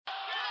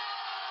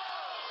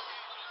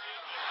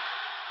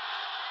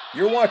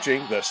You're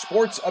watching The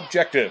Sports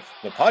Objective,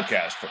 the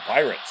podcast for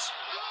Pirates.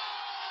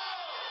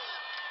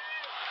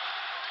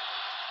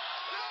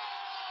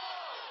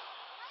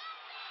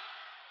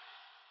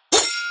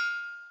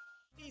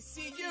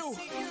 ECU,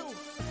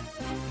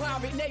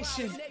 Pirate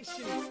Nation,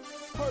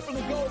 Purple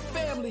and Gold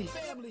family,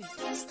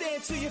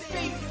 stand to your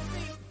feet,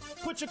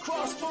 put your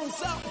crossbones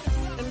up,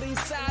 and lean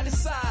side to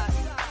side,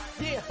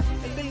 yeah,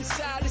 and lean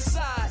side to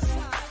side,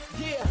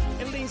 yeah,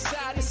 and lean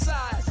side to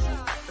side,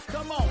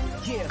 come on,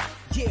 yeah.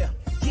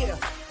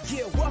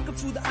 Welcome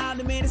to the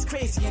island, man, it's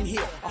crazy in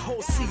here. A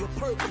whole sea of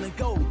purple and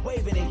gold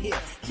waving in here.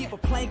 Keep a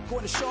plank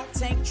on the Shark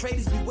Tank,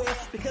 traders beware,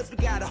 because we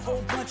got a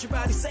whole bunch of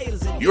rowdy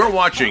sailors in here. You're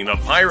watching the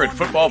Pirate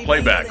Football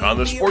Playback on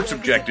the Sports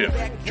Objective.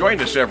 Join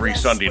us every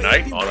Sunday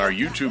night on our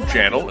YouTube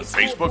channel and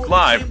Facebook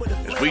Live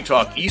as we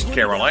talk East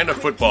Carolina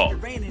football.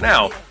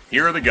 Now,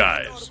 here are the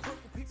guys.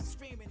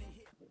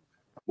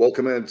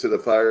 Welcome into the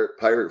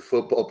Pirate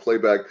Football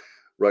Playback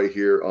right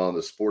here on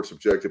the Sports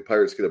Objective.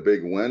 Pirates get a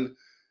big win.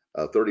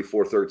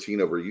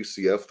 34-13 over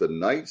UCF, the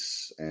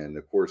Knights. And,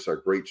 of course, our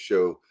great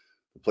show,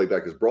 The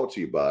Playback, is brought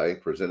to you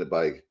presented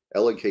by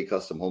L&K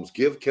Custom Homes.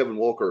 Give Kevin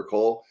Walker a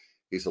call.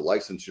 He's a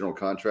licensed general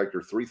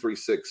contractor,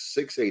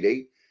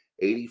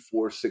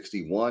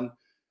 336-688-8461.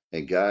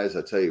 And, guys,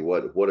 I tell you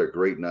what a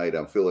great night.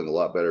 I'm feeling a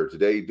lot better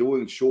today.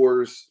 Doing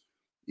chores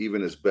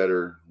even is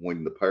better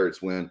when the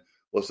Pirates win.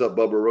 What's up,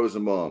 Bubba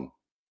Rosenbaum?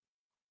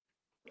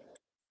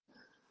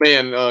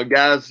 Man,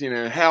 guys,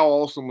 how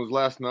awesome was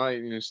last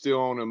night? Still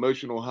on an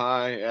emotional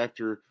high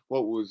after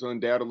what was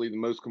undoubtedly the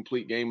most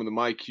complete game of the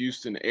Mike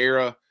Houston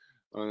era.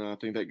 I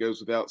think that goes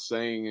without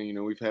saying.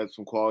 We've had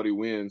some quality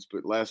wins,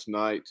 but last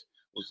night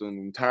was an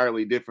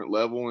entirely different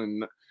level.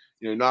 And,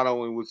 not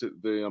only was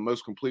it the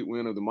most complete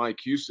win of the Mike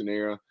Houston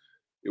era,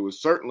 it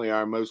was certainly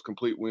our most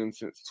complete win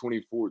since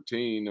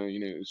 2014,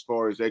 as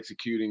far as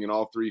executing in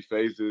all three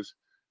phases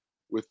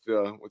with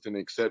an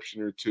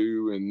exception or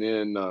two. And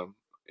then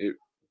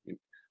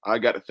I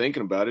got to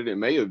thinking about it. It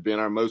may have been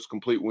our most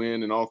complete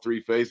win in all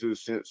three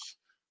phases since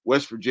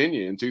West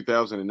Virginia in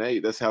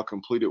 2008. That's how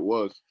complete it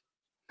was.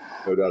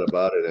 No doubt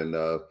about it. And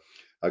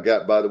I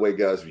got, by the way,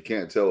 guys, if you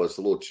can't tell, it's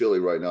a little chilly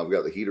right now. I've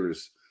got the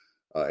heaters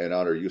in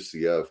honor of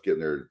UCF getting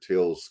their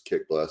tails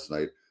kicked last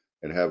night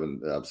and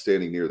I'm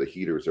standing near the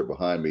heaters. They're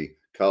behind me.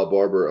 Kyle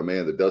Barber, a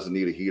man that doesn't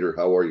need a heater.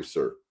 How are you,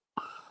 sir?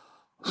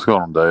 What's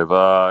going on, Dave?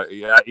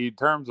 In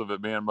terms of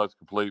it being a most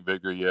complete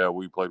victory,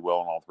 we played well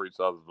on all three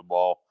sides of the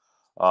ball.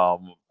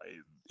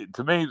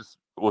 To me, it's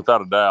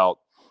without a doubt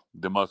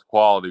the most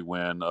quality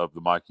win of the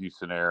Mike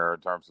Houston era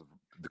in terms of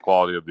the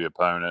quality of the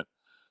opponent,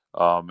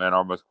 and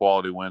our most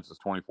quality win since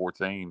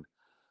 2014.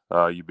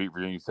 You beat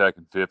Virginia Tech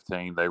in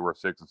 15; they were a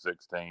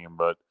 6-6 team,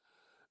 but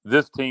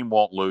this team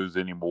won't lose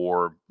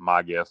anymore.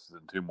 My guess is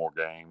in two more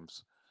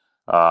games.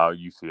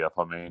 UCF,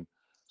 I mean,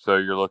 so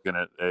you're looking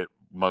at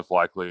most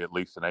likely at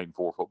least an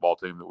 8-4 football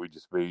team that we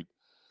just beat.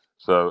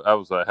 So that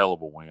was a hell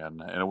of a win,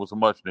 and it was a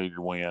much needed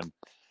win.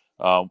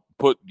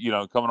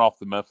 Coming off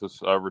the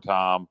Memphis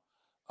overtime,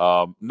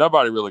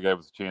 nobody really gave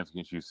us a chance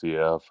against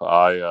UCF.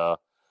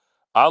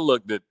 I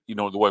looked at,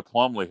 the way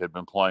Plumlee had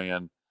been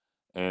playing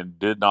and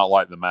did not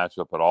like the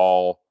matchup at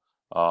all.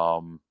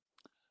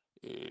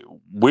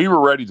 We were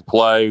ready to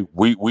play.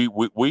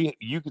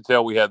 You could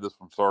tell we had this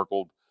one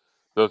circled.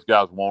 Those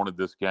guys wanted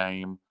this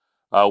game.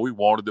 We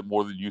wanted it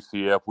more than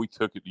UCF. We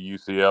took it to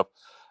UCF.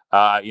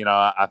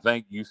 I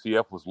think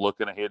UCF was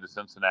looking ahead to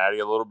Cincinnati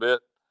a little bit.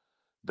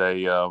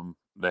 They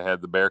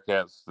had the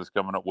Bearcats this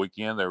coming up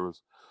weekend. There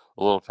was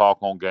a little talk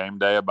on game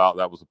day about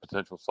that was a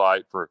potential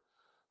site for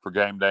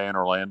game day in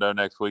Orlando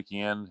next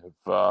weekend if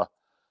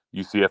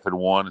UCF had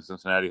won and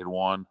Cincinnati had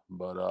won,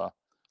 but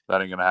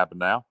that ain't going to happen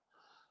now.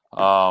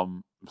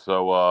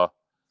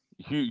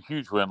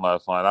 Huge win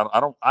last night.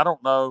 I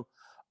don't know.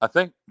 I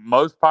think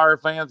most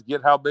Pirate fans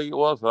get how big it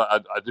was,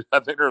 but I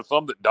think there are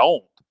some that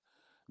don't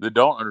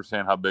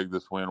understand how big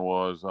this win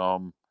was.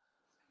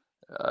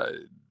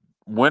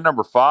 Win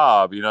number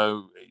 5,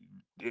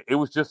 it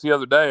was just the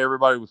other day.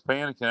 Everybody was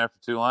panicking after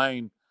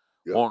Tulane,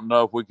 wanting to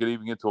know if we could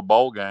even get to a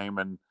bowl game.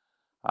 And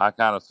I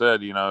kind of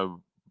said,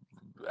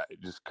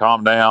 just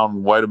calm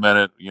down. Wait a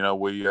minute.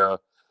 We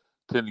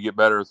tend to get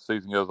better as the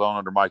season goes on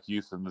under Mike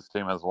Houston. This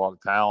team has a lot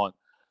of talent.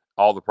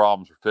 All the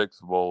problems are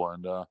fixable.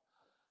 And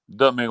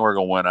doesn't mean we're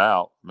going to win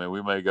out. I mean,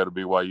 we may go to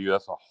BYU.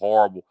 That's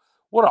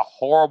what a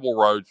horrible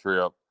road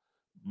trip,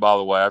 by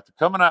the way. After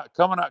coming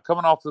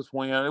off this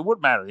win, it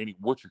wouldn't matter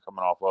what you're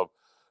coming off of.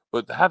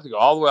 But to have to go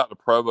all the way out to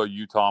Provo,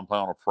 Utah, and play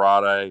on a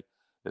Friday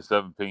at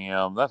 7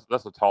 p.m.,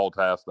 that's a tall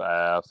task to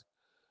ask.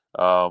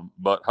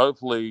 But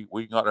hopefully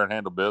we can go out there and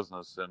handle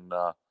business. And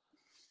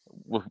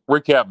we'll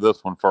recap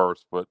this one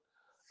first. But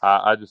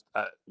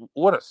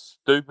what a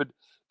stupid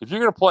 – if you're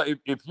going to play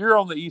 – if you're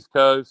on the East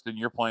Coast and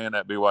you're playing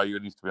at BYU,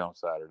 it needs to be on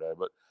Saturday.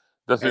 But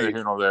that's neither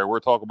here nor there.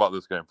 We're talking about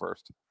this game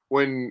first.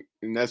 And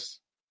that's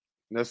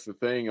the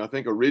thing. I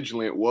think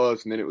originally it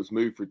was, and then it was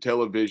moved for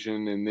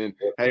television. And then,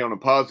 hey, on a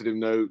positive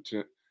note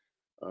 –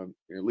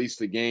 at least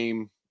the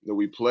game that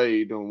we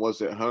played and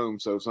was at home.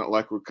 So it's not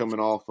like we're coming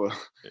off a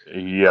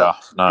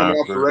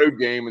the road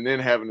game and then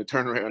having to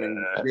turn around and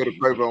go to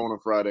Provo on a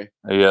Friday.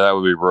 Yeah, that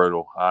would be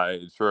brutal.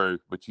 It's true.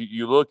 But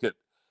you look at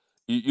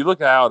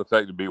how it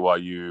affected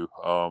BYU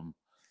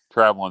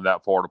traveling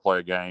that far to play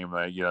a game.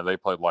 They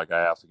played like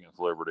ass against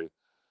Liberty,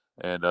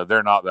 and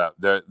they're not that.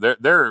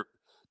 They're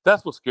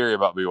that's what's scary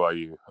about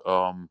BYU.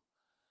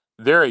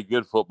 They're a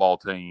good football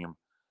team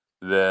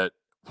that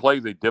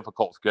plays a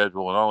difficult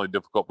schedule, and not only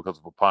difficult because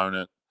of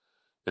opponent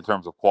in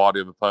terms of quality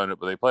of opponent,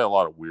 but they play a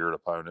lot of weird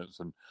opponents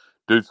and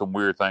do some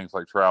weird things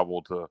like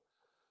travel to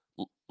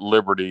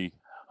Liberty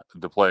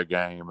to play a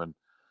game. And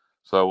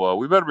so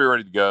we better be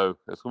ready to go.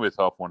 It's going to be a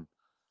tough one.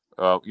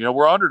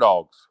 We're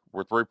underdogs.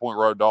 We're 3-point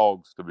road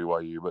dogs to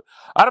BYU, but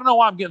I don't know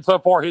why I'm getting so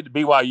far hit to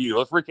BYU.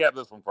 Let's recap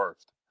this one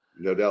first.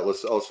 No doubt.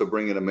 Let's also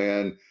bring in a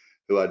man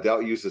who I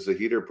doubt uses a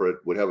heater,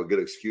 but would have a good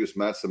excuse.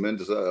 Matt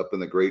Semenza up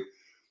in the great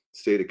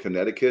state of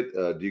Connecticut.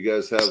 Do you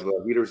guys have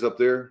heaters up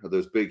there? Are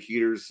those big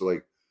heaters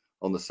like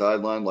on the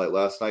sideline like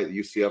last night that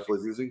UCF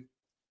was using?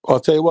 Well,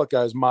 I'll tell you what,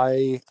 guys,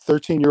 my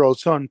 13-year-old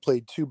son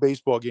played 2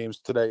 baseball games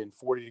today in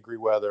 40-degree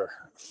weather,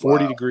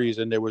 40 degrees,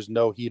 and there was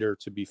no heater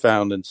to be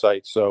found in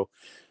sight. So,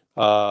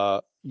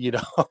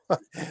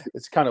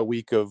 it's kind of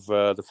weak of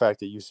the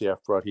fact that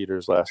UCF brought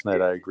heaters last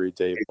night. I agree,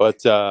 Dave.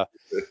 But, I'll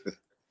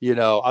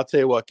tell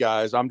you what,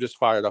 guys, I'm just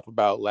fired up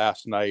about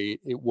last night.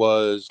 It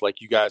was,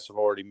 like you guys have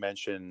already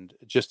mentioned,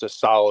 just a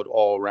solid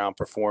all-around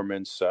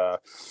performance.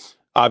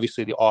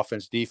 Obviously, the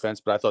offense,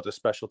 defense, but I thought the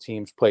special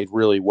teams played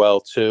really well,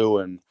 too.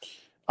 And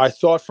I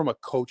thought from a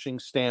coaching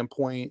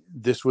standpoint,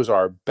 this was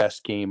our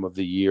best game of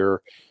the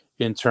year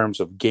in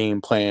terms of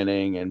game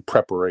planning and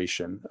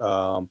preparation.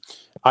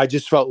 I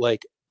just felt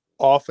like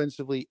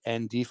offensively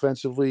and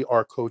defensively,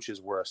 our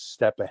coaches were a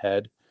step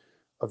ahead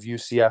of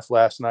UCF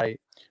last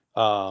night,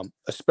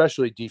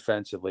 especially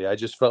defensively. I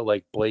just felt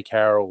like Blake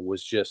Harrell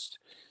was just,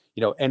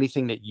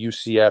 anything that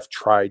UCF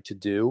tried to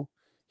do,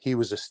 he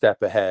was a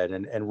step ahead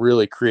and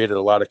really created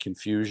a lot of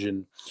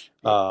confusion,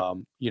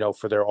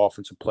 for their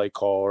offensive play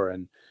caller.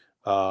 And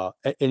I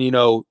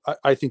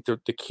think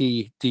the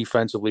key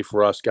defensively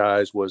for us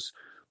guys was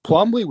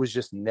Plumlee was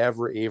just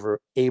never ever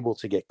able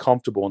to get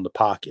comfortable in the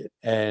pocket.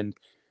 And,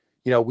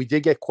 we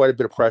did get quite a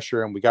bit of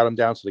pressure and we got him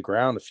down to the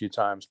ground a few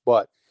times,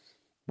 but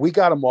we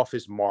got him off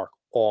his mark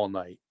all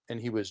night.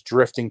 And he was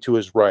drifting to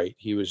his right.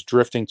 He was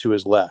drifting to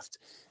his left.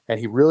 And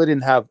he really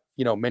didn't have,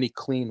 many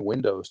clean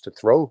windows to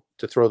throw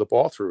the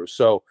ball through.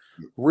 So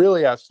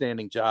really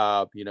outstanding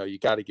job. You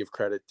got to give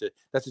credit to,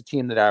 that's a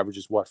team that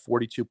averages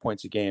 42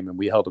 points a game, and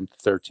we held them to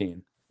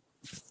 13.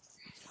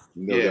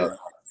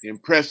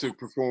 Impressive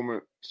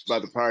performance by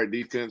the Pirate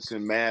defense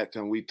and Matt.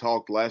 And we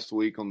talked last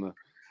week on the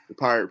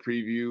Pirate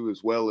preview,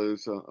 as well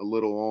as a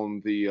little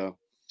on the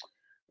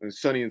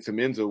Sonny and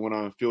Semenza when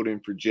I filled in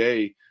for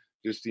Jay,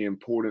 just the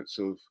importance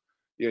of,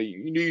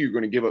 you knew you were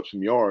going to give up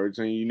some yards,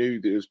 and you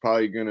knew that it was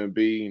probably going to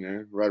be,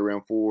 right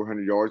around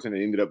 400 yards, and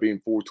it ended up being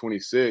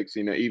 426,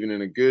 even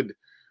in a good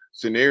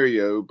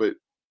scenario. But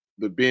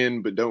the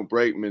bend but don't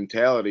break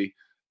mentality,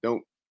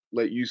 don't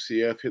let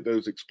UCF hit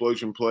those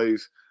explosion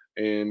plays,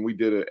 and we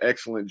did an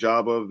excellent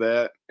job of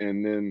that.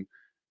 And then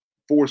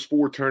forced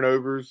 4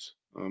 turnovers.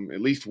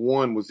 At least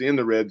one was in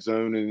the red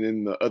zone, and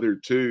then the other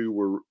 2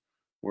 were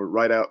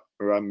right out,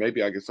 or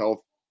maybe I guess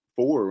all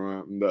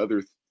 4. The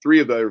other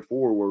 3 of the other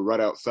 4 were right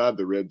outside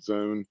the red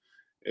zone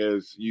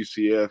as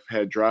UCF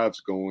had drives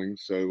going.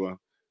 So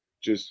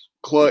just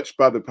clutched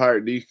by the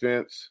Pirate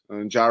defense.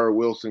 Jaira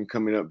Wilson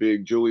coming up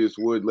big. Julius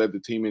Wood led the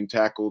team in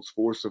tackles,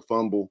 forced a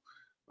fumble.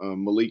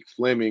 Malik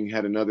Fleming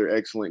had another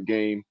excellent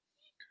game.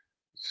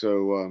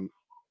 So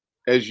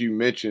as you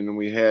mentioned,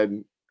 we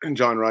had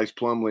John Rice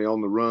Plumlee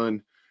on the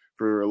run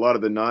for a lot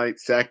of the night,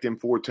 sacked him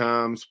 4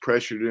 times,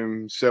 pressured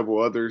him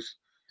several others.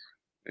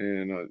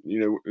 And,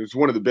 it was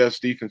one of the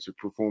best defensive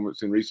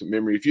performances in recent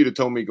memory. If you'd have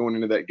told me going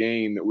into that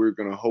game that we were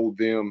going to hold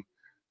them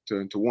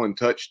to 1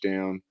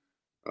 touchdown,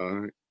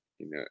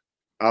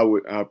 I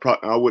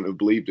wouldn't have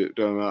believed it.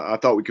 I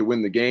thought we could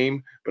win the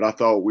game, but I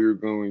thought we were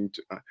going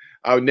to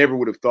 – I never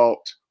would have thought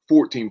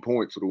 14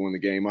 points would have won the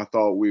game. I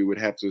thought we would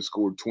have to have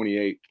scored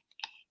 28.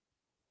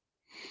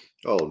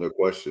 Oh, no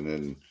question.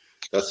 And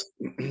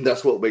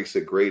that's what makes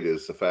it great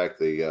is the fact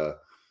they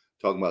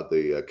talking about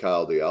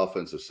the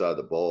offensive side of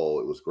the ball.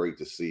 It was great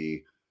to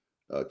see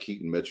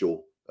Keaton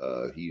Mitchell.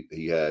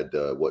 He had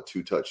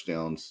 2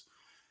 touchdowns,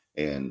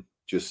 and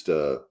just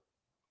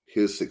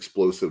his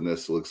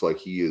explosiveness looks like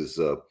he is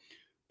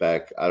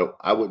back.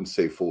 I wouldn't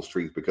say full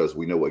strength because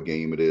we know what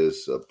game it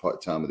is,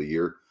 time of the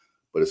year.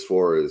 But as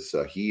far as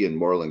he and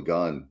Marlon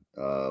Gunn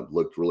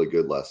looked really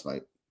good last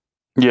night.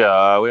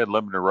 Yeah, we had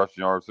limited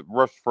rushing yards. It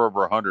rushed for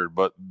over 100,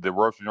 but the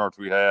rushing yards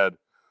we had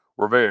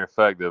were very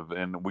effective,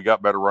 and we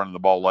got better running the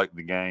ball late in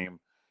the game,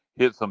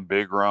 hit some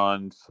big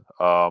runs.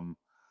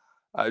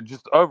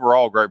 Just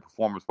overall great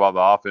performance by the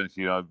offense.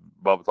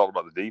 Bubba talked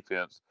about the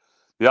defense.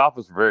 The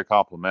offense was very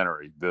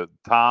complimentary. The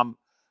time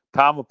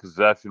of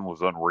possession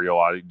was unreal.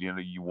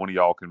 One of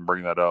y'all can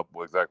bring that up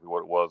exactly what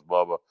it was,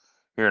 Bubba,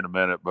 here in a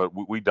minute. But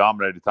we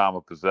dominated time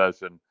of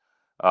possession.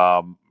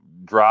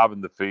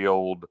 driving the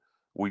field.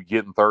 We'd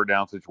get in third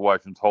down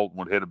situations. Holton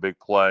would hit a big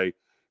play.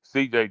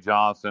 C.J.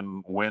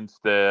 Johnson,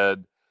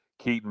 Winstead,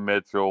 Keaton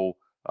Mitchell,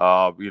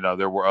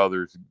 there were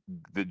others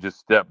that just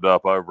stepped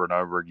up over and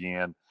over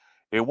again.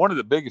 And one of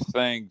the biggest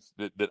things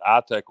that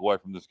I take away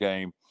from this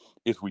game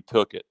is we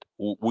took it.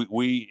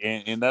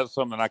 And that's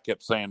something I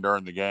kept saying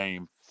during the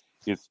game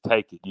is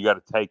take it. You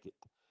got to take it.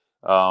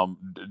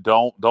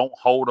 Don't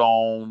hold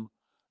on.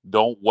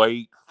 Don't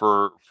wait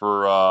for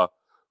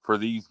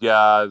these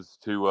guys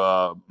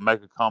to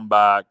make a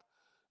comeback.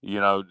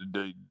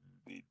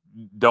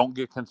 Don't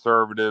get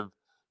conservative.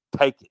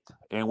 Take it,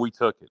 and we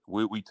took it.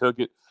 We took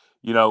it.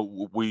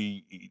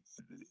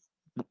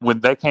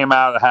 When they came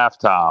out at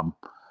halftime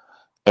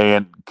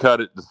and cut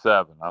it to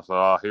 7, I said,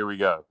 "Oh, here we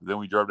go." Then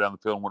we drove down the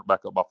field and went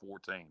back up by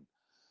 14.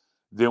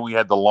 Then we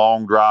had the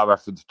long drive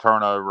after the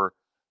turnover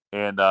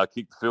and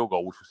kicked the field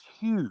goal, which was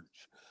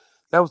huge.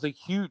 That was a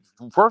huge.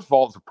 First of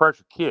all, it's a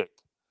pressure kick.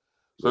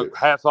 So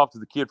hats off to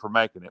the kid for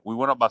making it. We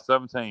went up by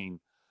 17,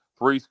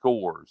 3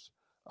 scores.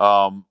 We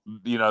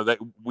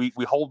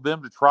hold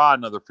them to try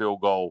another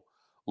field goal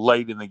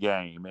late in the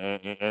game,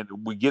 and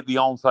we get the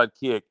onside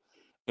kick.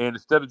 And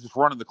instead of just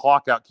running the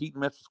clock out, Keaton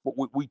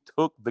Mitchell, we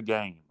took the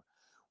game.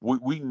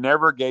 We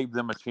never gave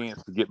them a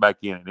chance to get back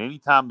in it.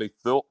 Anytime they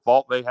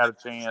thought they had a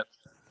chance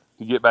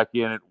to get back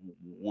in it,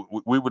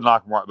 we would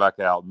knock them right back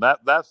out. And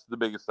that's the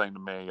biggest thing to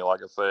me.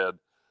 Like I said,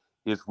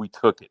 is we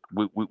took it.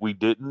 We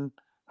didn't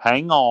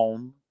hang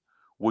on.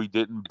 We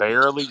didn't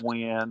barely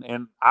win,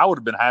 and I would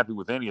have been happy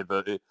with any of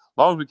the. As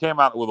long as we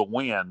came out with a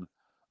win,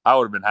 I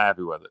would have been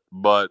happy with it.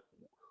 But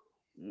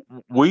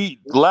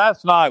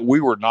last night we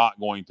were not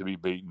going to be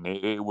beaten.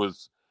 That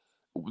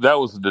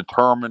was a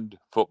determined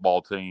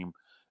football team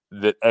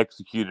that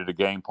executed a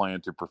game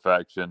plan to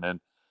perfection, and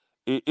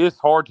it's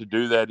hard to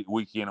do that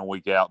week in and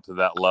week out to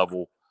that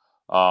level.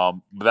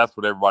 But that's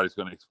what everybody's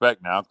going to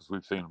expect now because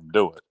we've seen them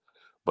do it.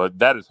 But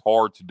that is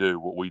hard to do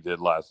what we did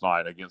last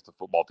night against a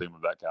football team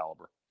of that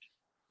caliber.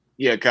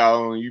 Yeah,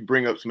 Kyle, you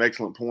bring up some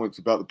excellent points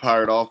about the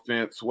Pirate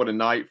offense. What a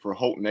night for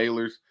Holton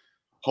Ahlers.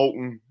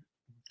 Holton,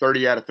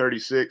 30 out of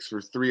 36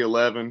 for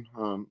 311,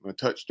 a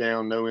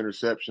touchdown, no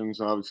interceptions.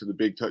 Obviously, the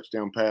big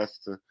touchdown pass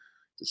to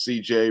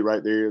CJ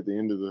right there at the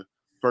end of the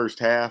first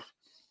half.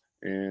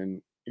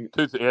 And he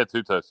had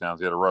 2 touchdowns.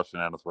 He had a rushing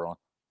and a throwing.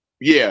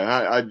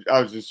 Yeah,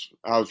 I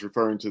was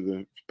referring to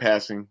the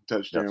passing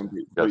touchdown.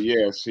 Gotcha. But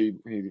yes, he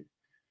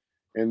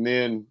and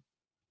then,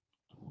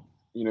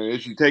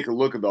 as you take a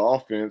look at the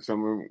offense, I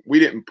mean, we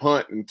didn't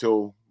punt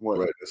until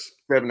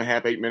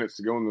 7.5, 8 minutes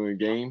to go into the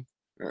game.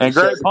 And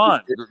great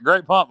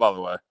punt, by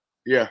the way.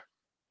 Yeah,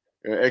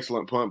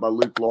 excellent punt by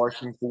Luke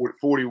Larson,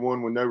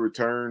 41 with no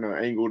return,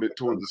 angled it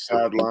toward the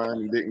sideline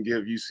and didn't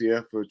give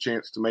UCF a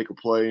chance to make a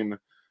play in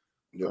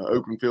the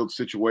open field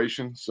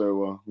situation.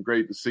 So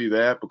great to see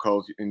that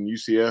because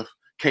UCF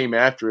came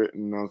after it,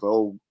 and I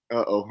was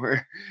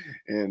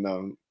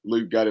and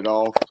Luke got it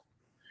off.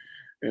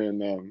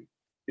 And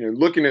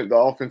looking at the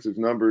offensive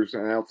numbers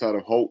and outside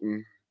of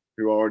Holton,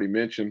 who I already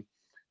mentioned,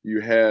 you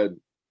had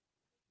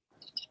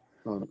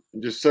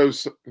just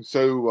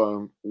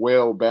so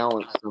well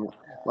balanced.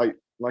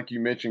 Like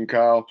you mentioned,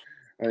 Kyle,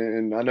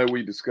 and I know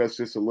we discussed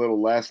this a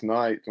little last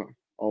night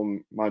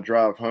on my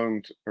drive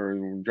home or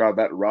drive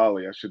back to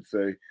Raleigh, I should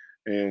say.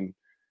 And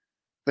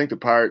I think the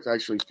Pirates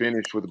actually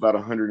finished with about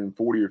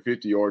 140 or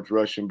 50 yards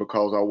rushing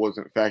because I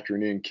wasn't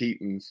factoring in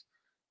Keaton's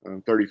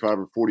 35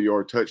 or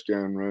 40-yard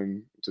touchdown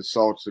run to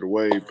salt it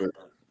away.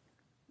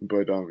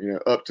 But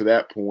up to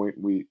that point,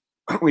 we'd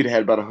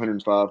had about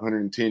 105,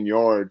 110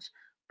 yards.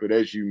 But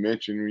as you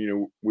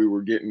mentioned, we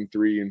were getting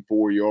 3 and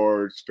 4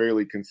 yards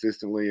fairly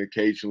consistently,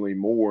 occasionally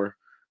more.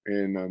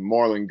 And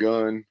Marlon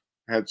Gunn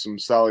had some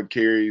solid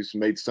carries,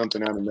 made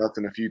something out of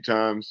nothing a few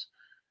times.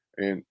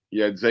 And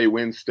you had Zay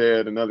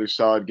Winstead, another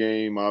solid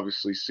game.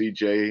 Obviously,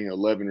 CJ,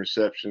 11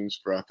 receptions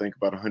for, I think,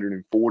 about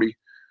 140.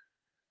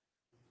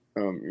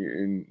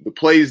 And the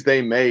plays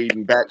they made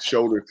and back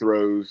shoulder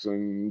throws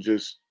and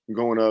just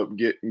going up,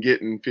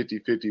 getting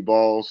 50-50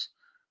 balls.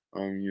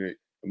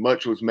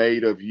 Much was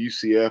made of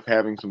UCF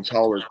having some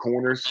taller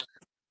corners.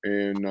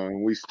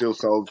 And we still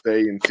saw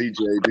Zay and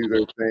CJ do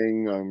their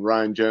thing.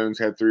 Ryan Jones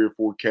had 3 or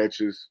 4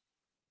 catches.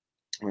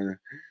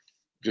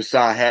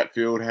 Josiah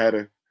Hatfield had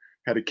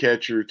a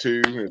catch or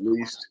 2 at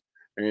least,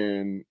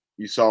 and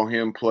you saw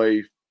him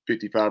play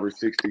 55 or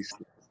 60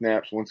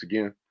 snaps once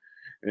again.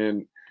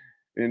 And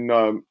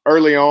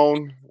early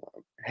on,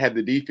 had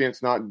the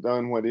defense not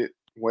done what it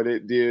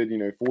did,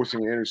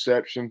 forcing an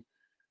interception,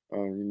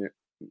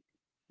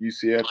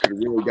 UCF could have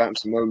really gotten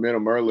some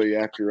momentum early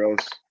after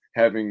us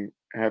having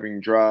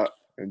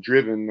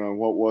driven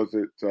what was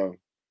it,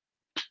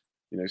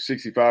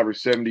 65 or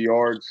 70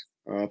 yards.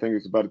 I think it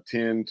was about a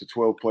 10 to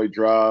 12 play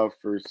drive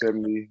for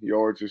 70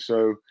 yards or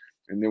so.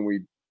 And then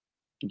we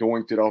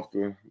doinked it off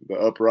the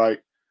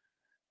upright.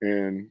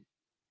 And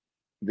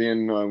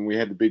then we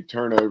had the big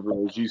turnover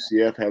as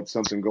UCF had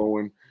something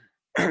going.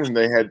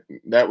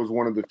 That was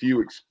one of the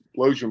few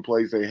explosion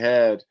plays they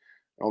had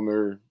on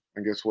their,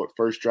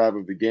 first drive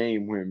of the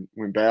game when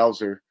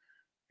Bowser,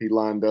 he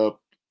lined up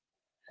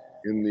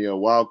in the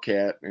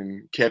Wildcat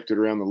and kept it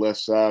around the left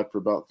side for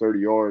about 30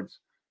 yards.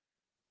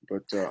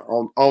 But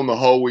on the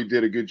whole, we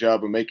did a good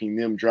job of making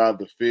them drive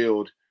the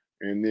field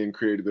and then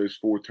created those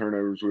 4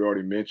 turnovers we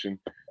already mentioned.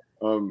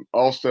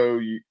 Also,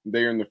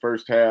 there in the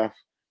first half,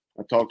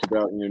 I talked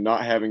about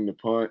not having the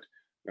punt.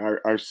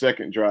 Our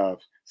second drive,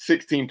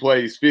 16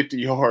 plays, 50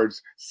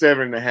 yards,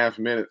 7.5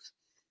 minutes.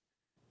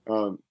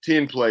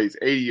 10 plays,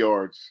 80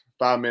 yards,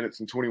 5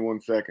 minutes and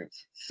 21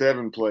 seconds.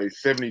 7 plays,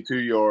 72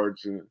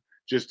 yards, and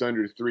just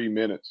under 3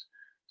 minutes.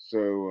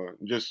 So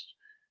just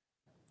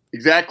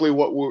exactly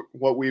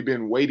what we've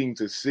been waiting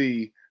to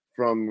see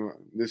from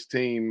this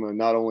team,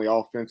 not only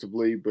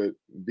offensively but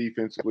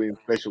defensively and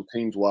special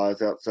teams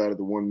wise, outside of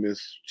the one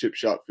missed chip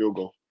shot field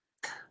goal.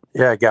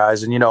 Yeah,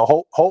 guys, and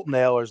Holton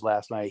Ahlers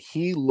last night,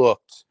 he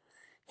looked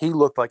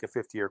like a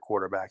 50-year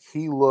quarterback.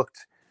 He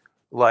looked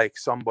like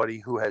somebody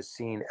who has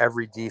seen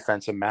every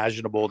defense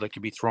imaginable that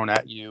could be thrown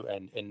at you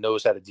and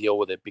knows how to deal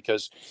with it.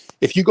 Because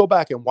if you go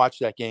back and watch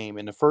that game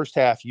in the first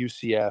half,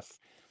 UCF,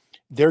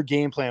 their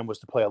game plan was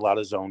to play a lot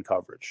of zone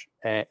coverage,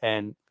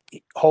 and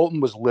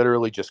Holton was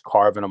literally just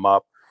carving them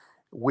up.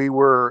 There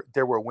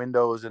were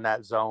windows in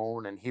that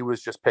zone, and he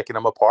was just picking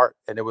them apart,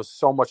 and there was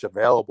so much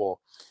available.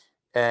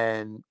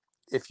 And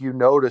if you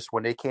notice,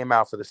 when they came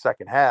out for the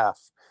second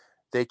half,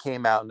 they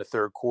came out in the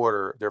third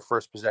quarter, their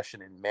first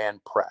possession in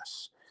man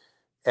press.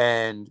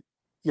 And,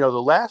 the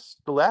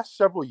last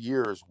several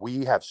years,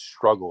 we have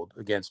struggled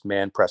against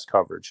man press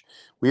coverage.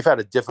 We've had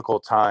a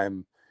difficult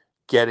time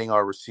getting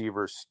our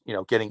receivers,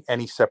 getting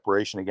any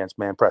separation against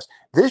man press.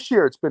 This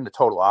year, it's been the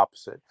total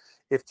opposite.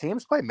 If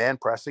teams play man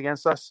press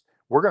against us,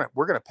 we're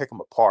gonna pick them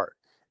apart.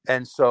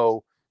 And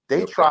so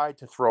they tried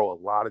to throw a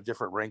lot of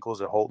different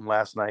wrinkles at Holton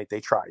last night.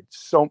 They tried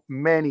so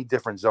many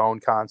different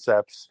zone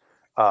concepts,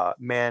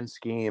 man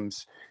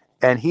schemes,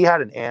 and he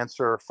had an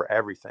answer for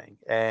everything.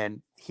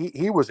 And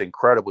he was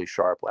incredibly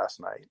sharp last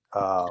night.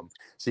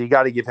 So you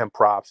got to give him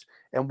props.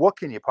 And what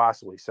can you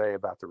possibly say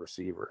about the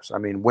receivers? I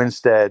mean,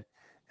 Winstead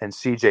and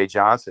C.J.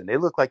 Johnson, they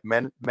look like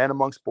men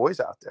amongst boys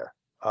out there.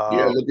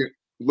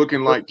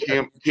 Looking like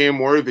Cam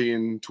Worthy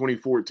in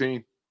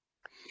 2014.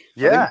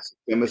 Yeah, I think it's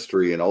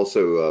chemistry, and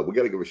also we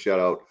got to give a shout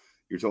out.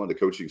 You're talking about the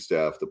coaching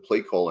staff. The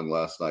play calling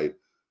last night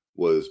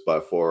was by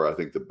far, I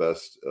think, the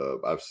best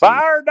I've seen.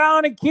 Fire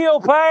Donnie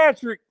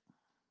Kilpatrick.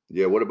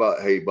 Yeah. What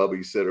about, hey, Bubba,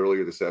 you said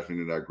earlier this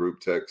afternoon in our group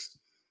text,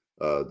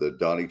 the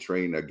Donnie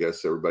train. I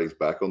guess everybody's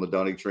back on the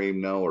Donnie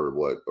train now, or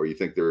what? Or you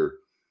think they're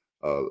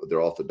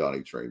off the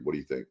Donnie train? What do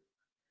you think?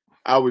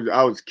 I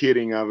was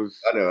kidding. I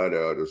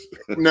know.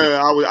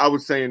 No, I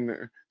was saying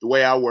the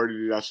way I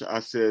worded it. I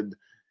said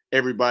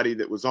everybody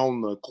that was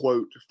on the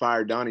quote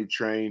 "Fire Donnie"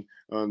 train.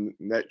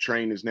 That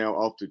train is now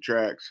off the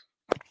tracks.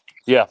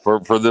 Yeah, for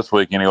this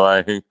week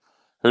anyway.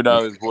 Who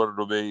knows what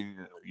it'll be?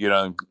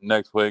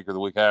 Next week or the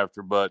week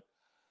after. But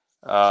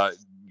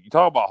you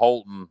talk about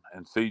Holton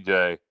and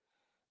CJ.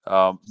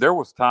 There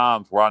was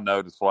times where I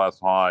noticed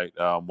last night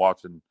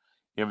watching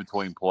in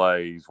between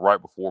plays,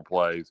 right before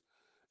plays.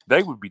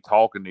 They would be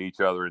talking to each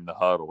other in the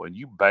huddle, and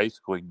you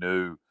basically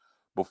knew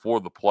before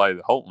the play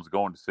that Holton was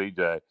going to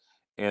CJ,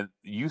 and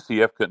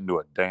UCF couldn't do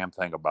a damn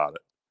thing about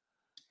it.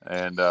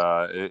 And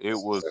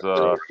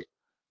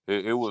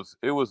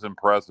it was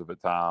impressive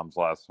at times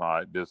last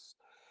night. Just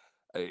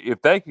if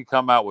they could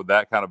come out with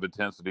that kind of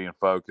intensity and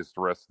focus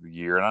the rest of the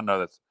year, and I know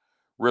that's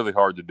really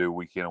hard to do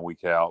week in and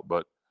week out,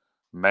 but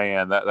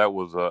man, that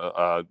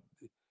was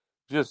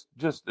just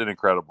an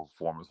incredible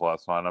performance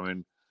last night. I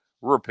mean,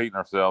 we're repeating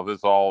ourselves.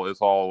 It's all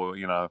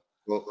talking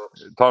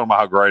about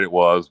how great it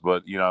was,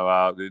 but it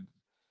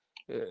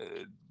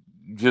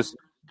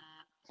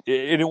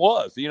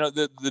was.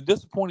 The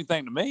disappointing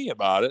thing to me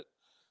about it,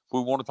 if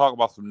we want to talk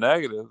about some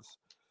negatives,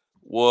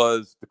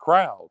 was the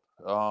crowd.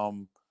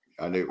 I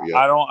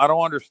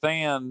don't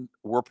understand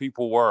where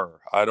people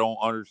were. I don't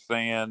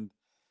understand.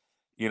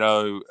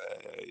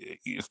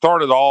 It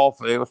started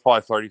off, it was probably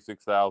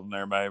 36,000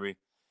 there, maybe,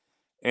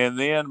 and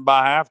then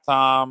by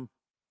halftime,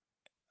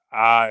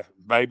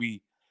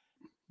 maybe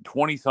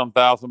 20-some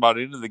thousand. By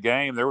the end of the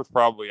game, there was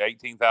probably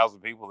 18,000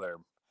 people there,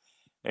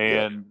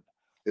 and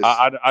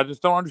I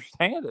just don't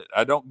understand it.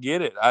 I don't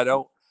get it. I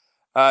don't.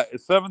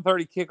 It's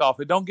 7:30 kickoff.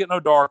 It don't get no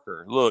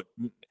darker. Look,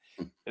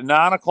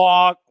 9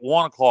 o'clock,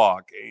 1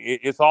 o'clock.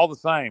 It's all the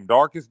same.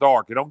 Dark is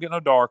dark. It don't get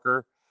no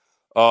darker.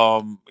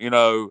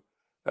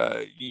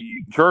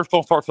 Church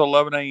don't start till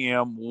 11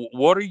 a.m.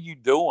 What are you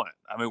doing?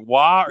 I mean,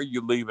 why are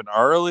you leaving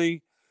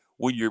early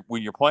when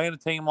you're playing a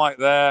team like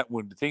that?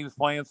 When the team's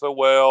playing so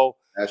well,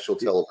 national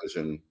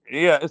television.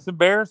 Yeah, it's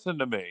embarrassing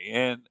to me.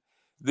 And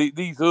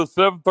these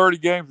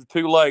 7:30 games are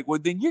too late. Well,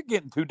 then you're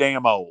getting too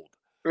damn old.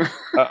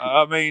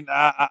 I mean,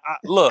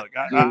 look.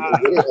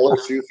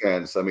 LSU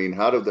fans. I mean,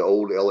 how did the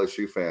old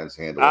LSU fans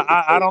handle it?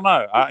 I don't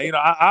know.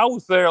 I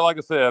was there. Like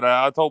I said,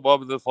 I told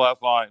Bubba this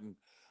last night, and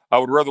I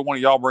would rather one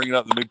of y'all bring it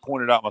up than me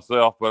point it out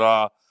myself.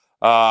 But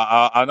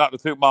I not to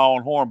toot my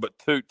own horn, but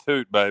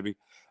toot, baby.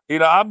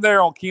 I'm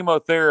there on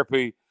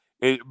chemotherapy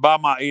by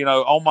my,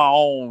 on my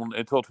own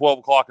until 12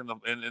 o'clock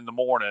in the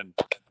morning.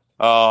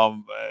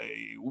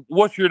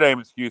 What's your damn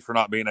excuse for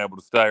not being able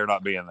to stay or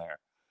not being there?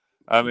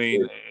 I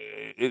mean,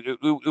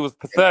 it was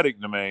pathetic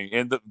to me.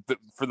 And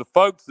for the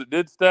folks that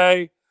did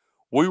stay,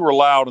 we were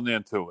loud and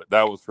into it.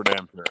 That was for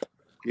damn sure.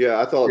 Yeah,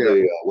 I thought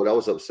what I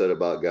was upset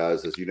about,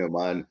 guys, is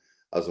mine.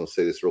 I was going to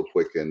say this real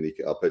quick, and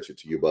I'll pitch it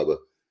to you, Bubba.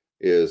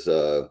 Is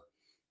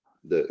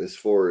as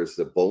far as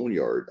the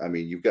boneyard. I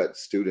mean, you've got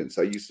students.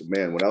 I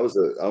when I was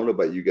I don't know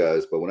about you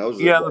guys, but when I was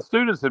the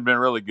students had been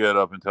really good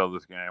up until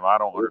this game. I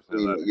don't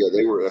understand that. Yeah,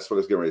 they were. That's what I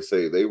was getting ready to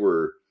say. They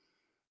were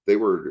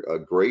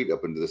great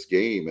up into this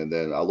game, and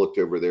then I looked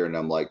over there and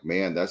I'm like,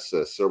 man, that's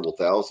several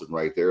thousand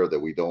right there that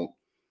we don't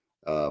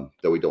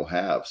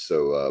have.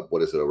 So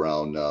what is it,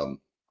 around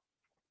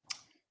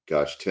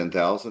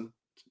 10,000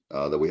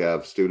 that we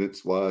have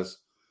students wise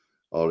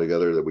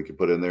altogether that we could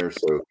put in there.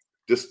 So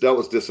that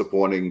was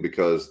disappointing,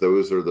 because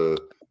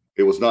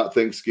it was not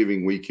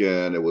Thanksgiving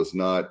weekend. It was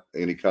not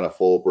any kind of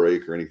fall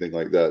break or anything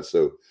like that.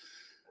 So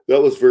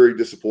that was very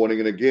disappointing.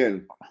 And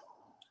again,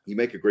 you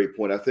make a great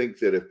point. I think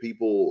that if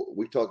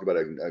we talk about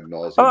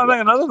acknowledging. I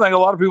think another thing, a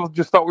lot of people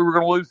just thought we were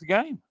going to lose the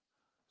game,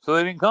 so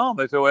they didn't come.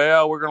 They said,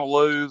 "Well, we're going to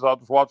lose. I'll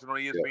just watch it on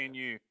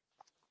ESPNU."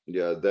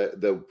 Yeah,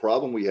 the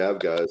problem we have,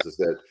 guys, is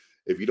that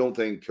if you don't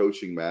think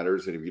coaching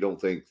matters, and if you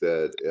don't think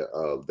that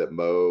that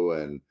Mo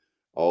and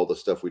all the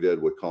stuff we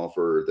did with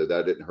Confer that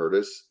didn't hurt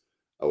us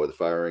with the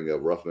firing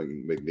of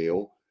Ruffin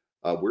McNeil,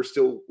 we're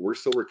still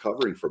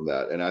recovering from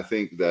that. And I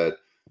think that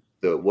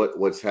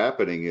what's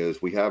happening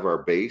is we have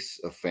our base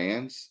of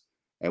fans,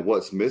 and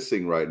what's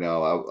missing right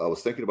now, I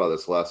was thinking about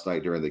this last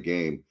night during the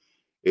game,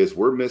 is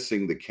we're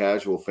missing the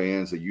casual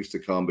fans that used to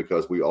come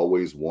because we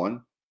always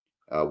won.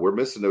 We're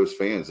missing those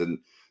fans, and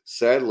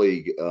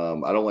sadly,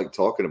 I don't like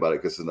talking about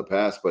it because in the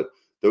past, but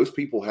those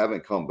people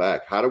haven't come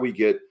back. How do we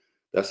get?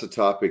 That's a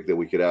topic that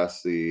we could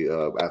ask the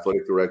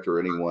athletic director or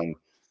anyone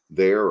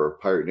there, or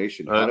Pirate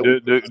Nation.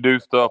 Do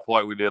stuff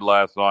like we did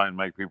last night and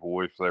make people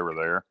wish they were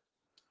there.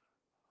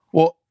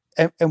 Well,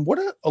 and what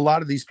a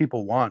lot of these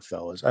people want,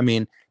 fellas. I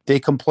mean, they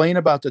complain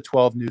about the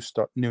 12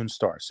 noon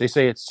starts. They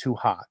say it's too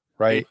hot,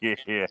 right?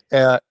 Yeah.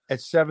 At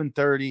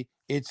 7:30,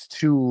 it's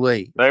too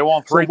late. They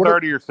want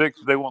 3:30 or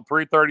 6. They want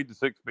 3:30 to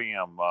 6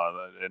 p.m.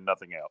 And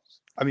nothing else.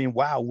 I mean,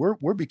 wow,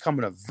 we're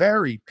becoming a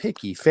very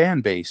picky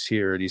fan base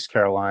here at East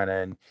Carolina,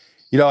 and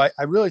I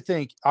really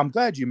think, I'm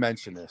glad you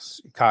mentioned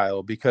this,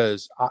 Kyle,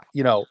 because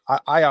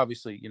I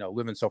obviously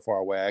living so far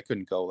away, I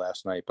couldn't go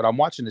last night, but I'm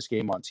watching this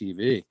game on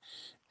TV,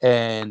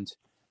 and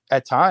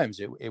at times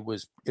it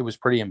was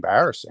pretty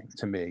embarrassing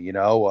to me,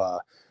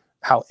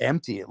 how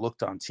empty it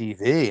looked on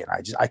TV,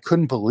 and I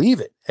couldn't believe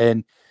it.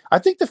 And I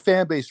think the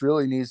fan base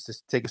really needs to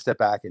take a step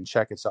back and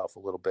check itself a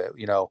little bit.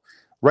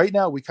 Right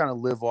now we kind of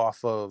live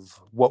off of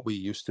what we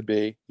used to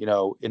be, in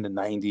the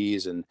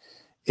 90s and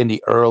in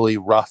the early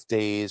rough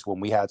days when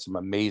we had some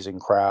amazing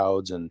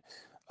crowds. And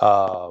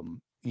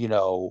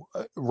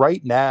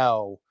right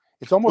now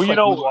it's almost we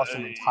lost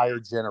an entire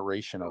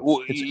generation of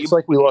it's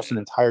like we lost an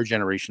entire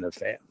generation of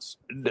fans.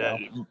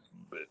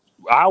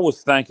 I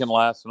was thinking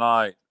last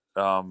night,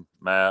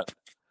 Matt,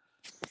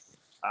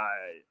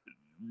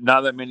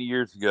 not that many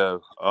years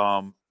ago,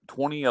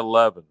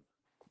 2011,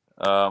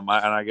 and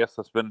I guess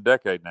that's been a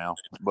decade now,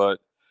 but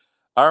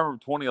I remember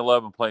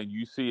 2011 playing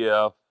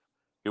UCF.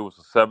 It was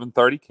a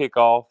 7:30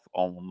 kickoff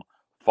on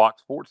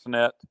Fox Sports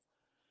Net,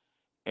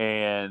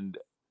 and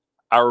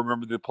I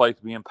remember the place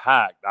being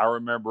packed. I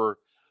remember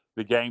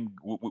the game,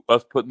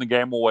 us putting the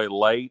game away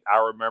late. I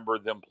remember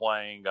them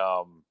playing,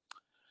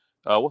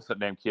 what's that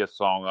damn Kiss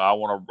song? I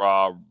want to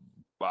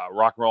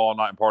rock and roll all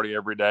night and party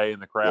every day,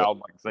 and the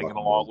crowd singing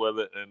along with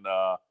it. And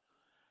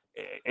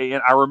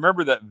I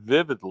remember that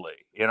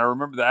vividly. And I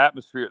remember the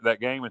atmosphere at that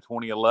game in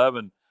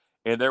 2011,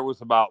 and there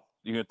was about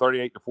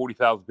 38 to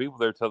 40,000 people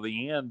there till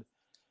the end.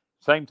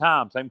 Same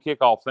time, same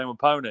kickoff, same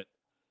opponent.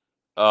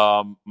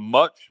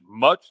 Much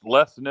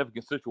less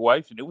significant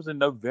situation. It was in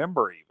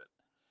November even.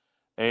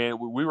 And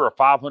we were a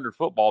 500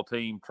 football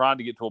team trying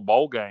to get to a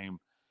bowl game.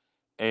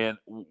 And,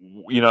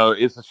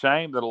 it's a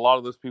shame that a lot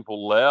of those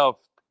people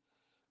left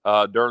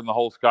during the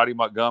whole Scotty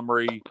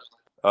Montgomery,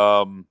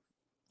 Jeff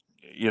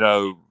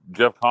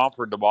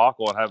Comfort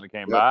debacle and haven't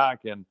came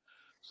back. And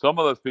some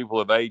of those people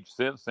have aged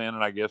since then.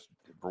 And I guess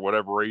for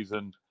whatever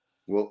reason,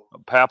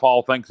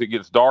 Papal thinks it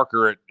gets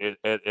darker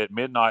at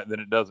midnight than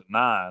it does at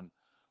 9,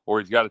 or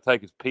he's got to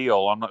take his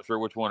pill. I'm not sure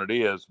which one it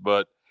is,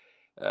 but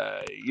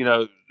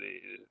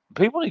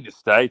people need to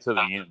stay to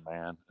the end,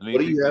 man. What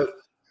do you have?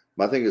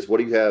 My thing is, what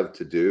do you have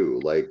to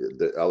do?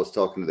 I was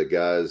talking to the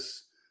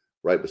guys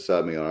right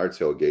beside me on our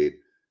tailgate,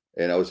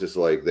 and I was just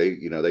like, they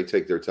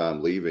take their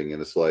time leaving,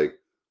 and it's like,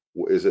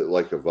 is it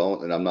like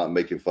and I'm not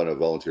making fun of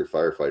volunteer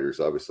firefighters,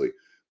 obviously.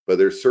 But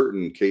there's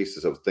certain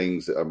cases of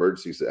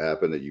emergencies that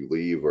happen that you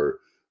leave, or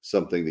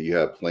something that you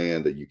have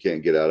planned that you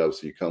can't get out of,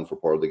 so you come for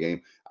part of the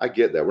game. I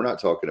get that. We're not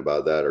talking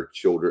about that.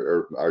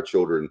 Our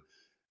children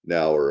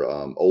now are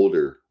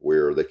older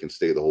where they can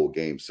stay the whole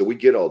game. So we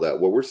get all that.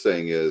 What we're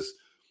saying is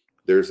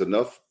there's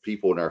enough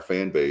people in our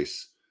fan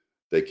base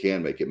that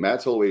can make it.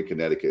 Matt's all the way in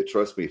Connecticut.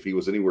 Trust me, if he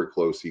was anywhere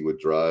close, he would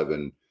drive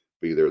and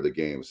be there at the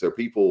games. There are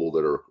people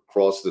that are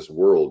across this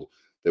world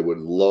that would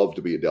love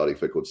to be at Dowdy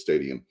Fickle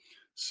Stadium.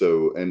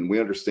 So, and we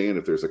understand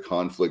if there's a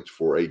conflict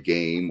for a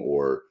game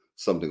or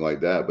something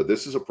like that, but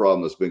this is a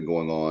problem that's been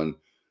going on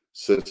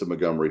since the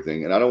Montgomery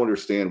thing. And I don't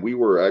understand. We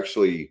were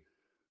actually,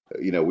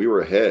 we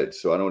were ahead.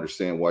 So I don't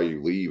understand why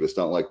you leave. It's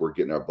not like we're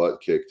getting our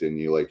butt kicked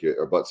and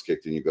our butts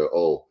kicked and you go,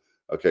 oh,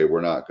 okay,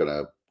 we're not going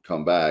to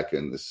come back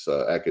and this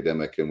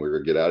academic and we're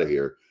going to get out of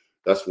here.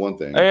 That's one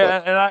thing.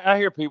 And I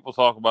hear people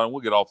talk about, and we'll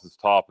get off this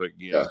topic.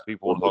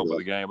 People want to talk about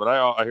the game, but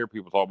I hear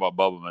people talk about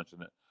Bubba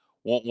mentioned it.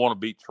 Want to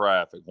beat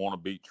traffic. Want to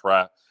beat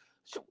traffic.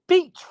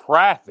 Beat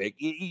traffic.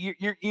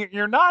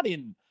 You're not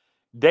in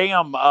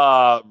damn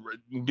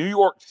New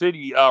York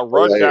City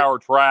rush hour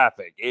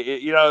traffic.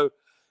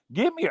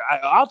 Give me.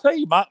 I'll tell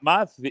you my.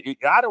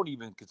 I don't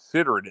even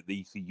consider it at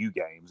the ECU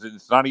games.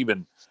 It's not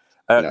even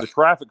the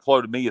traffic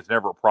flow to me is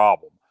never a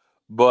problem.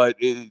 But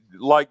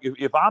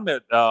if I'm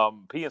at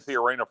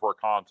PNC Arena for a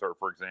concert,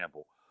 for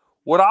example,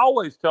 what I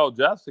always tell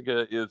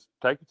Jessica is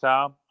take your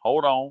time,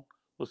 hold on,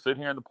 let's sit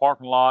here in the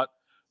parking lot,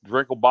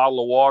 drink a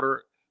bottle of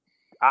water.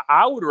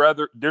 I would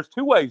rather. There's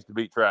two ways to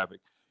beat traffic.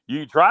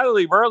 You try to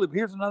leave early, but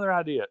here's another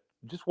idea: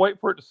 just wait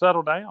for it to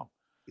settle down.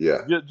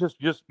 Yeah,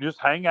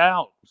 just hang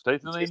out, stay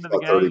to the end of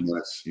the game. 30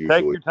 minutes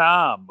usually. Take your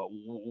time, but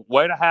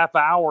wait a half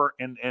hour,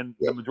 and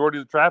the majority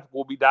of the traffic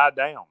will be died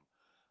down.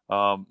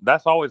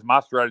 That's always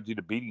my strategy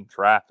to beating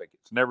traffic.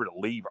 It's never to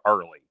leave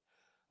early.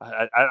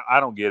 I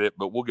don't get it,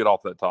 but we'll get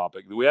off that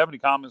topic. Do we have any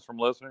comments from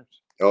listeners?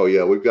 Oh,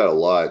 yeah, we've got a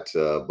lot.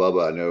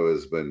 Bubba, I know,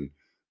 has been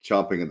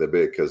chomping at the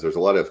bit because there's a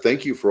lot of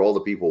thank you for all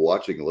the people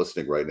watching and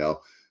listening right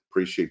now.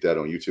 Appreciate that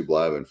on YouTube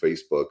Live and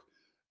Facebook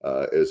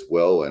as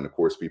well. And, of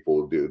course,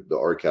 people do the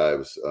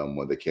archives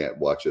when they can't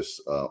watch us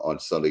on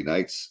Sunday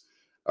nights.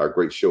 Our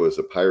great show is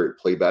a Pirate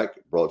Playback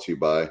brought to you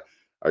by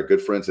our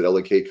good friends at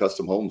LK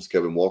Custom Homes.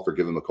 Kevin Walker,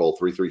 give them a call,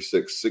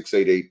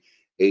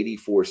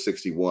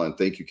 336-688-8461.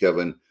 Thank you,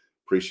 Kevin.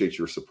 Appreciate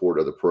your support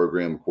of the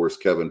program. Of course,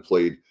 Kevin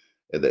played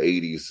in the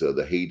 80s,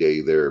 the heyday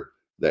there,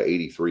 that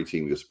 83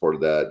 team. He was part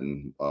of that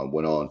and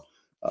went on.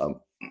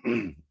 All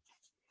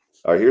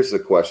right, here's the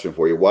question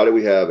for you. Why do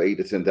we have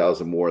 8,000 to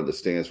 10,000 more in the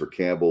stands for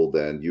Campbell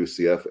than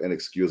UCF?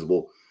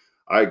 Inexcusable.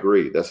 I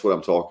agree. That's what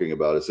I'm talking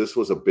about. Is this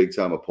was a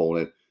big-time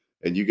opponent.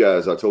 And you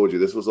guys, I told you,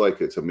 this was like,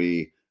 to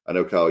me, I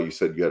know, Kyle, you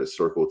said you had a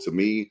circle. To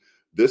me,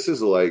 this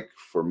is like,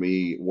 for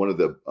me, one of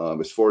the,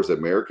 as far as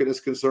American is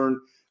concerned,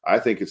 I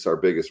think it's our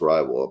biggest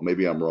rival.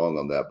 Maybe I'm wrong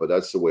on that, but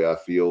that's the way I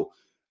feel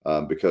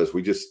because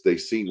they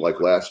seem like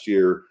last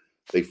year,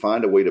 they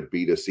find a way to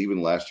beat us.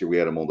 Even last year, we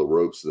had them on the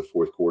ropes in the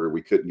fourth quarter.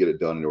 We couldn't get it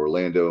done in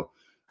Orlando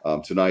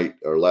tonight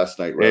or last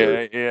night,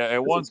 rather. Yeah.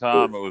 At one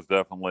time, it was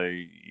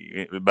definitely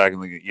back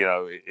in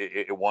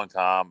the, at one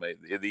time,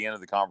 at the end of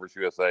the Conference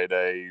USA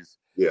days,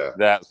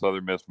 that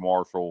Southern Miss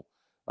Marshall,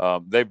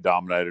 they've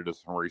dominated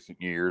us in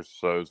recent years,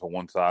 so it's a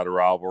one-sided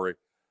rivalry.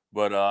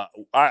 But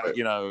I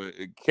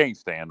can't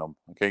stand them.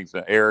 I can't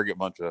stand arrogant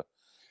bunch of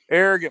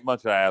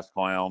ass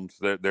clowns.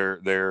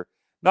 They're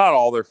not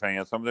all their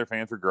fans. Some of their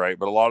fans are great,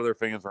 but a lot of their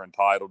fans are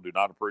entitled, do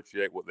not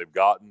appreciate what they've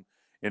gotten,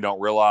 and don't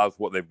realize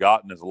what they've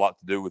gotten has a lot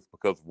to do with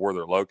because of where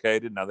they're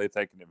located. Now they've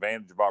taken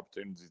advantage of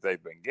opportunities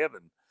they've been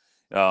given,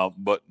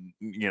 but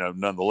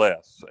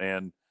nonetheless,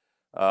 and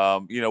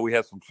we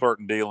had some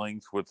certain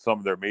dealings with some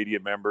of their media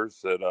members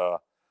that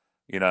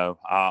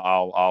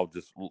I'll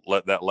just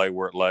let that lay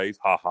where it lays.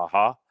 Ha ha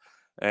ha.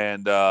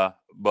 And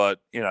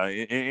but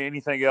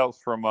anything else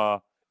from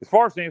as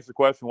far as to answer the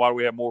question, why do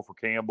we have more for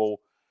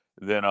Campbell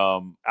than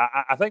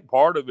I think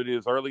part of it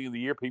is early in the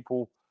year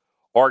people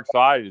are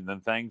excited and then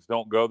things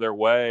don't go their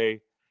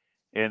way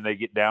and they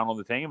get down on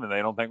the team and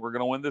they don't think we're going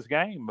to win this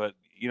game. But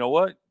you know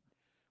what?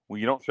 When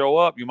you don't show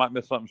up, you might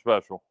miss something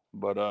special.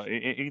 But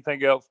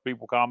anything else?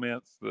 People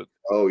comments that?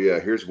 Oh yeah,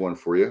 here's one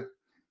for you.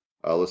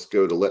 Let's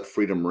go to Let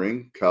Freedom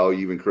Ring. Kyle,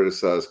 you even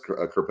criticized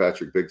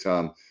Kirkpatrick big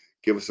time.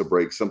 Give us a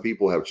break. Some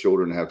people have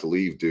children and have to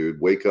leave, dude.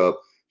 Wake up.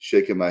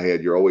 Shaking my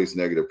head. You're always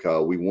negative,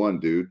 Kyle. We won,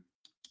 dude.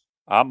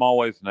 I'm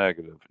always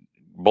negative.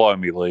 Blow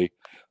me, Lee.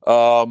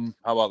 How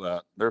about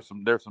that? There's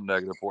some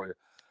negative for you.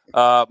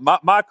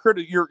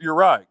 You're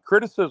right.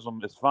 Criticism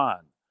is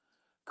fine.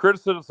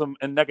 Criticism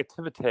and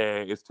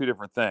negativity is two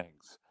different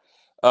things.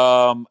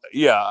 I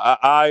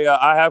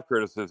have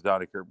criticized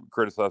Donnie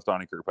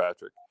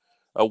Kirkpatrick.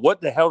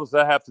 What the hell does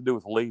that have to do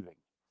with leaving?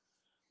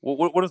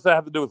 What does that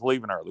have to do with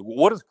leaving early?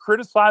 What does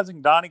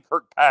criticizing Donnie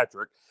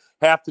Kirkpatrick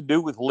have to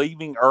do with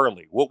leaving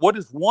early? What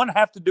does one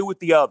have to do with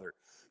the other?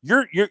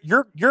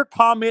 Your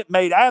comment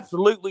made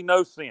absolutely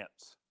no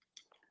sense.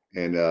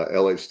 And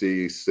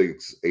LHD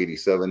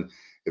 687,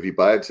 if you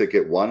buy a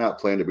ticket, why not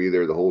plan to be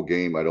there the whole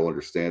game? I don't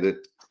understand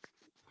it.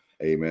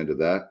 Amen to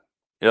that.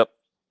 Yep.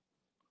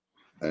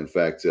 In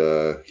fact,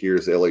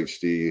 here's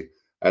LHD.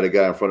 I had a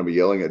guy in front of me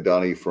yelling at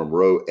Donnie from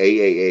row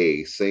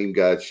AAA. Same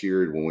guy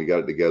cheered when we got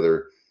it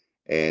together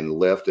and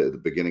left at the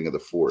beginning of the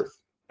fourth.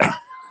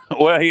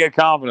 Well, he had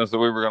confidence that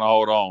we were going to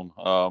hold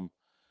on.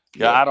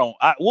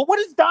 What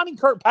does Donnie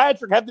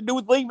Kirkpatrick have to do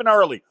with leaving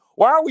early?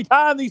 Why are we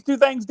tying these two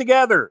things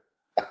together?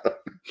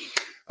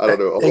 I don't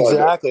know.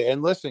 Exactly.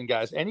 And listen,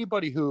 guys,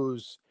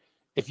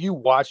 if you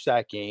watched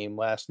that game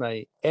last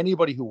night,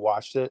 anybody who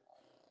watched it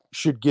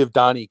should give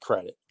Donnie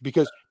credit,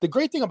 because the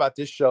great thing about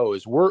this show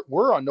is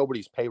we're on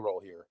nobody's payroll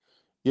here.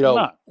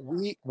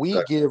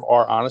 We give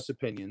our honest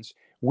opinions.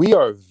 We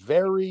are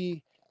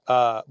very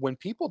when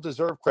people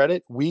deserve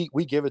credit, we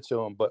give it to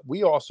them, but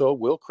we also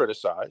will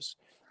criticize.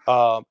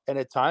 And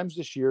at times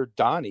this year,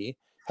 Donnie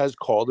has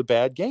called a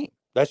bad game.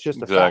 That's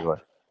just a fact.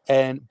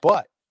 And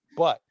but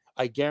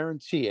I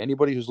guarantee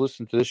anybody who's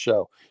listened to this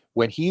show,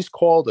 when he's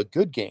called a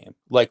good game,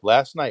 like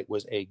last night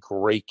was a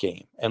great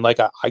game. And like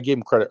I gave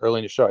him credit early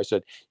in the show. I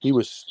said he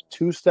was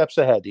 2 steps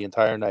ahead the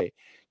entire night.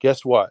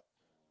 Guess what?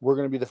 We're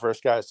going to be the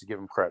first guys to give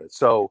him credit.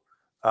 So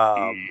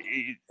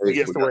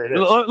yes, the way it is.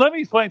 Let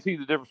me explain to you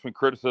the difference between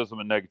criticism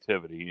and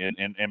negativity.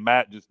 And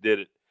Matt just did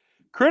it.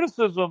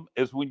 Criticism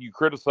is when you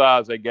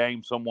criticize a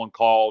game someone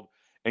called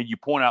and you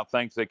point out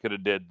things they could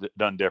have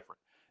done different.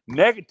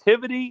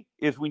 Negativity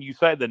is when you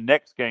say the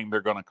next game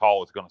they're going to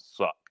call is going to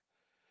suck.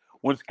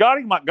 When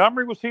Scotty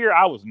Montgomery was here,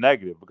 I was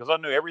negative because I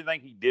knew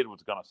everything he did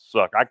was going to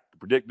suck. I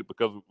predicted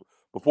because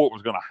before it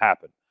was going to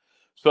happen.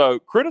 So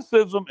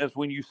criticism is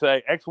when you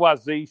say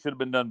XYZ should have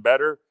been done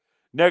better.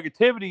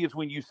 Negativity is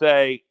when you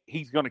say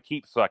he's going to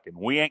keep sucking.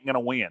 We ain't going to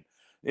win.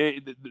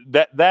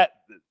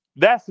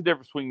 That's the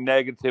difference between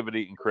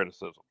negativity and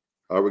criticism.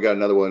 All right, we got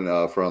another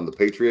one from the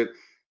Patriot.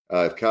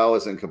 If Kyle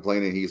isn't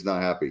complaining, he's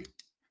not happy.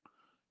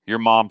 Your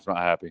mom's not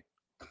happy.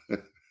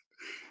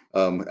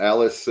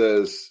 Alice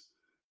says,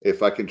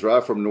 if I can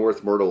drive from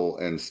North Myrtle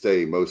and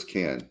stay, most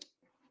can.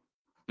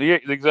 Yeah,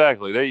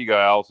 exactly. There you go,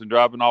 Allison.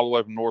 Driving all the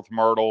way from North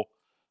Myrtle.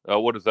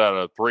 What is that,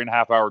 a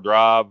 3.5 hour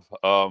drive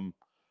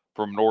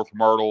from North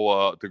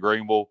Myrtle to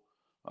Greenville?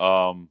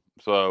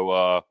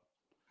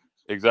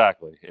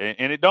 Exactly.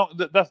 And it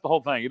don't. That's the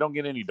whole thing. It don't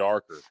get any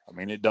darker. I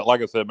mean, it don't,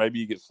 like I said, maybe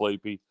you get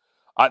sleepy.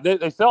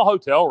 They sell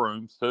hotel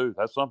rooms too.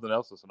 That's something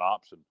else that's an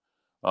option.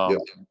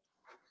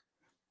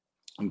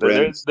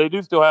 They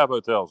do still have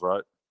hotels,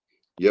 right?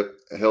 Yep.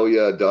 Hell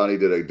yeah. Donnie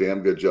did a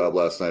damn good job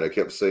last night. I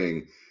kept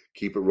saying,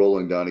 keep it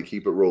rolling, Donnie,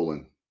 keep it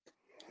rolling.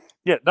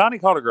 Yeah, Donnie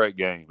caught a great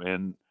game.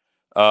 And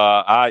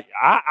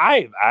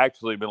I've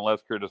actually been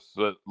less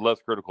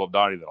critical of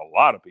Donnie than a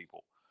lot of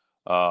people.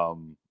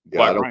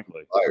 Quite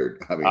frankly.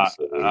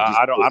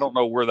 I don't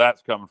know where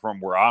that's coming from,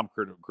 where I'm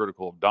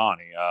critical of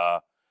Donnie.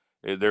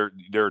 There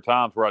are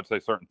times where I'd say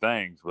certain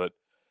things, but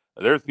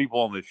there's people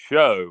on this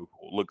show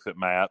looks at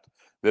Matt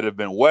that have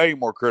been way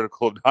more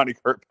critical of Donnie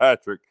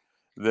Kirkpatrick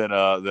than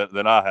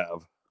I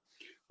have.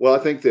 Well, I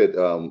think that,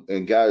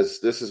 and guys,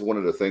 this is one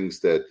of the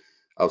things that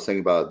I was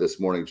thinking about this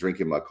morning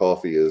drinking my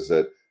coffee, is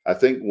that I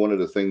think one of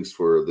the things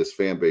for this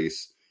fan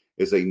base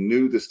is they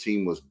knew this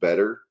team was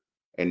better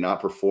and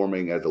not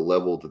performing at the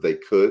level that they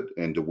could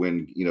and to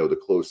win, the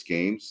close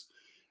games.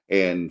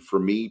 And for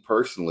me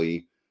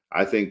personally,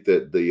 I think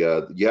that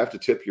you have to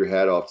tip your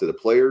hat off to the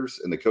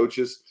players and the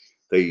coaches.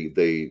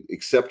 They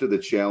accepted the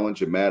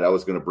challenge. And Matt, I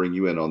was going to bring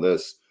you in on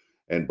this,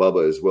 and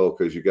Bubba as well,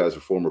 because you guys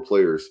are former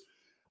players.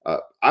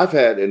 I've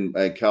had,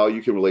 and Kyle,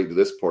 you can relate to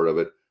this part of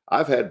it.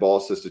 I've had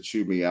bosses to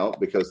chew me out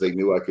because they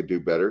knew I could do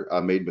better.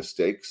 I made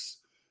mistakes,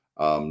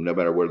 no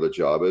matter where the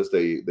job is.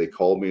 They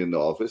called me in the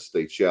office.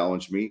 They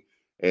challenged me.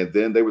 And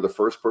then they were the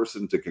first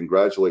person to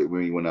congratulate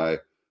me when I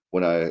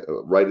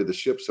righted the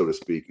ship, so to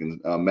speak.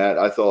 And Matt,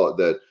 I thought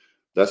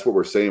that's what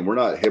we're saying. We're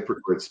not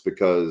hypocrites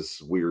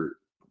because we're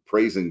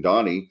praising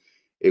Donnie.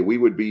 We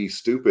would be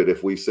stupid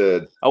if we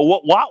said,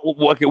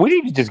 okay, we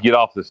need to just get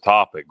off this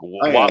topic.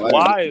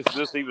 Why is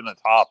this even a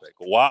topic?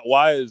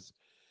 Why is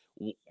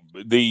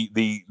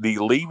the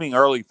leaving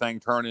early thing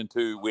turn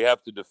into we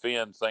have to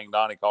defend saying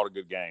Donnie called a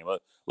good game?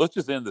 Let's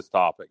just end this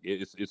topic.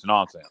 It's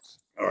nonsense.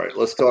 All right,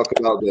 let's talk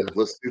about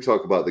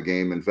the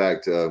game. In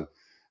fact,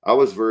 I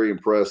was very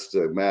impressed,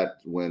 Matt,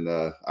 when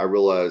I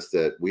realized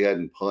that we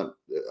hadn't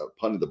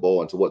punted the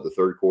ball until the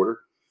third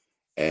quarter,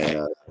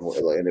 and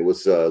it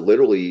was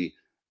literally.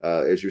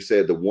 As you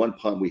said, the one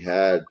punt we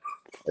had,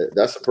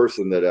 that's the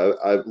person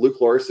that Luke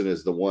Larson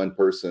is the one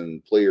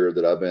player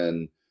that I've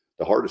been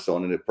the hardest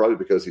on, and it's probably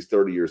because he's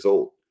 30 years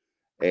old.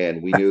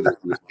 And we knew that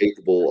he was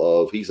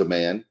capable of, he's a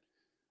man.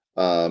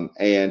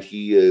 And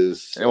he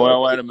is.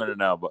 Well, wait a minute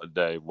now,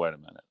 Dave. Wait a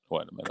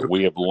minute.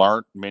 We have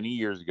learned many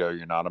years ago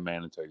you're not a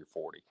man until you're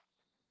 40.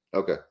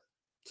 Okay.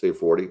 So you're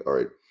 40. All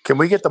right. Can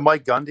we get the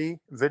Mike Gundy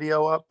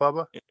video up,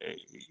 Bubba?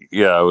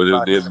 Yeah.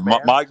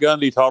 Mike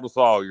Gundy taught us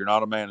all you're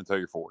not a man until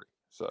you're 40.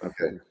 So.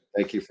 Okay,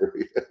 thank you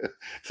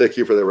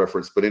for that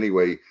reference. But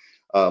anyway,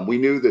 we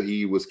knew that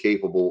he was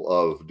capable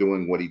of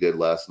doing what he did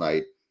last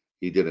night.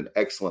 He did an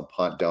excellent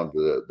punt down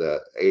to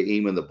the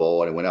aiming the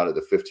ball, and it went out at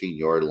the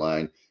 15-yard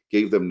line.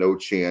 Gave them no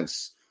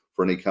chance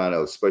for any kind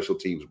of special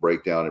teams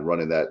breakdown and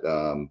running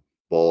that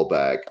ball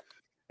back.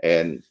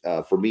 And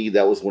for me,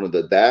 that was one of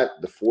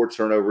the 4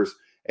 turnovers.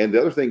 And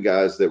the other thing,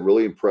 guys, that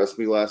really impressed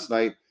me last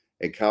night,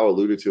 and Kyle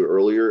alluded to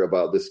earlier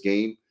about this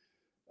game.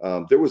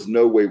 There was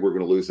no way we're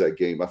going to lose that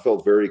game. I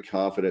felt very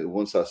confident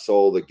once I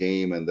saw the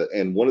game,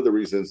 and one of the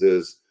reasons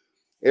is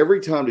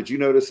every time. Did you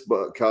notice,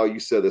 Kyle? You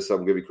said this. I'm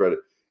going to give you credit.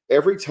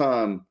 Every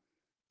time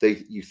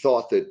you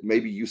thought that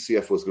maybe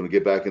UCF was going to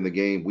get back in the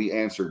game. We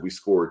answered, we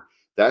scored.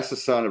 That's the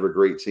sign of a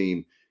great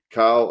team.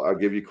 Kyle, I'll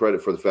give you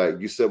credit for the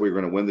fact you said we were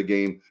going to win the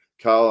game.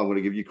 Kyle, I'm going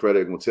to give you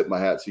credit and we'll tip my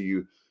hat to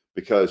you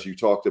because you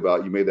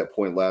made that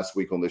point last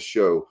week on this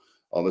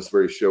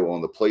very show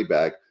on the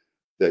Playback,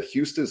 that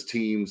Houston's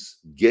teams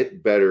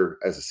get better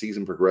as the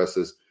season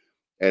progresses.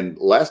 And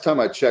last time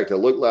I checked, I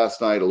looked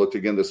last night, I looked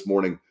again this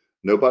morning,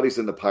 nobody's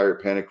in the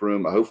Pirate Panic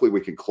room. Hopefully we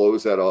can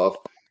close that off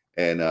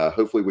and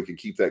hopefully we can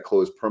keep that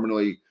closed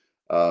permanently.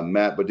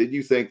 Matt, but did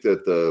you think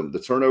that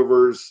the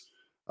turnovers,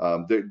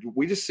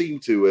 we just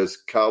seemed to, as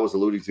Kyle was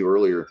alluding to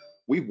earlier,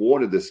 we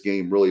wanted this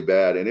game really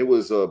bad. And it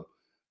was,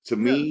 to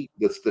me,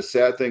 that's the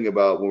sad thing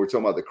about when we're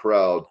talking about the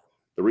crowd.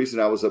 The reason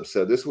I was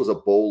upset, this was a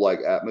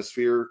bowl-like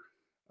atmosphere.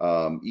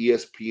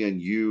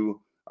 ESPNU,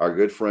 our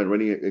good friend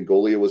Rennie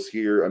Angolia was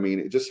here. I mean,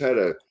 it just had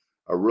a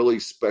really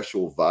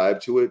special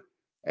vibe to it.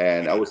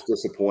 And I was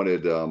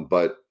disappointed.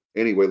 But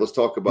anyway, let's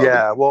talk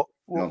about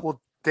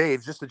Well,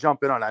 Dave, just to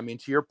jump in on, I mean,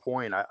 to your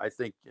point, I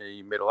think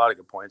you made a lot of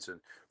good points. And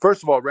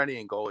first of all,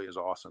 Rennie Angolia is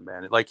awesome,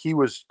 man. Like he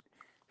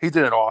did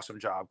an awesome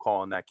job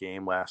calling that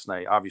game last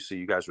night. Obviously,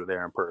 you guys were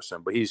there in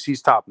person, but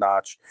he's top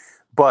notch.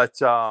 But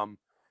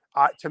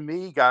to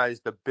me,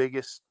 guys, the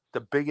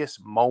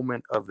biggest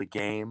moment of the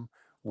game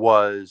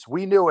was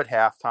we knew at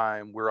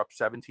halftime we're up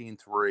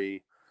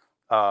 17-3.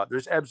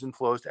 There's ebbs and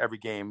flows to every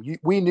game.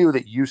 We knew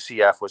that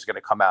UCF was going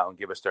to come out and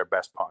give us their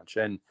best punch.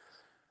 And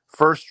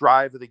first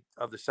drive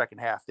of the second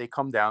half, they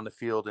come down the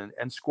field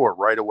and score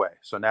right away.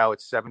 So now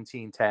it's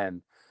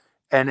 17-10.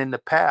 And in the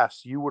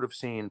past, you would have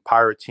seen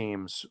Pirate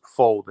teams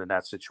fold in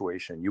that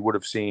situation. You would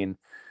have seen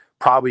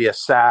probably a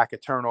sack, a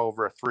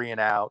turnover, a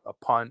 3-and-out, a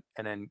punt,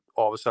 and then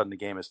all of a sudden the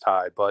game is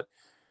tied. But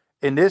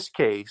in this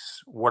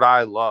case, what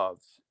I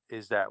loved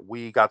is that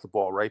we got the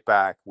ball right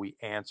back. We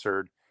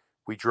answered.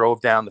 We drove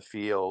down the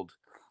field,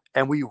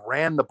 and we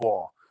ran the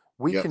ball.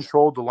 We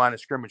controlled the line of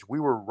scrimmage. We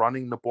were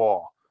running the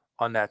ball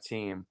on that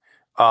team,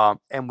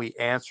 and we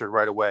answered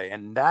right away.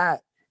 And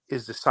that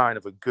is the sign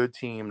of a good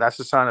team. That's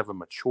the sign of a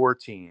mature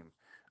team.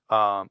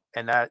 And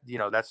that,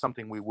 that's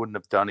something we wouldn't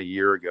have done a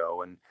year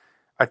ago. And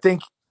I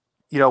think,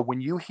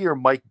 when you hear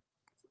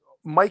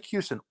Mike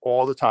Houston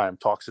all the time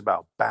talks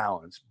about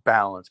balance.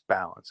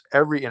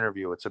 Every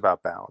interview, it's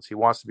about balance. He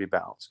wants to be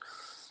balanced.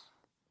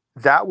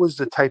 That was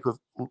the type of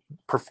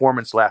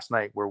performance last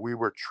night where we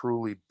were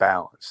truly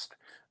balanced.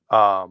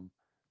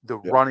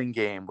 Running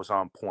game was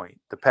on point.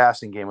 The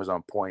passing game was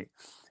on point.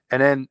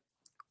 And then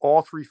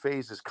all three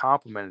phases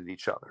complemented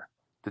each other.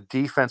 The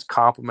defense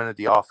complemented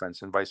the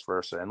offense and vice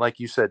versa. And like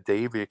you said,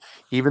 Dave,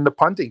 even the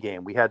punting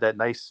game, we had that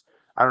nice,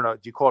 I don't know,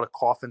 do you call it a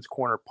Coffin's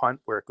corner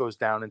punt where it goes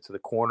down into the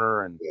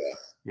corner and,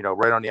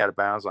 right on the out of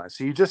bounds line.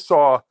 So you just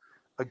saw,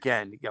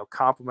 again,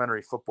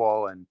 complementary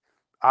football. And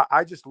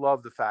I just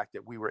love the fact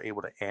that we were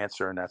able to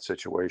answer in that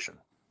situation.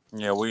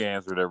 Yeah, we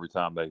answered every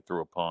time they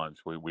threw a punch.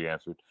 We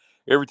answered.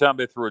 Every time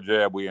they threw a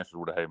jab, we answered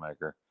with a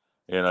haymaker.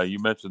 And you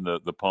mentioned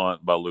the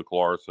punt by Luke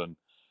Larson.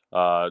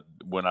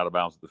 Went out of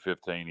bounds at the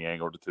 15. He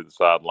angled it to the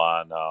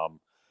sideline.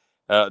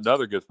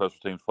 Another good special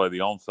teams play, the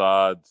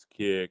onside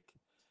kick,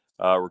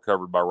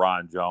 recovered by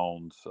Ryan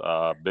Jones.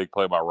 Big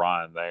play by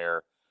Ryan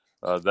there.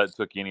 That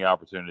took any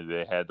opportunity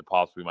they had to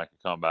possibly make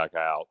a comeback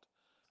out.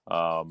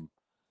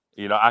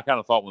 I kind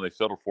of thought when they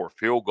settled for a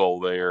field goal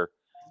there,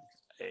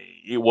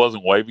 it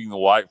wasn't waving the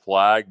white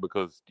flag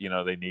because,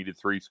 they needed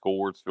 3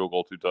 scores, field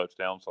goal, 2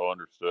 touchdowns, so I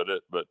understood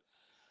it. But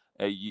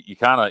you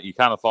kind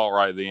of thought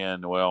right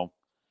then, well,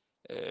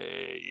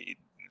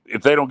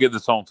 if they don't get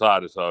this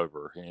onside, it's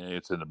over.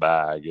 It's in the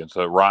bag. And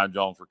so Ryan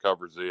Jones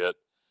recovers it.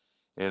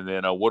 And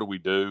then what do we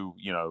do?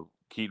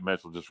 Keaton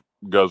Mitchell just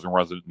goes and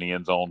runs it in the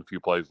end zone a few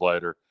plays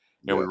later,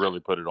 and we really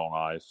put it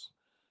on ice.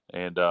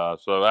 And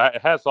so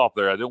hats off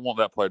there. I didn't want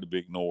that play to be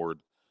ignored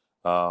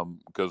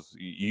because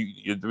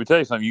let me tell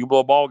you something. You blow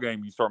a ball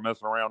game, you start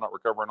messing around, not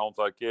recovering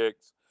onside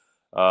kicks.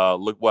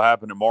 Look what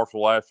happened in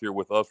Marshall last year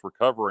with us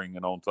recovering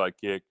an onside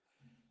kick.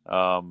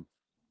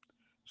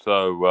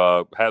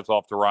 So hats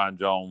off to Ryan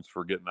Jones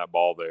for getting that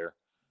ball there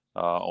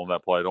on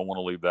that play. I don't want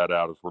to leave that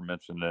out as we're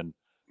mentioning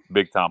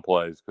big-time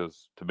plays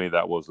because, to me,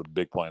 that was a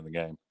big play in the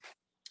game.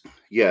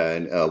 Yeah,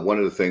 and one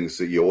of the things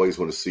that you always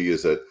want to see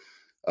is that,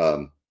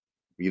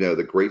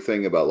 the great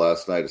thing about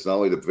last night is not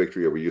only the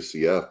victory over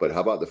UCF, but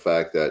how about the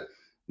fact that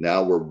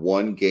now we're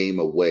 1 game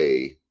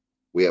away.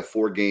 We have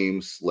 4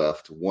 games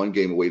left, 1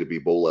 game away to be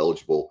bowl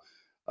eligible.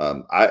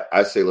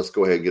 I say let's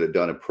go ahead and get it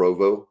done in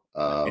Provo.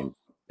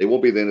 It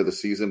won't be the end of the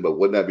season, but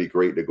wouldn't that be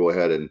great to go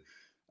ahead and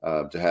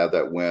to have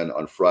that win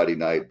on Friday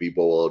night, be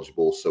bowl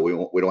eligible, so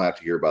we don't have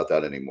to hear about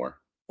that anymore.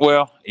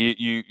 Well,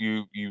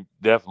 you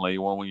definitely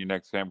want to win your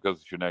next game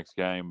because it's your next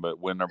game, but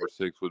win number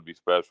 6 would be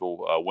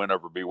special. Win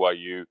over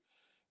BYU.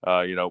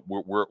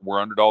 We're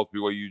underdogs.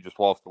 BYU just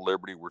lost to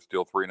Liberty. We're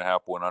still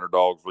 3.5-point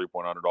underdogs,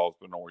 3-point underdogs,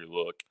 depending on where you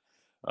look.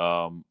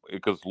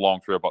 Because it's a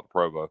long trip out to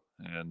Provo.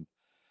 And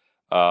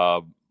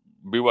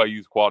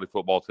BYU's quality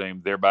football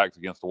team, their back's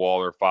against the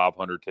wall. They're a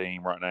 500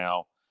 team right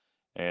now,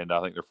 and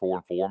I think they're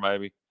 4-4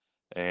 maybe.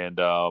 And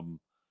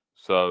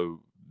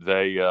so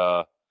they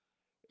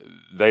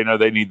they know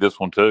they need this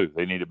one too.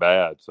 They need it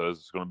bad. So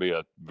it's going to be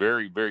a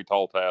very, very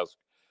tall task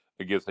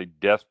against a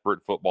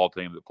desperate football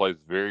team that plays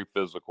very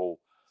physical.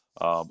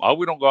 I hope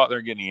we don't go out there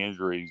and get any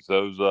injuries.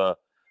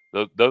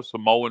 Those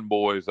Samoan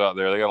boys out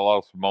there, they got a lot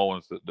of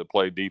Samoans that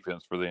play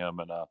defense for them,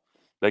 and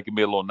they can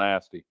be a little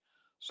nasty.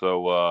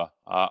 So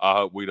I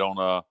hope we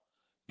don't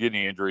get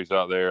any injuries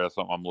out there. That's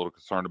something I'm a little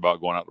concerned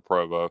about going out to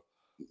Provo.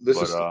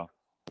 It's a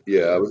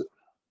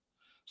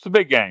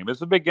big game.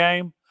 It's a big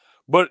game,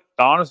 but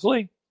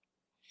honestly,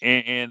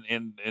 and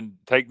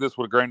take this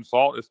with a grain of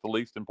salt, it's the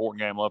least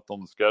important game left on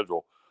the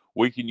schedule.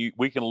 We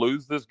can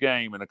lose this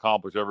game and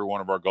accomplish every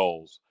one of our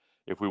goals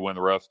if we win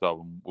the rest of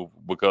them,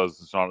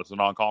 because it's a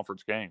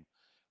non-conference game.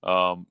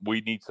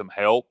 We need some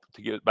help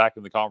to get back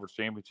in the conference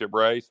championship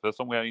race. That's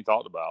something we haven't even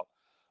talked about.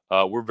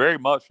 We're very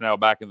much now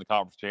back in the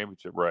conference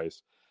championship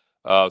race.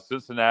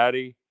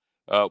 Cincinnati,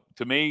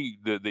 to me,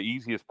 the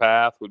easiest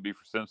path would be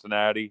for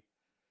Cincinnati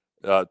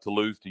to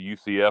lose to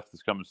UCF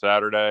this coming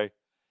Saturday,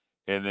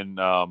 and then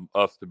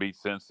us to beat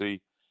Cincy.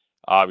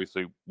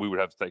 Obviously, we would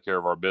have to take care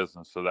of our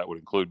business, so that would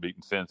include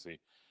beating Cincy.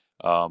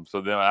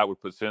 So then I would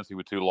put Cincy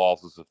with 2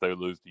 losses if they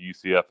lose to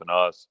UCF and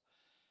us.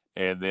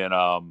 And then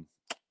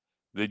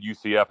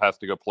UCF has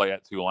to go play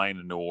at Tulane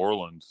in New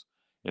Orleans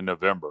in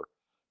November.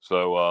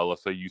 So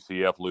let's say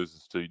UCF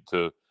loses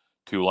to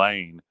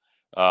Tulane.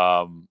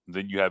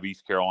 Then you have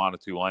East Carolina,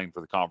 Tulane for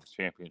the conference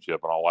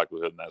championship in all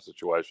likelihood in that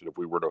situation if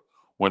we were to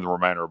win the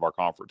remainder of our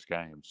conference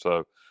games.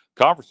 So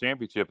conference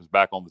championship is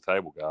back on the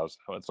table, guys.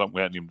 It's something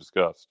we hadn't even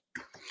discussed.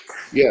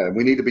 Yeah,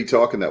 we need to be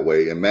talking that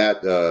way. And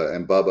Matt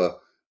and Bubba,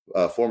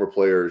 former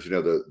players,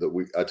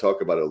 I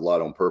talk about it a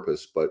lot on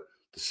purpose, but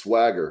the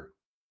swagger.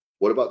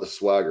 What about the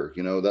swagger?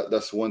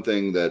 That's one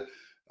thing that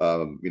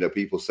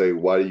people say,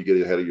 why do you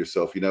get ahead of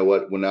yourself? You know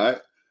what?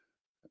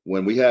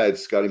 When we had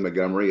Scotty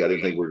Montgomery, I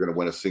didn't think we were going to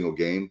win a single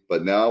game.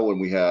 But now when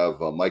we have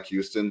Mike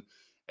Houston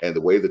and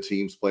the way the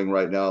team's playing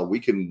right now, we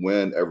can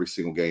win every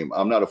single game.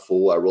 I'm not a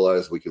fool. I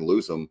realize we can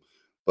lose them.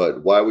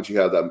 But why would you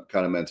have that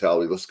kind of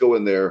mentality? Let's go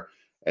in there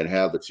and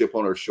have the chip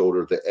on our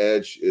shoulder. The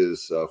edge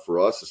is for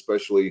us,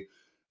 especially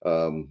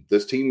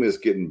this team is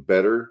getting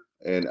better.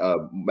 And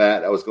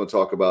Matt, I was going to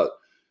talk about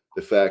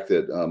the fact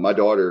that my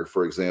daughter,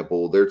 for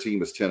example, their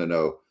team is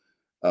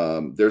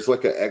 10-0. There's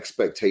like an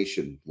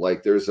expectation,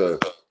 like there's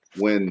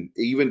when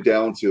even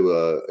down to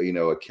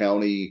a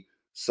county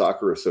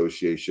soccer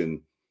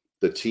association,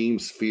 the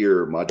teams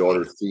fear my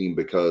daughter's team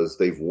because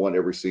they've won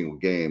every single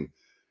game.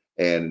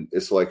 And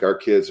it's like our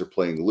kids are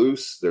playing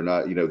loose. They're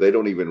not, they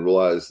don't even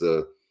realize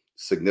the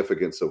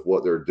significance of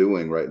what they're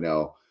doing right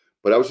now.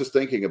 But I was just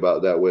thinking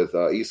about that with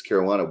East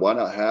Carolina. Why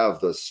not have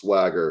the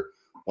swagger?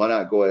 Why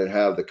not go ahead and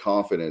have the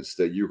confidence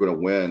that you're going to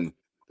win,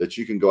 that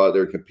you can go out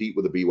there and compete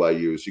with the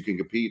BYUs? You can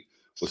compete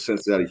with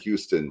Cincinnati,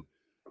 Houston,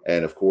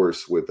 and, of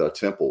course, with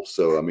Temple.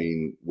 So, I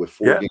mean, with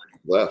 4 games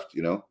left,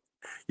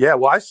 Yeah,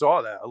 well, I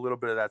saw that, a little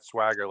bit of that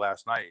swagger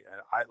last night.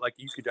 And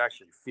you could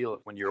actually feel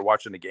it when you were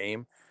watching the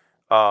game.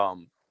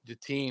 The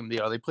team,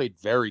 they played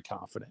very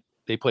confident.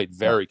 They played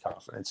very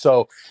confident.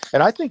 So,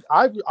 and I think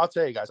I'll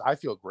tell you guys, I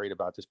feel great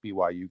about this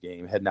BYU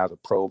game heading out to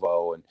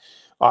Provo. And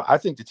I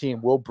think the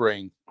team will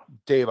bring,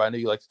 Dave, I know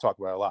you like to talk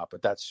about it a lot,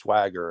 but that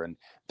swagger, and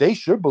they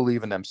should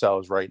believe in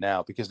themselves right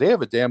now because they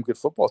have a damn good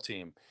football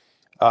team.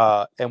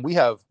 And we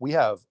have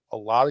a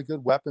lot of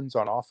good weapons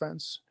on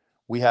offense.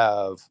 We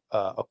have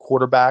a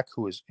quarterback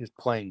who is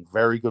playing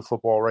very good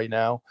football right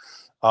now.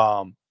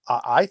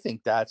 I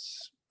think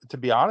that's, to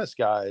be honest,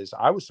 guys,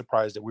 I was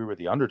surprised that we were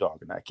the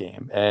underdog in that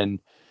game.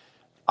 And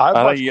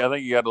I think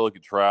you got to look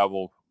at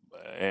travel,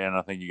 and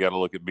I think you got to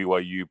look at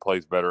BYU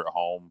plays better at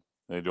home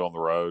than they do on the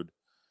road.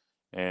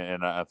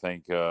 And I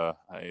think you got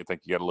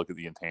to look at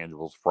the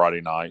intangibles.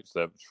 Friday nights,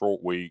 that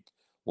short week,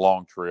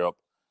 long trip.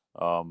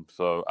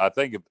 So I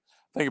think if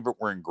it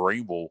were in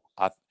Greenville,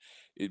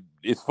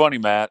 it's funny,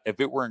 Matt. If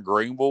it were in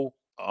Greenville,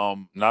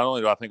 not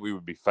only do I think we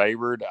would be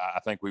favored, I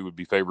think we would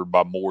be favored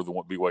by more than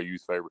what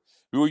BYU's favored.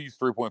 BYU's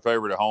 3-point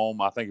favorite at home.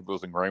 I think if it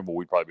was in Greenville,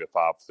 we'd probably be a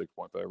 5-6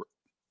 point favorite.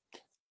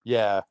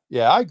 Yeah,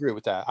 I agree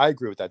with that.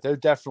 They're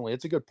definitely,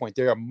 it's a good point.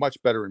 They are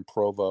much better in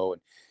Provo,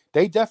 and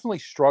they definitely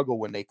struggle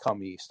when they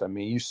come east. I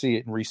mean, you see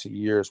it in recent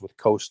years with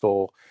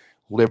Coastal,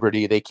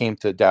 Liberty. They came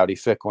to Dowdy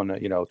Ficklen,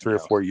 3 or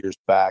 4 years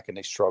back, and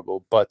they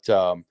struggled. But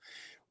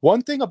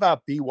one thing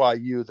about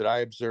BYU that I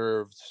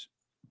observed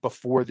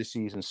before the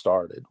season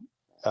started,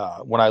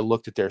 when I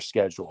looked at their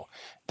schedule,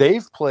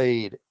 they've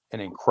played an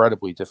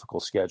incredibly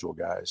difficult schedule,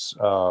 guys.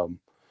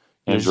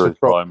 Injuries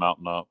probably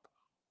mounting up.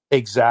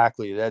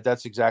 Exactly.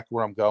 That's exactly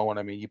where I'm going.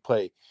 I mean, you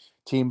play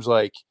teams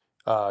like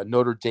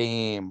Notre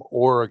Dame,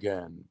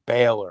 Oregon,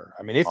 Baylor.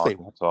 I mean, if they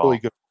really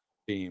good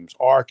teams,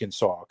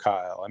 Arkansas,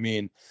 Kyle. I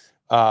mean,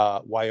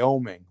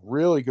 Wyoming,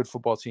 really good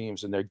football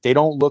teams, and they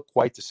don't look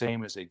quite the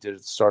same as they did at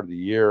the start of the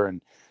year.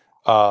 And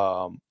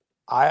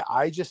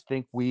I just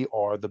think we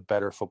are the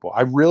better football.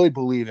 I really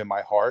believe in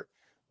my heart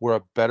we're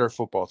a better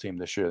football team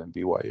this year than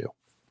BYU.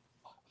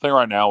 I think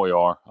right now we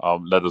are.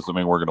 That doesn't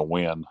mean we're going to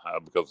win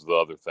because of the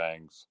other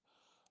things.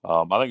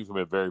 I think it's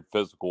going to be a very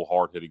physical,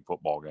 hard-hitting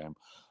football game.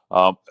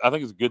 I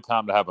think it's a good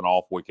time to have an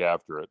off week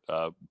after it.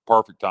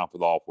 Perfect time for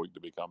the off week to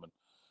be coming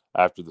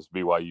after this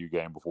BYU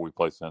game before we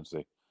play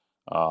Cincy.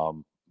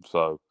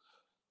 So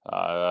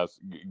that's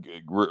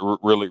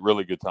really,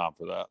 really good time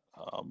for that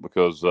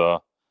because,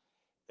 like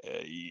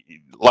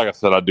I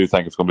said, I do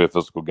think it's going to be a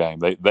physical game.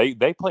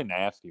 They play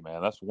nasty,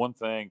 man. That's one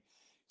thing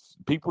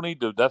people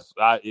need to.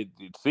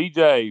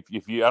 CJ.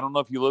 If you, I don't know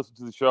if you listen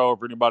to the show or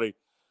if anybody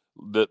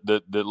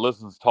that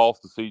listens talks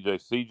to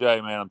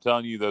CJ, man, I'm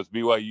telling you, those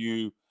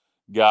BYU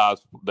guys,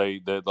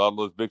 they all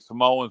those big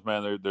Samoans,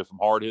 man, they're some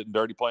hard hitting,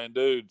 dirty playing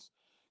dudes.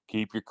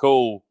 Keep your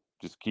cool.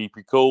 Just keep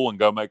your cool and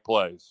go make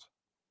plays.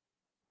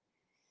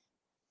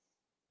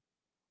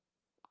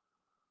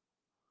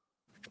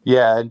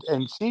 Yeah,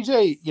 and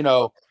CJ,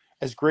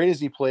 as great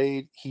as he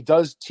played, he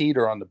does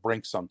teeter on the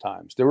brink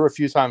sometimes. There were a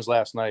few times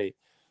last night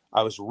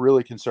I was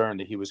really concerned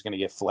that he was going to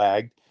get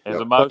flagged. His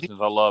emotions,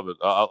 I love it.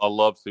 I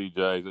love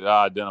CJ.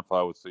 I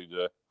identify with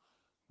CJ.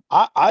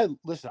 I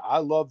listen, I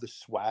love the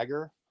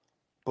swagger,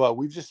 but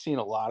we've just seen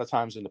a lot of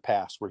times in the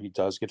past where he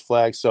does get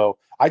flagged. So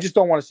I just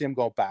don't want to see him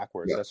go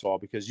backwards. Yeah. That's all,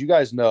 because you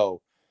guys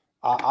know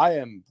I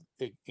am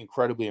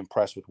incredibly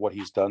impressed with what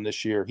he's done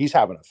this year. He's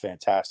having a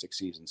fantastic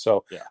season.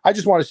 So yeah. I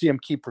just want to see him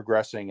keep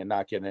progressing and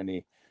not get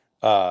any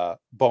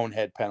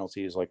bonehead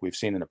penalties like we've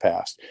seen in the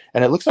past.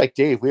 And it looks like,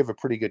 Dave, we have a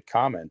pretty good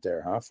comment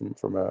there, huh?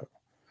 From a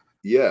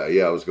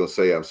Yeah. I was going to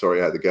say, I'm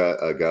sorry I had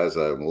the guys.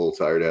 I'm a little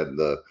tired. I had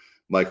the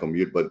mic on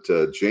mute, but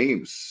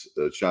James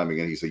chiming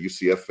in. He's a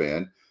UCF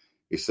fan.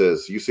 He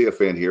says, UCF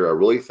fan here. I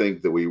really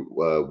think that we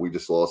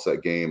just lost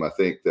that game. I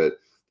think that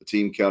the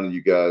team counted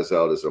you guys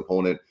out as an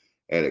opponent,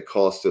 and it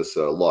cost us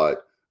a lot.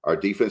 Our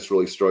defense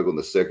really struggled in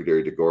the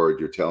secondary to guard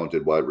your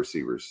talented wide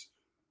receivers.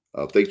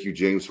 Thank you,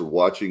 James, for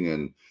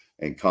watching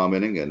and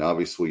commenting. And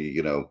obviously,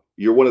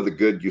 you're one of the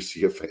good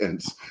UCF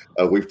fans.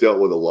 We've dealt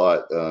with a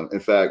lot. In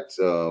fact,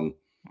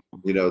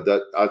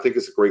 that I think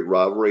it's a great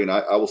rivalry. And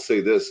I will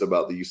say this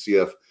about the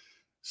UCF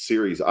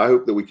series. I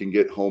hope that we can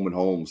get home and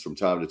homes from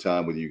time to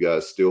time with you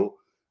guys still.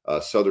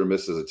 Southern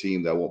Miss is a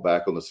team that won't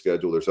back on the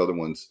schedule. There's other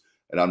ones,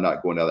 and I'm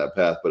not going down that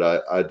path.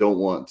 But I don't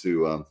want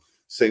to.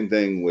 Same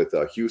thing with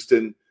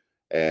Houston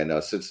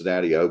and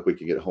Cincinnati. I hope we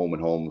can get home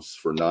and homes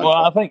for non.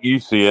 Well, I think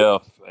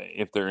UCF,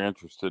 if they're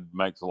interested,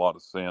 makes a lot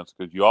of sense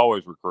because you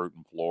always recruit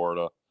in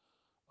Florida.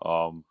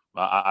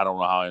 I don't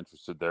know how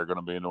interested they're going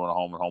to be in doing a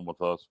home and home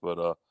with us,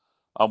 but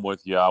I'm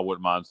with you. I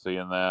wouldn't mind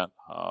seeing that.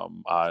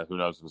 Who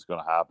knows if it's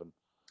going to happen.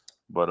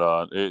 But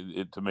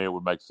to me, it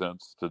would make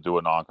sense to do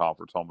a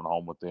non-conference home and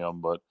home with them.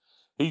 But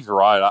he's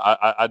right.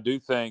 I do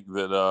think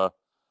that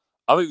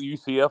I think the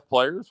UCF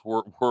players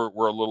were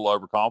a little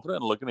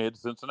overconfident and looking ahead to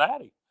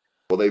Cincinnati.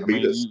 Well, they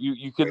beat us.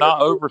 You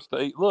cannot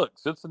overstate. Look,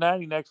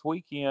 Cincinnati next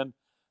weekend,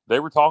 they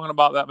were talking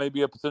about that may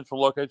be a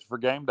potential location for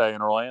game day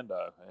in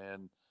Orlando.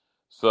 And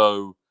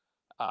so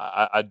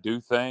I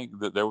do think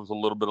that there was a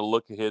little bit of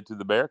look ahead to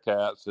the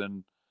Bearcats.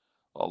 And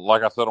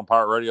like I said on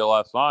Pirate Radio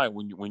last night,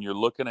 when you're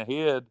looking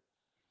ahead,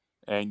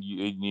 and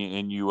you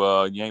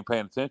ain't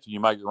paying attention, you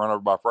might get run over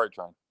by a freight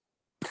train.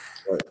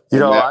 Right.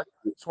 I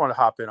just want to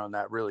hop in on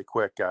that really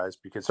quick, guys,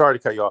 because sorry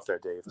to cut you off there,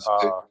 Dave.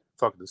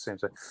 Talking the same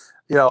thing.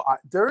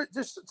 There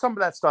just some of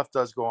that stuff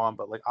does go on,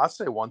 but like I'll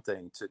say one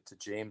thing to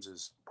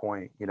James's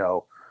point.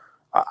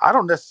 I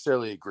don't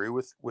necessarily agree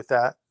with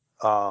that.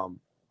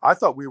 I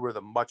thought we were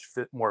the much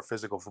more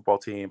physical football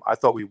team. I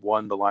thought we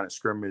won the line of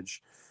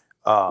scrimmage.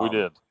 We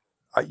did.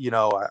 I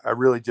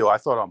really do. I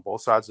thought on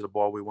both sides of the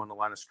ball we won the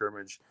line of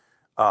scrimmage.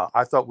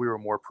 I thought we were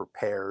more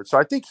prepared. So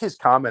I think his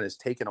comment is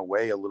taken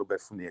away a little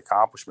bit from the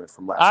accomplishment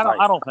from last night.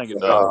 I don't think it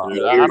does,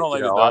 dude. I don't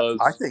think it does.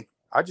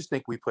 I just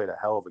think we played a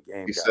hell of a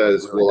game. He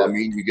says,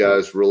 you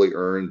guys really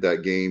earned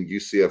that game.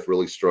 UCF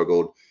really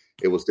struggled.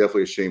 It was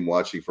definitely a shame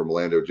watching from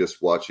Orlando,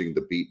 just watching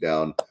the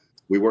beatdown.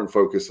 We weren't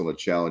focused on the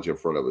challenge in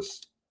front of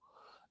us.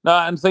 No,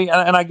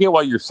 and I get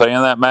why you're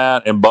saying that,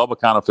 Matt. And Bubba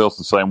kind of feels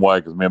the same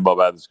way because me and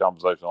Bubba had this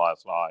conversation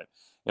last night.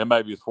 And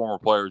maybe as former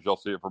players, you'll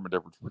see it from a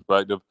different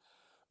perspective.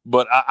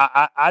 But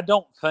I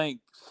don't think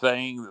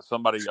saying that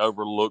somebody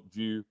overlooked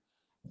you,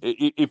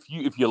 if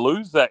you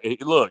lose that,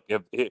 look,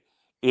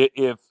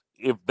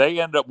 if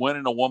they end up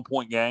winning a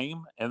 1-point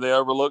game and they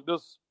overlooked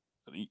us,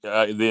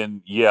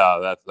 then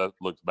yeah, that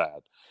looks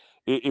bad.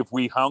 If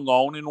we hung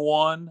on in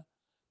one,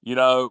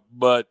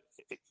 but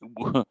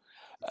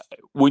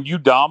when you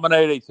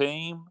dominate a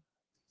team,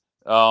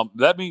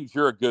 that means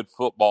you're a good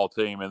football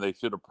team, and they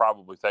should have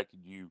probably taken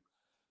you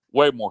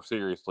way more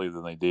seriously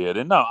than they did.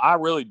 And no, I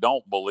really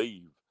don't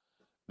believe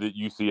that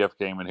UCF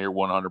came in here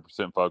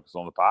 100% focused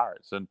on the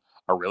Pirates, and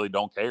I really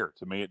don't care.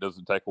 To me, it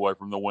doesn't take away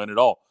from the win at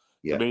all.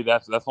 Yeah. To me,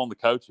 that's on the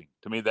coaching.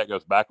 To me, that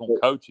goes back on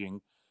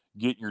coaching,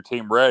 getting your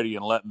team ready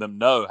and letting them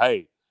know,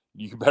 hey,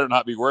 you better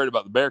not be worried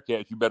about the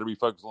Bearcats. You better be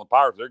focused on the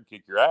Pirates. They're going to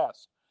kick your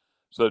ass.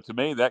 So to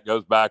me, that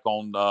goes back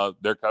on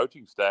their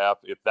coaching staff,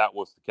 if that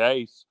was the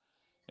case,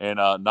 and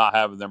not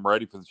having them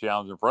ready for the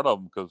challenge in front of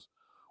them, because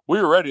we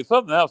were ready.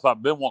 Something else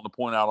I've been wanting to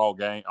point out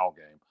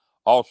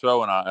all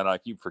show, and I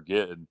keep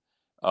forgetting.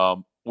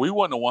 We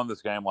wouldn't have won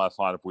this game last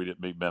night if we didn't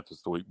beat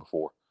Memphis the week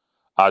before.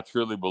 I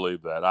truly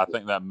believe that. I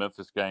think that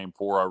Memphis game,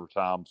 4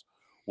 overtimes,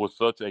 was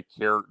such a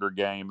character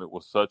game. It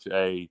was such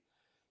a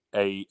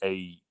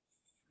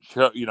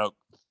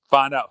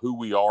find out who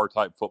we are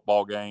type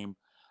football game.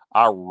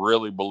 I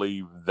really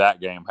believe that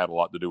game had a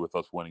lot to do with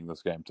us winning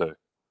this game too.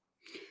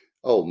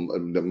 Oh,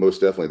 most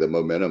definitely the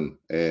momentum,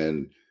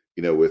 and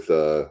with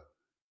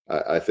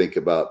I think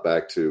about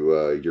back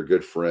to your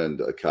good friend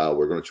Kyle.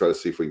 We're going to try to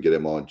see if we can get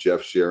him on.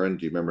 Jeff Sharon,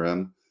 do you remember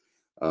him?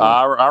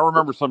 I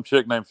remember some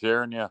chick named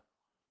Sharon. Yeah.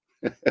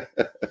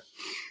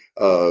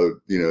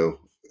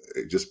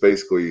 Just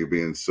basically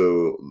being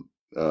so.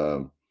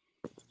 I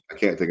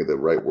can't think of the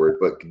right word,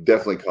 but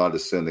definitely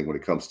condescending when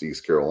it comes to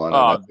East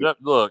Carolina.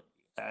 Look,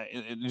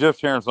 Jeff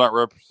Sharon's not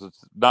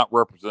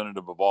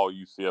representative of all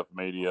UCF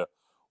media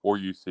or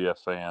UCF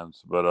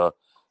fans, but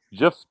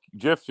Jeff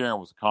Sharon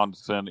was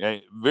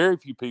condescending. Very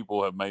few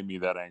people have made me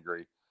that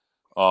angry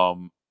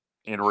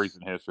in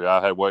recent history. I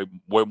had way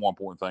more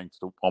important things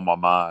on my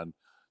mind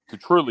to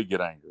truly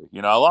get angry.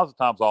 A lot of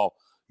times I'll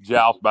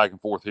joust back and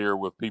forth here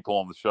with people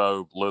on the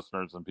show,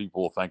 listeners, and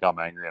people will think I'm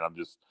angry, and I'm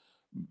just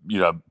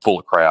full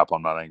of crap.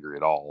 I'm not angry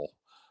at all,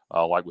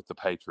 like with the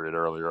Patriot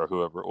earlier or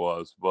whoever it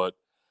was. But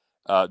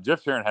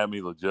Jeff Sharon had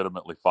me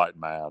legitimately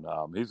fighting mad.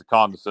 He's a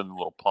condescending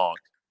little punk,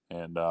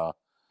 and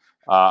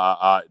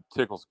it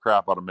tickles the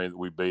crap out of me that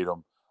we beat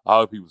him. I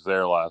hope he was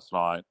there last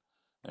night.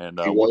 And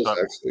he was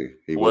actually.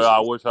 I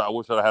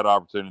wish I'd had an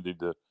opportunity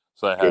to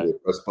say, hey, the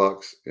press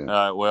box. Yeah.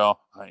 I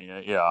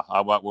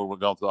might we're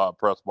going to the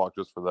press box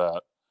just for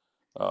that.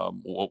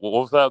 What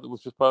was that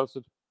was just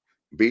posted?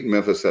 Beating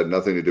Memphis had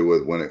nothing to do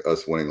with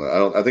us winning.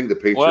 I think the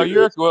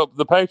Patriot.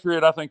 The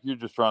Patriot. I think you're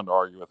just trying to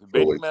argue with it.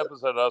 Beating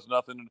Memphis had us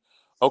nothing.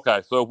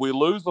 Okay, so if we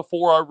lose the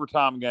 4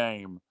 overtime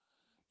game,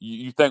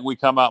 you think we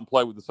come out and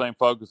play with the same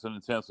focus and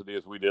intensity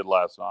as we did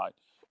last night?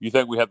 You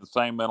think we have the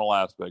same mental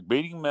aspect?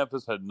 Beating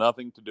Memphis had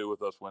nothing to do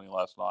with us winning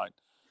last night.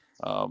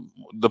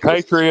 The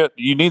Patriot.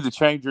 You need to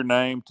change your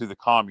name to the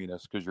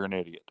Communist because you're an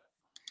idiot.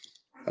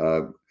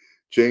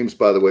 James,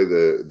 by the way,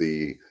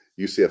 the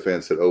UCF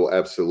fan said, "Oh,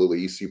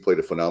 absolutely. ECU played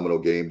a phenomenal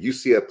game.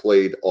 UCF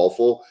played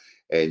awful,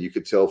 and you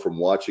could tell from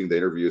watching the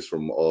interviews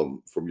from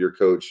your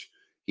coach.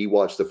 He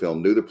watched the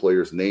film, knew the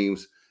players'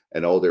 names,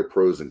 and all their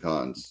pros and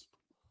cons."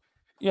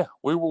 Yeah,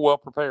 we were well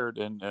prepared,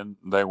 and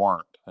they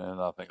weren't,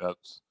 and I think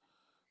that's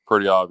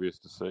pretty obvious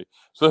to see.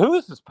 So, who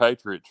is this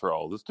Patriot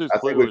troll? This dude's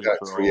clearly a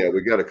troll. Yeah,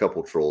 we got a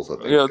couple trolls. I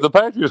think. Yeah, the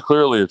Patriot's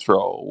clearly a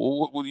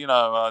troll.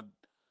 Well,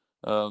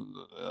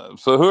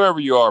 so whoever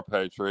you are,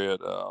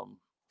 Patriot.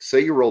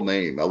 Say your real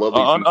name. I love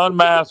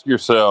unmask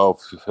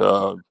yourself.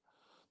 The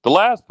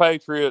last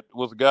Patriot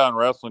was a guy in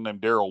wrestling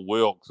named Daryl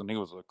Wilkes, and he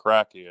was a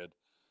crackhead.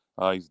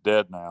 He's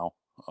dead now.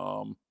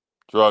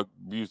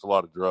 Used a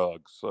lot of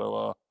drugs.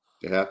 So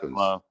it happens.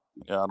 I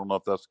don't know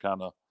if that's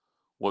kind of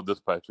what this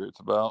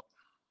Patriot's about.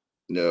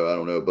 No, I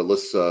don't know. But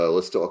let's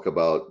talk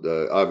about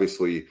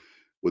obviously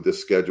with this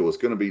schedule, it's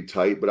going to be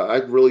tight. But I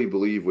really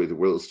believe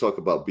let's talk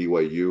about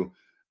BYU.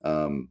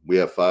 We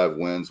have 5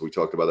 wins. We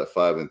talked about that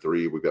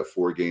 5-3. We've got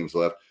 4 games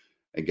left,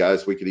 and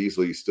guys, we could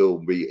easily still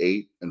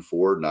be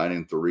 8-4,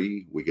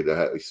 9-3. We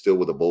could still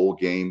with a bowl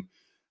game,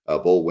 a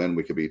bowl win.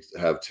 We could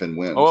have 10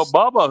 wins. Well,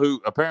 Bubba,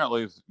 who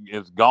apparently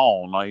is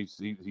gone,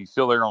 he's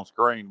still there on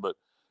screen. But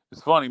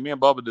it's funny. Me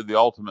and Bubba did the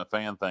ultimate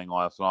fan thing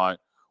last night.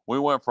 We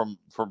went from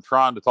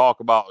trying to talk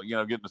about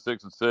getting to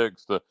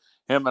 6-6 to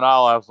him and I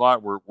last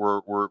night.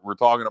 We're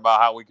talking about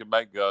how we can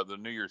make the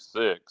New Year's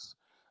 6.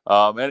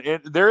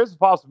 And there is a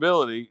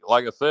possibility,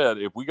 like I said,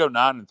 if we go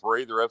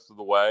 9-3 the rest of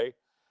the way,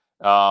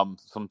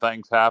 some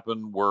things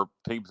happen where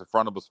teams in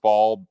front of us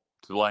fall.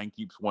 Tulane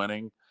keeps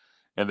winning,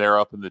 and they're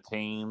up in the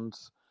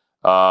teens.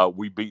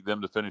 We beat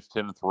them to finish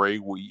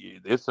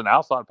 10-3. It's an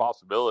outside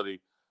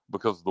possibility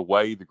because of the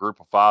way the group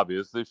of 5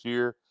 is this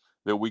year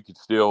that we could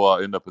still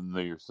end up in the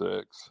New Year's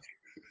 6.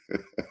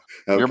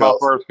 You're my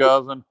first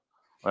cousin.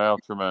 Well,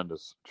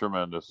 tremendous.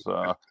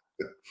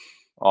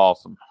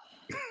 Awesome.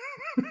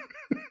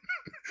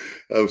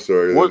 I'm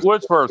sorry.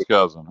 Which first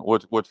cousin?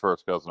 Which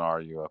first cousin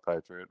are you,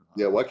 Patriot?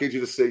 Yeah, why can't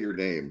you just say your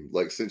name?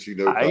 Like, since you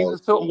know.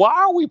 Why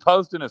are we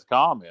posting his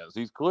comments?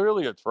 He's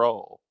clearly a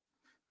troll.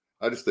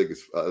 I just think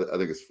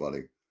it's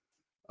funny.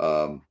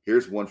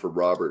 Here's one for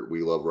Robert.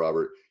 We love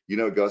Robert.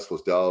 Gus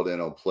was dialed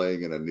in on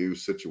playing in a new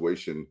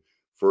situation,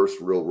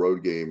 first real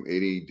road game.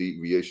 Any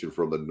deviation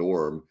from the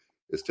norm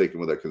is taken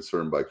with that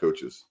concern by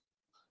coaches.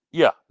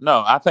 Yeah,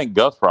 no, I think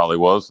Gus probably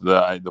was.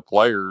 The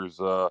players.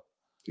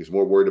 He's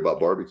more worried about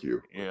barbecue.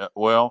 Yeah,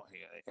 well,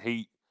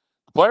 the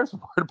players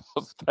were worried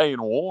about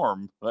staying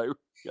warm. They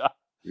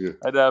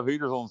had to have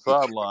heaters on the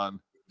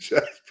sideline.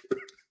 Jasper.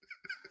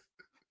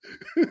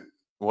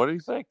 What did he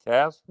say,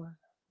 Casper?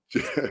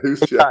 Who's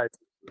Jasper?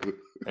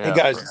 Hey,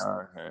 guys.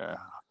 Yeah.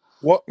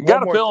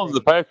 Got a feeling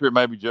the Patriot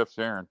may be Jeff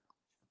Sharon.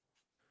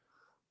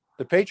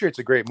 The Patriot's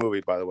a great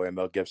movie, by the way,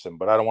 Mel Gibson,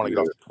 but I don't want to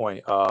get off the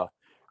point.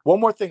 One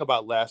more thing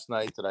about last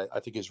night that I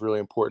think is really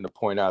important to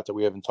point out that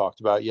we haven't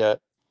talked about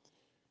yet.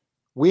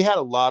 We had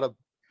not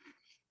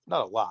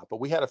a lot, but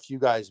we had a few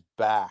guys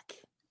back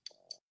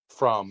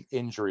from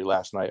injury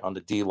last night on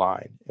the D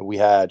line. And we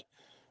had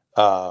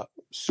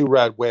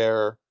Surad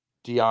Ware,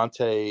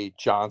 Deontay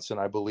Johnson,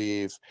 I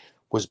believe,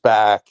 was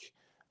back.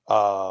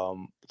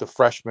 The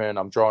freshman,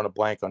 I'm drawing a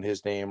blank on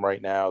his name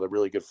right now, the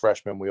really good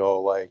freshman we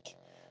all like.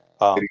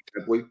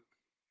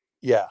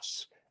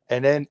 Yes.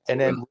 And then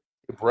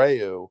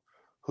Abreu,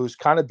 who's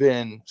kind of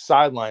been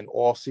sidelined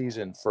all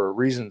season for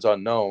reasons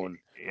unknown.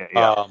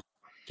 Yeah.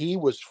 He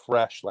was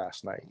fresh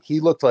last night. He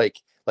looked like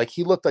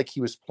he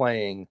was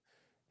playing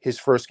his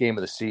first game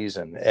of the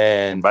season,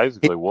 and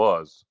basically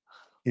was.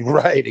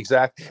 Right,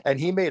 exactly. And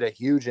he made a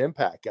huge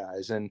impact,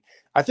 guys. And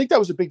I think that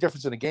was a big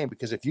difference in the game,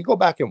 because if you go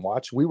back and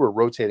watch, we were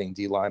rotating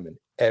D linemen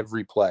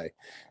every play.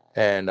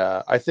 And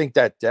I think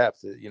that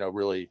depth,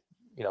 really,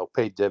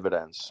 paid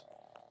dividends.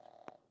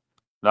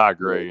 No, I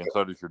agree. And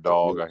so does your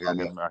dog. I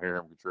hear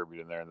him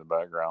contributing there in the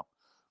background.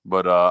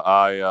 But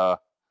I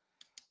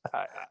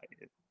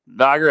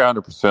agree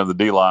 100%. The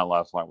D line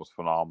last night was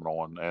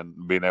phenomenal,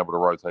 and being able to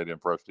rotate in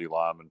fresh D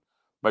linemen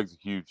makes a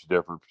huge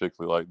difference,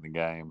 particularly late in the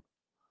game.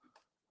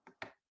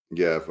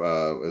 Yeah,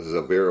 as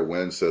Zavera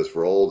Wynn says,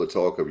 for all the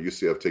talk of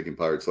UCF taking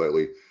Pirates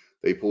lightly,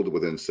 they pulled it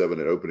within 7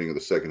 at opening of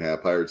the second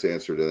half. Pirates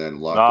answered and then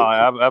locked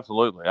it.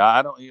 Absolutely.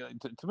 I don't.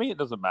 To me, it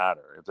doesn't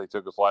matter if they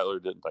took us lightly or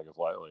didn't take us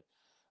lightly.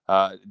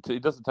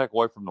 It doesn't take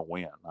away from the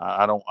win.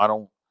 I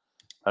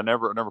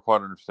never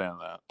quite understand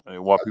that.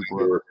 Why people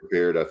were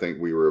prepared. I think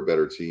we were a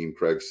better team.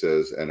 Craig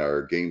says, and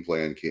our game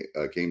plan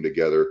came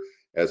together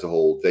as a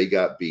whole. They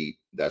got beat.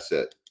 That's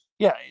it.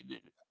 Yeah,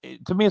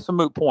 to me, it's a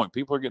moot point.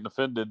 People are getting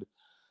offended.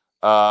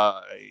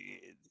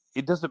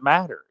 It doesn't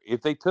matter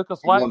if they took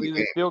us lightly;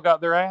 they still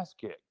got their ass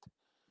kicked.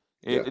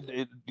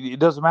 It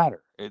doesn't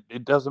matter.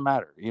 It doesn't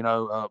matter.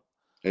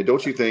 And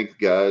don't you think,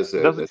 guys,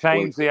 it doesn't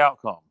change the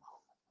outcome?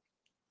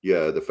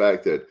 Yeah, the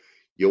fact that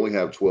you only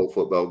have 12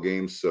 football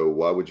games, so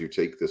why would you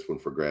take this one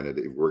for granted,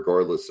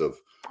 regardless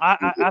of?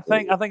 I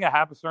think it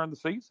happens during the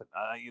season.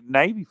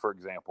 Navy, for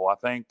example, I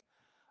think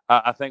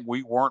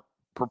we weren't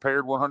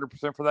prepared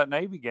 100% for that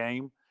Navy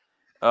game.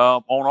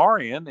 On our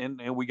end,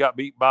 and we got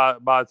beat by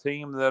a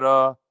team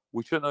that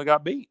we shouldn't have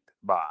got beat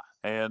by,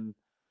 and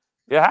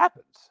it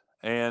happens,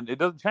 and it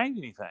doesn't change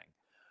anything.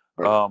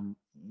 Right.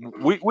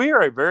 We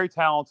are a very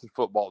talented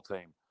football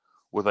team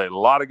with a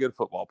lot of good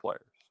football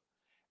players,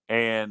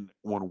 and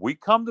when we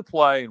come to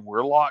play and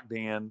we're locked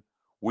in,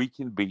 we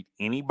can beat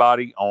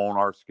anybody on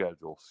our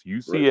schedules: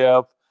 UCF,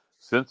 right,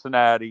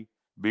 Cincinnati,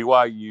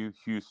 BYU,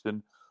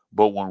 Houston.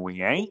 But when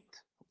we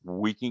ain't,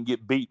 we can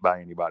get beat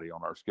by anybody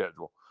on our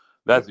schedule.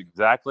 That's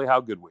exactly how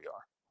good we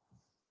are.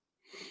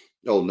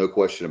 Oh, no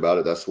question about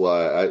it. That's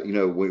why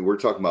we're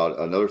talking about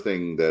another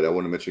thing that I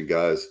want to mention,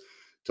 guys,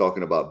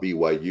 talking about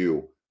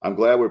BYU. I'm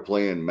glad we're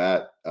playing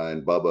Matt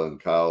and Bubba and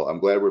Kyle. I'm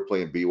glad we're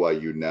playing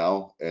BYU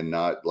now and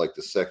not like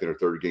the second or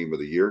third game of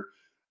the year.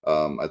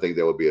 I think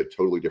that would be a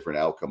totally different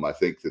outcome. I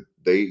think that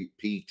they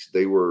peaked.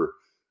 They were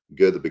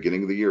good at the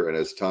beginning of the year. And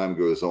as time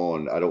goes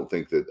on, I don't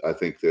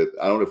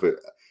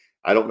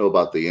know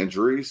about the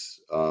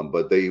injuries,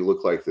 but they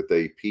look like that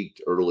they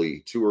peaked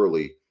too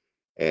early,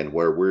 and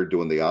where we're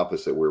doing the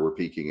opposite, where we're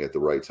peaking at the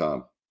right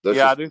time.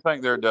 I do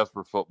think they're a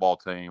desperate football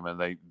team, and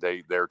they're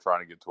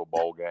trying to get to a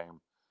bowl game,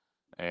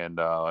 and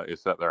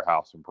it's at their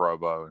house in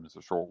Provo, and it's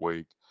a short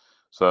week.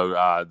 So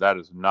that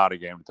is not a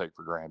game to take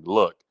for granted.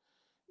 Look,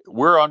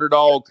 we're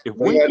underdogs. If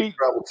we had to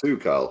travel too,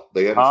 Kyle.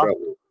 They had to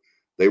travel.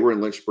 They were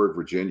in Lynchburg,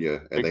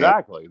 Virginia. And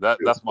exactly.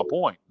 That's my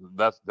point.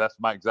 That's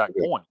my exact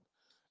point.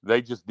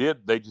 They just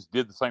did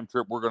the same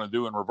trip we're going to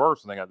do in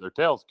reverse, and they got their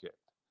tails kicked.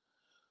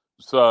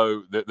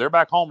 So they're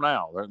back home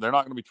now. They're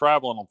not going to be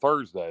traveling on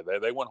Thursday.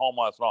 They went home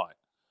last night.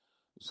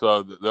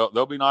 So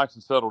they'll be nice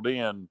and settled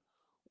in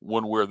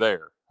when we're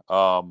there.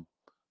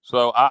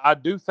 So I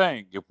do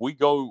think if we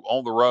go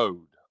on the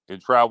road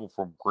and travel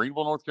from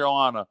Greenville, North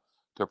Carolina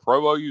to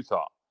Provo,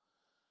 Utah,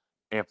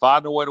 and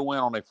find a way to win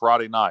on a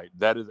Friday night,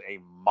 that is a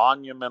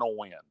monumental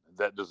win.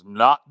 That does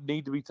not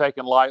need to be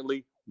taken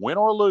lightly, win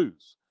or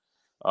lose.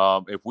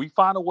 If we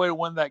find a way to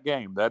win that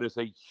game, that is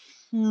a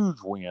huge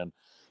win.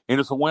 And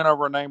it's a win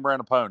over a name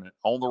brand opponent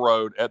on the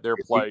road at their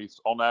place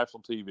on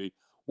national TV,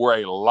 where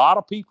a lot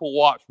of people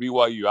watch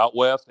BYU out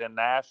west and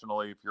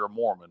nationally if you're a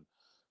Mormon.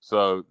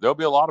 So there'll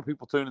be a lot of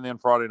people tuning in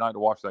Friday night to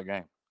watch that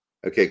game.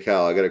 Okay,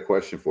 Cal, I got a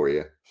question for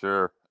you.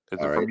 Sure. Is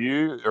it from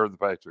you or the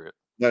Patriot?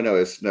 No,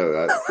 I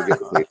forget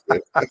the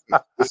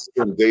Patriot. This is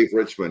from Dave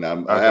Richmond.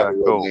 I have a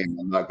real name.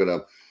 I'm not going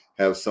to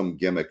have some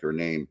gimmick or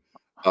name.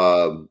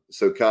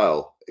 So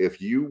Kyle, if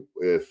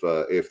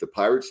the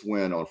Pirates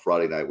win on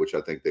Friday night, which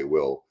I think they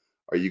will,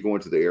 are you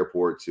going to the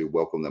airport to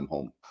welcome them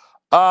home?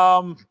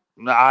 No,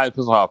 it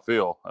depends on how I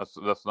feel.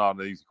 That's not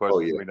an easy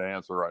question for me to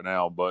answer right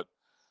now, but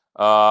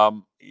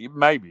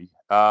maybe.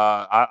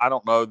 I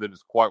don't know that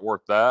it's quite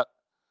worth that.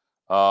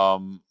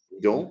 You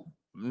don't?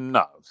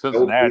 No,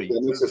 Cincinnati.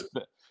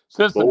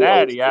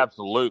 Cincinnati,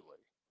 absolutely.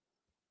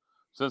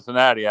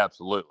 Cincinnati,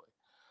 absolutely.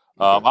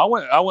 Okay.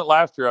 I went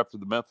last year after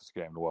the Memphis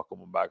game to welcome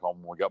them back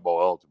home when we got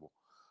bowl eligible.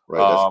 Right,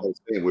 that's what I'm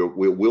saying.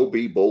 We'll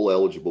be bowl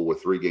eligible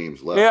with 3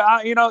 games left. Yeah,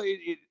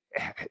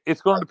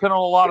 it's going to depend on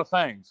a lot of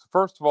things.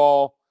 First of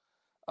all,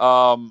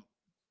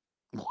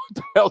 What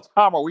the hell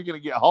time are we going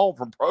to get home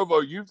from Provo,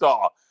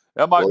 Utah?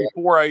 That might be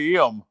 4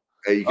 a.m.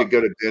 Hey, you could go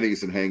to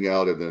Denny's and hang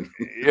out, and then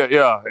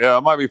yeah.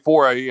 It might be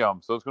 4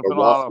 a.m. So it's going to depend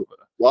on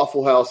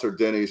Waffle House or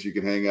Denny's. You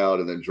can hang out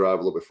and then drive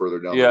a little bit further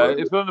down the road.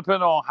 It's going to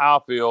depend on how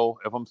I feel.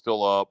 If I'm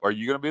still up, are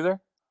you going to be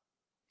there?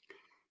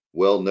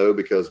 Well, no,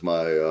 because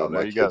my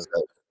kids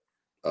have,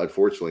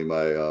 unfortunately,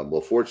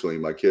 fortunately,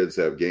 my kids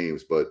have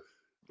games, but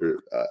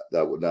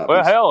that would not.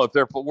 Well, hell, if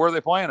where are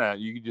they playing at?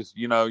 You can just,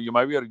 you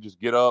might be able to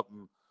just get up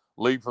and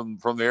leave from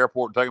the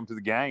airport and take them to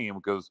the game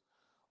because,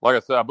 like I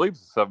said, I believe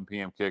it's a 7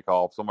 p.m.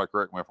 kickoff. Somebody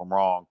correct me if I'm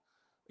wrong.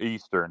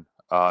 Eastern,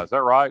 is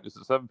that right? Is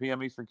it 7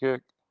 p.m. Eastern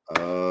kick?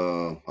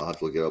 I'll have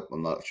to look it up.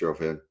 I'm not sure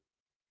offhand.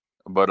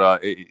 But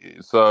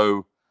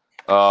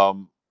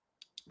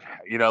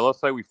let's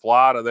say we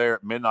fly to there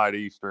at midnight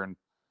Eastern.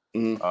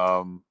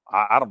 Mm-hmm.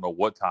 I don't know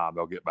what time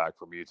they'll get back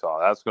from Utah.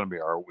 That's going to be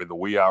in the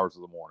wee hours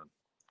of the morning.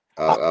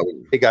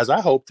 Hey guys,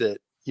 I hope that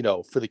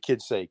for the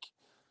kids' sake,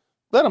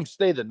 let them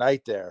stay the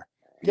night there.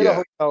 Get a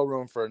hotel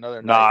room for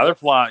another night. Nah, they're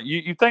flying.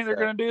 You think they're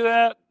going to do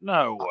that?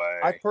 No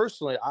way. I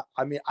personally,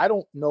 I mean, I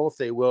don't know if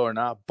they will or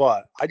not,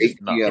 but I just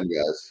 8 p.m.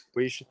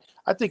 guys.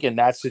 I think in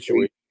that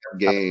situation,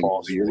 game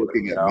you're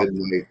looking at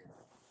midnight.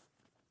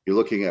 You're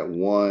looking at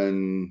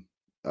one.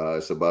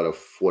 It's about a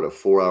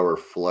 4-hour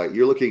flight.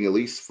 You're looking at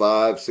least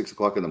 5-6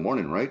 o'clock in the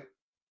morning, right?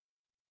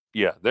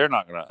 Yeah, they're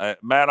not gonna.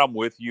 Matt, I'm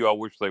with you. I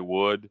wish they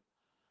would,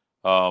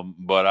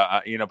 but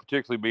I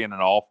particularly being an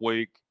off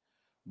week,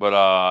 but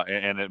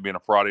and it being a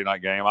Friday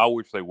night game, I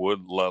wish they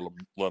would let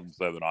them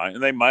stay the night,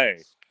 and they may.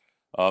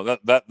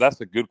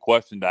 That's a good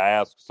question to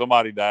ask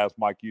somebody to ask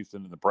Mike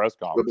Houston in the press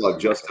conference. What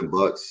about Justin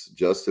Butts?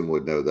 Justin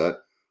would know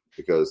that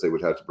because they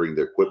would have to bring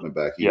their equipment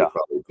back.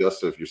 Probably.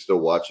 Justin, if you're still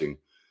watching,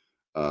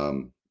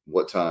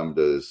 what time?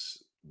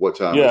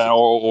 Yeah,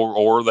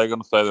 or are they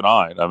going to stay the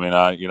night? I mean,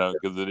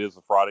 because it is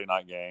a Friday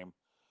night game,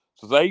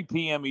 so it's 8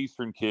 p.m.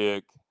 Eastern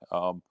kick.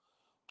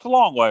 It's a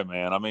long way,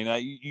 man. I mean,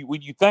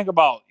 when you think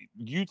about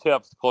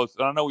UTEP's the closest,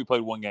 and I know we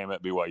played one game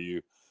at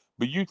BYU,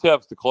 but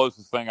UTEP's the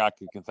closest thing I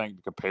can think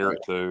to compare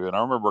it to. And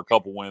I remember a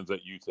couple wins at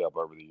UTEP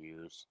over the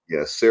years.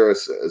 Yeah, Sarah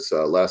says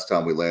last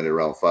time we landed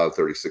around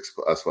 5:36.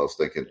 That's what I was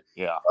thinking.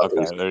 Yeah,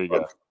 okay, there you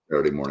go.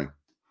 Saturday morning.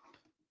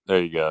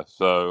 There you go.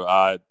 So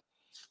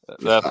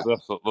that's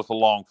a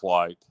long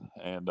flight,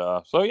 and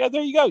so yeah,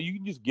 there you go. You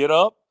can just get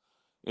up.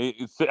 Hey,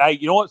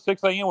 you know what?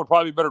 6 a.m. would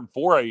probably be better than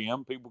 4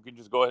 a.m. People can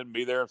just go ahead and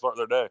be there and start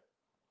their day.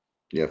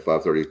 Yeah,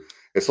 5:30.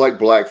 It's like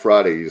Black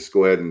Friday. You just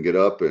go ahead and get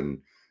up and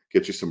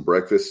get you some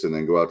breakfast and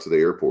then go out to the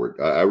airport.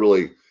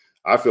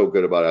 I feel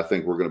good about it. I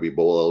think we're going to be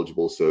bowl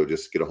eligible. So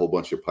just get a whole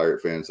bunch of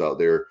Pirate fans out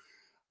there.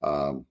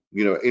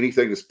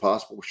 Anything is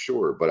possible,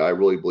 sure. But I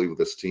really believe with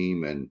this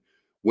team and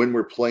when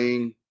we're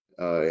playing.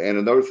 And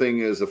another thing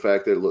is the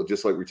fact that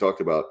just like we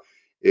talked about,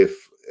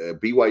 if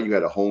BYU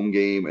had a home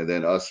game and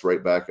then us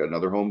right back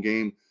another home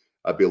game,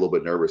 I'd be a little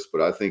bit nervous.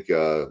 But I think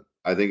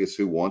it's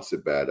who wants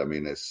it bad. I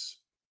mean, it's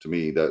to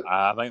me that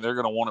I think they're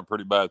going to want it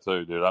pretty bad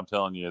too, dude. I'm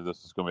telling you,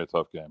 this is going to be a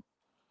tough game.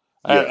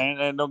 Yeah.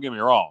 And don't get me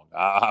wrong.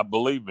 I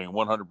believe me,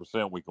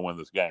 100% we can win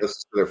this game.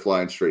 They're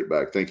flying straight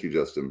back. Thank you,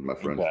 Justin, my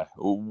friend. Okay.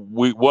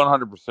 We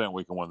 100%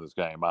 we can win this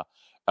game.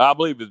 I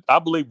believe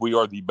we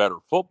are the better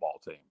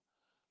football team.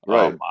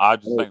 Right. I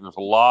just think there's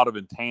a lot of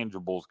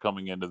intangibles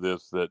coming into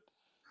this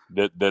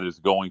that is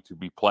going to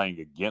be playing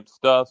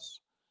against us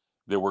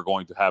that we're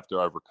going to have to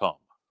overcome.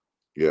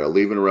 Yeah,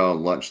 leaving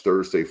around lunch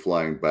Thursday,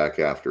 flying back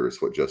after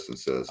is what Justin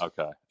says.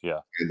 Okay, yeah.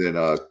 And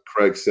then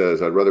Craig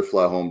says, I'd rather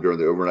fly home during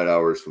the overnight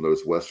hours from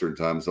those Western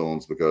time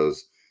zones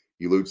because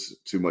you lose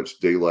too much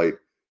daylight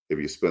if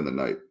you spend the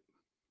night.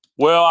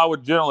 Well, I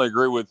would generally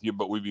agree with you,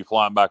 but we'd be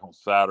flying back on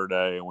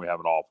Saturday and we have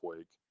an off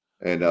week.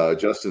 And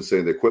Justin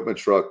saying the equipment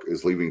truck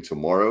is leaving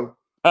tomorrow.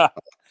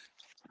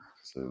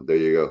 So there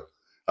you go.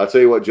 I'll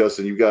tell you what,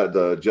 Justin, you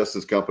got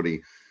Justin's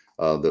company.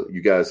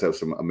 You guys have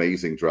some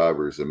amazing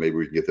drivers, and maybe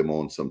we can get them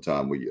on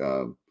sometime. But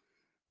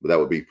that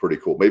would be pretty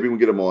cool. Maybe we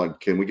get them on.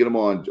 Can we get them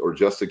on? Or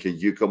Justin, can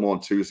you come on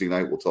Tuesday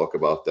night? We'll talk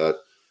about that.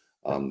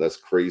 That's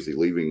crazy.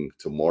 Leaving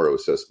tomorrow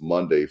says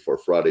Monday for a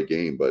Friday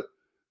game, but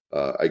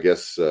I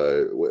guess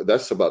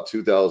that's about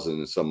 2,000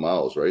 and some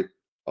miles, right?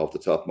 Off the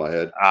top of my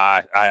head.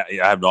 I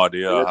have no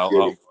idea how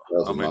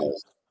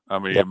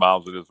many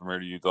miles it is from here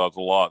to Utah. It's a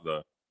lot,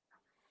 though.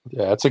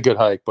 Yeah, it's a good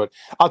hike. But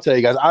I'll tell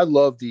you guys, I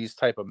love these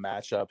type of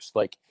matchups.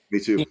 Like me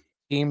too.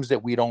 Teams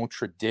that we don't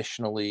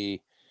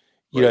traditionally,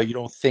 you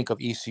don't think of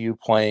ECU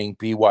playing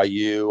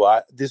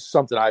BYU. This is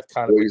something I've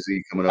kind of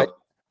Boise coming up.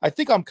 I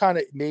think I'm kind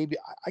of maybe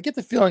I get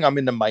the feeling I'm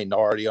in the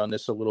minority on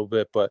this a little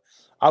bit, but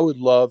I would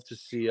love to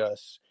see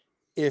us,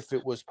 if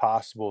it was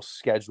possible,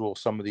 schedule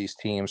some of these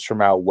teams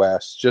from out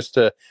west just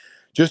to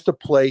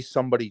play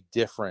somebody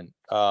different.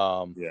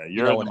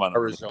 You're in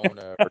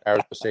Arizona or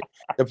Arizona State.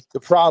 The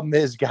problem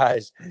is,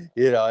 guys,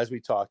 as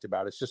we talked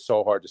about, it's just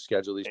so hard to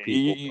schedule these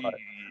people.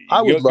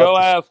 I would go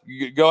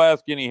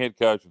ask any head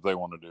coach if they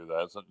want to do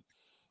that.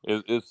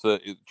 It's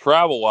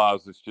travel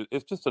wise,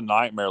 it's just a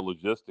nightmare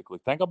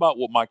logistically. Think about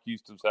what Mike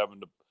Houston's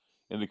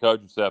and the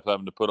coaching staff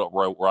having to put up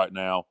right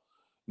now,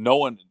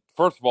 knowing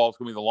first of all, it's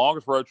going to be the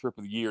longest road trip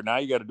of the year. Now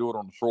you got to do it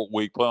on a short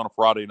week, play on a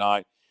Friday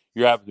night.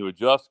 You have to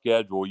adjust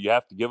schedule. You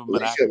have to give them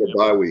At least you have a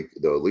bye week,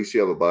 though. At least you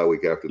have a bye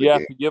week after the game. You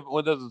have to give. Well,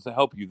 it doesn't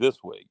help you this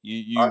week.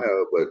 I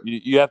know, but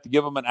you have to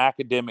give them an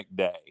academic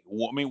day.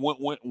 I mean,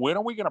 when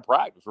are we going to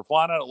practice? We're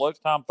flying out at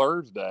lunchtime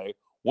Thursday.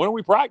 When are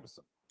we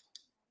practicing?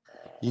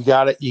 You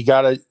got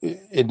to,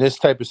 in this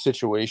type of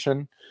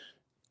situation,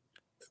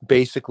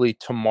 basically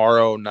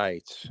tomorrow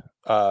night,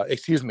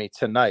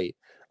 tonight,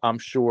 I'm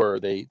sure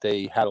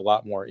they had a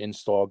lot more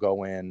install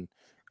go in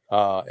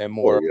and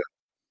more,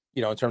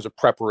 in terms of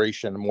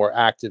preparation, a more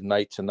active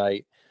night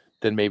tonight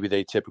than maybe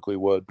they typically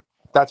would.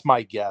 That's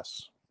my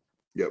guess.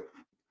 Yep.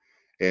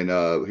 And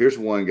here's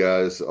one,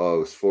 guys,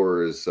 as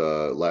far as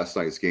last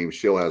night's game.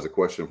 Shill has a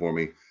question for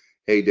me.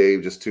 Hey,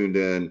 Dave, just tuned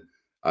in.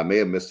 I may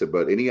have missed it,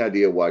 but any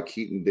idea why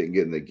Keaton didn't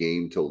get in the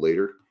game till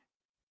later?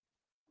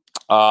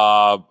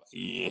 Yeah,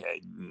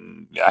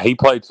 he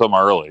played some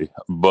early,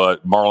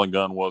 but Marlon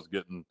Gunn was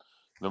getting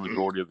the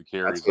majority of the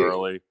carries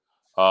early.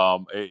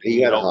 He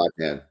had a hot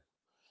hand.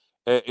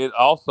 It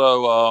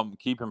also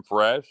keep him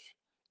fresh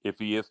if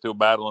he is still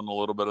battling a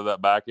little bit of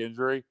that back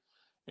injury.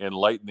 And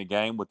late in the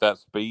game with that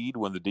speed,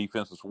 when the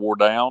defense is wore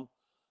down,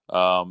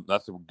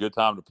 that's a good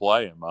time to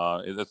play him.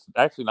 It's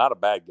actually not a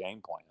bad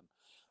game plan.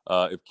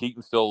 If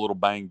Keaton's still a little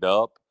banged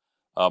up,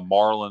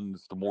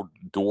 Marlon's the more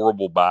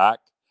durable back.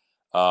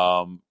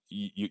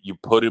 You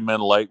put him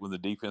in late when the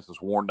defense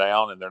is worn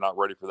down and they're not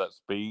ready for that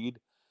speed.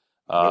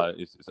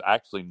 It's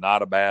actually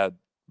not a bad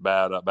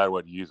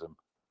way to use him.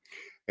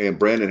 And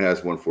Brandon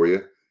has one for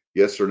you.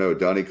 Yes or no?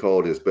 Donnie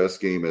called his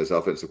best game as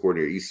offensive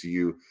coordinator at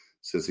ECU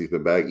since he's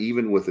been back,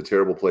 even with the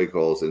terrible play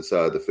calls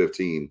inside the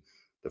 15,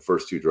 the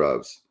first two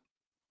drives.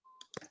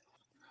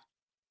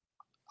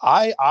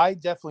 I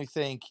definitely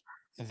think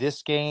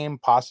this game,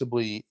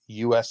 possibly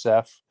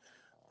USF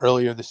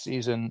earlier this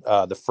season,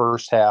 the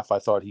first half, I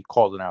thought he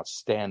called an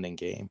outstanding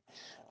game.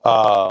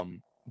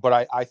 But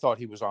I thought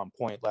he was on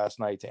point last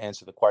night to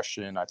answer the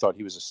question. I thought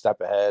he was a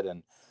step ahead.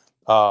 And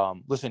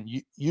listen,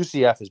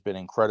 UCF has been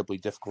incredibly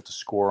difficult to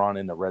score on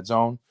in the red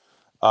zone.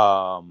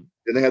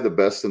 Didn't they have the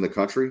best in the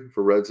country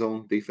for red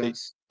zone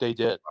defense? They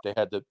did. They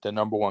had the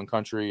number one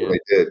country. They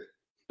did.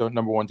 The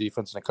number one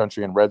defense in the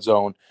country in red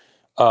zone.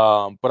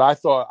 But I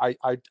thought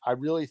I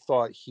really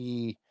thought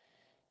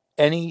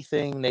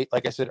anything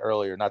like I said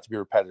earlier, not to be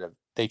repetitive,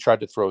 they tried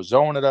to throw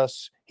zone at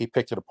us. He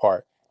picked it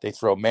apart. They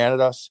throw man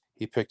at us.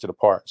 He picked it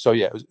apart. So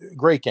yeah, it was a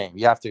great game.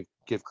 You have to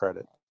give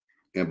credit.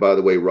 And by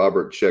the way,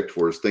 Robert checked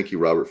for us. Thank you,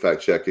 Robert.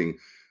 Fact checking.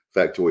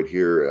 Factoid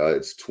here.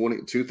 It's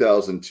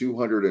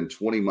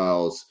 2,220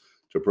 miles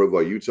to Provo,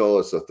 Utah.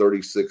 It's a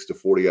 36 to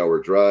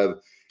 40-hour drive.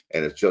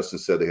 And as Justin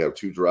said, they have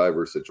two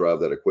drivers that drive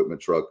that equipment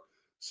truck.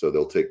 So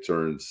they'll take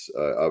turns,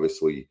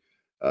 obviously,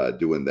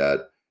 doing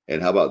that.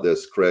 And how about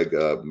this? Craig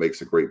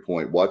makes a great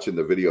point. Watching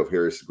the video of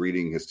Harris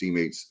greeting his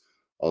teammates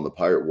on the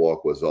Pirate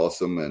Walk was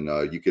awesome. And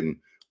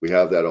we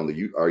have that on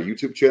our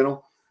YouTube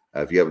channel.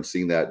 If you haven't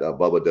seen that,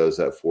 Bubba does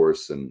that for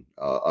us, and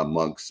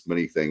amongst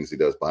many things he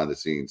does behind the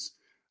scenes.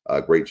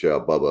 Great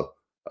job, Bubba,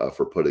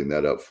 for putting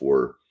that up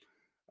for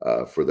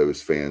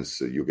those fans.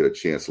 So you'll get a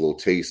chance, a little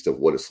taste of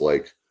what it's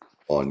like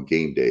on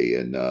game day.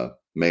 And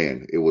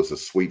man, it was a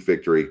sweet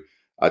victory.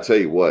 I tell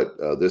you what,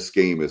 this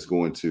game is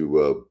going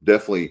to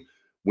definitely.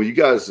 When you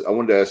guys, I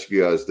wanted to ask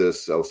you guys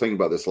this. I was thinking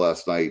about this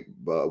last night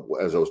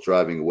as I was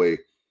driving away.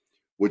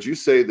 Would you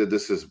say that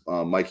this is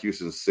Mike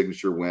Houston's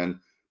signature win?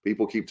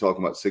 People keep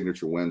talking about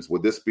signature wins.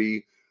 Would this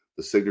be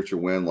the signature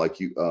win? Like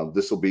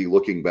this will be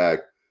looking back,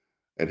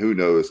 and who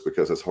knows,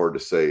 because it's hard to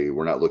say.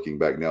 We're not looking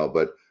back now.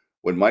 But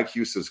when Mike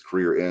Houston's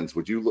career ends,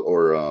 would you,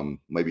 or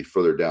maybe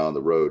further down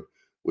the road,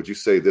 would you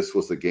say this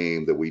was the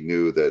game that we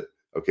knew that,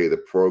 okay, the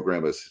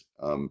program is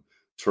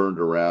turned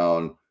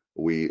around?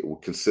 We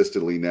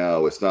consistently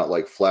now, it's not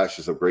like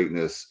flashes of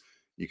greatness.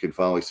 You can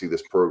finally see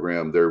this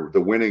program. They're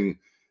winning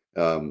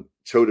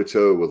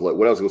toe-to-toe with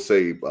what I was going to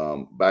say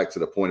back to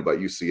the point about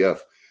UCF.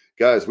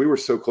 Guys, we were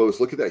so close.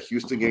 Look at that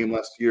Houston game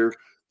last year,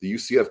 the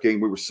UCF game.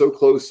 We were so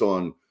close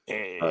on.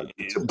 We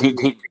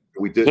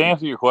did. To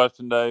answer your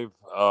question, Dave,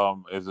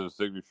 is it a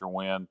signature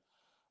win?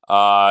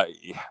 I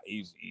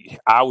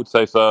would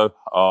say so.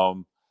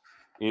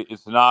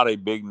 It's not a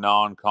big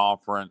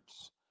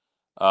non-conference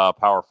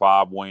Power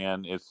 5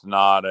 win. It's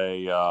not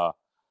a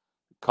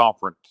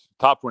conference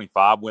top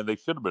 25 win. They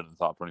should have been in the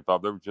top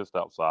 25. They were just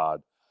outside.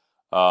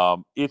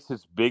 It's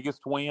his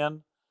biggest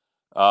win.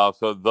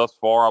 So thus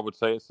far, I would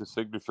say it's his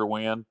signature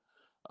win.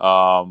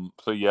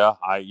 So yeah,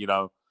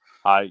 I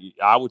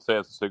would say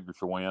it's a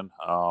signature win.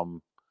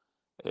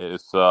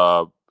 It's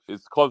the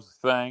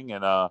closest thing,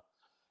 and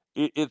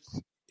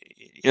it's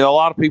a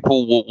lot of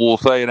people will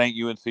say it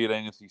ain't UNC, it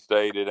ain't NC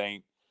State, it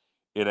ain't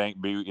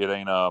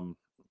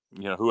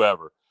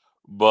whoever.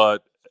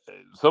 But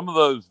some of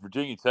those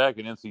Virginia Tech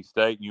and NC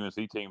State and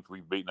UNC teams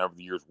we've beaten over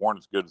the years weren't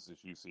as good as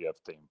this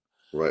UCF team.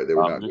 Right, they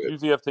were not good.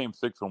 This UCF team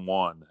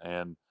 6-1,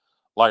 and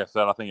like I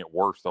said, I think at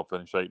worst they'll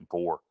finish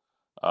 8-4.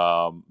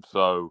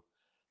 So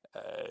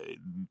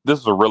this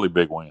is a really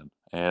big win,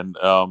 and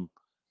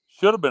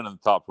should have been in the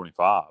top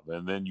 25,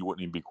 and then you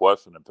wouldn't even be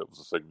questioning if it was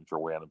a signature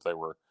win. If they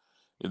were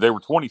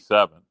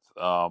 27th,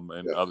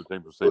 and other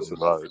teams were receiving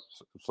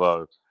votes.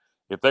 So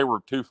if they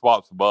were 2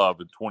 spots above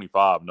at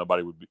 25,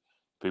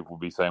 people would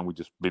be saying we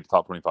just beat the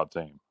top 25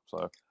 team.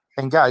 So.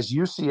 And guys,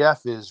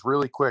 UCF is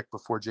really quick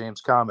before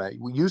James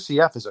comment.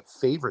 UCF is a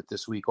favorite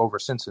this week over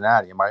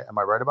Cincinnati. Am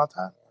I right about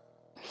that?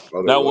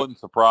 That wouldn't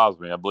surprise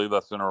me. I believe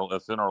that's in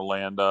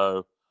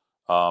Orlando.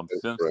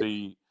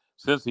 Cincy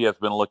has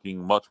been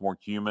looking much more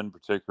human,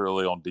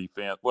 particularly on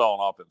defense. Well,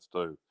 on offense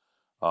too.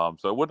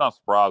 So it would not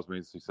surprise me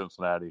to see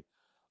Cincinnati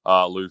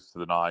lose to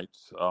the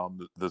Knights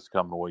this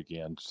coming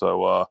weekend.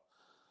 So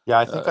yeah,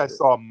 I think I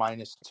saw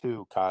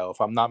 -2, Kyle, if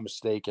I'm not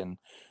mistaken.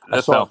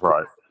 That sounds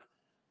right.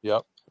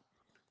 Yep.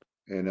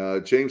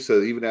 And James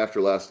said even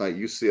after last night,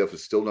 UCF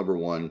is still number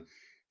 1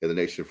 in the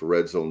nation for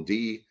red zone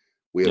D.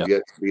 We have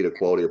yet to beat a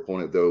quality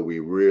opponent, though. We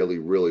really,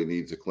 really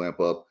need to clamp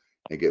up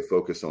and get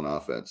focused on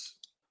offense.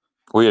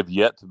 We have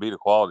yet to beat a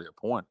quality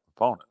opponent.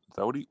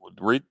 So what do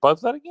you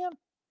buzz that again?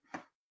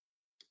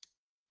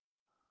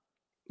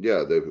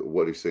 Yeah,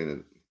 what he's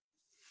saying.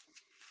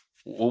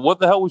 Well, what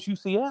the hell was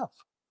UCF?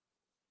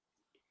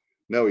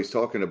 No, he's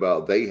talking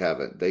about they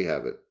haven't.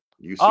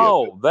 UCF.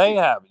 Oh, they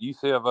have.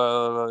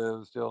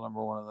 UCF is still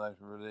number 1 in the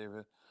nation for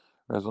defense.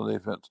 Red zone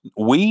defense.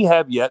 We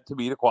have yet to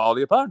beat a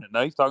quality opponent.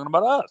 No, he's talking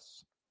about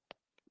us.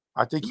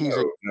 I think he's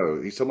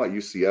he's talking about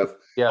UCF.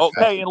 Yeah.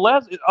 Okay,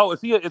 unless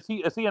is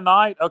he a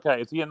Knight?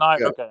 Okay, is he a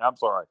Knight? Yeah. Okay, I'm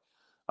sorry.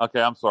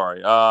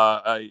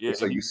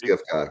 It's a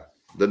UCF guy,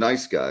 the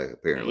nice guy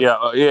apparently.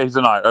 Yeah, he's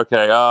a Knight.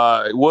 Okay.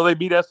 Will they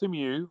beat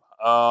SMU?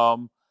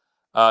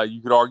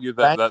 You could argue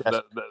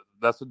that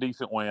that's a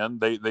decent win.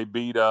 They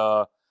beat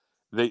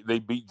they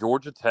beat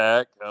Georgia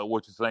Tech,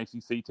 which is an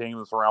ACC team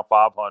that's around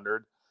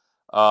 500.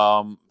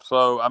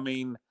 So I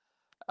mean,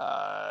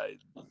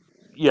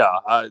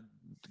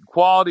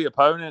 quality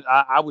opponent.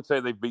 I would say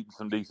they've beaten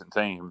some decent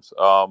teams.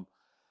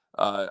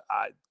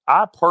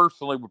 I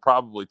personally would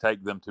probably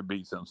take them to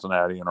beat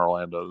Cincinnati and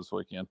Orlando this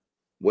weekend.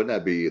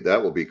 Wouldn't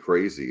that would be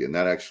crazy? And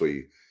that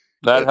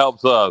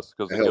helps us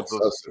because it helps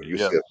us. If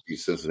UCF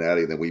beats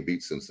Cincinnati, then we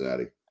beat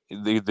Cincinnati.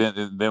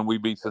 Then we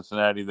beat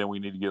Cincinnati. Then we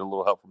need to get a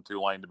little help from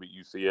Tulane to beat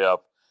UCF,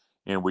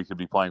 and we could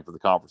be playing for the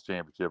conference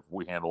championship if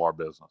we handle our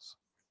business.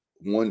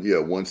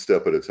 One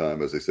step at a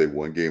time, as they say,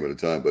 one game at a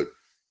time. But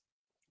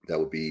that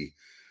would be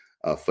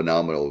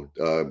phenomenal.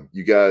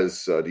 You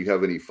guys, do you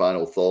have any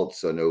final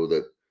thoughts? I know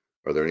that.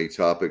 Are there any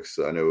topics?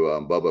 I know,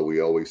 Bubba,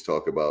 we always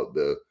talk about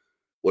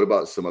what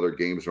about some other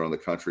games around the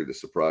country that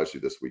surprised you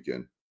this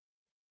weekend?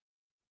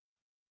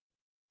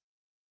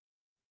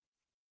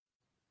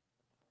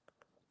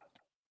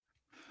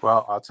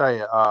 Well, I'll tell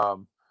you,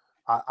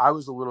 I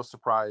was a little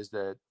surprised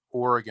that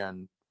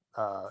Oregon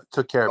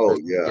took care of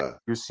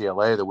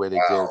UCLA the way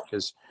they did,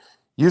 because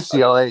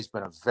UCLA has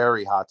been a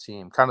very hot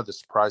team, kind of the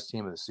surprise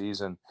team of the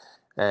season.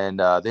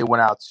 And they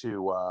went out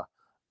to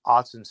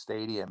Autzen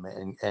Stadium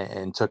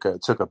and took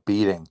a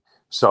beating.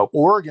 So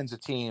Oregon's a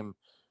team,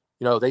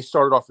 they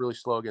started off really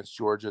slow against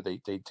Georgia.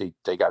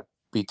 They got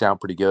beat down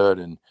pretty good,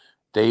 and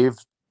they've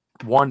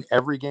won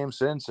every game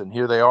since, and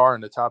here they are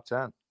in the top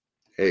 10.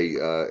 Hey,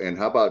 and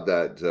how about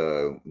that?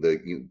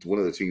 One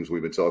of the teams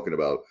we've been talking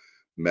about,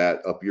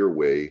 Matt, up your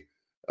way,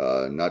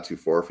 not too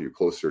far for you,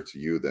 closer to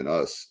you than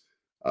us.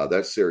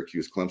 That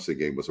Syracuse-Clemson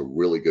game was a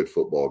really good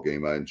football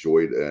game. I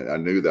enjoyed it. I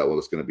knew that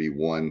was going to be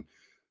one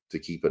to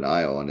keep an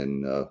eye on.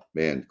 And,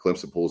 man,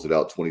 Clemson pulls it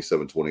out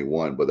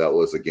 27-21. But that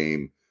was a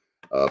game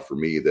for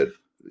me that,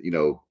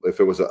 if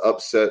it was an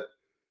upset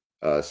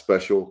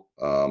special,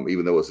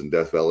 even though it was in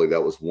Death Valley,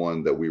 that was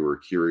one that we were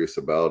curious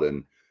about.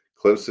 And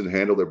Clemson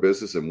handled their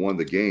business and won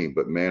the game.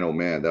 But, man, oh,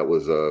 man, that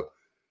was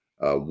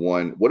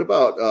one. What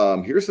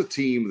about here's a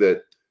team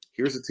that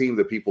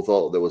people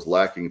thought that was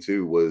lacking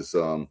too was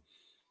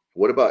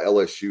what about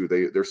LSU?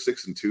 They're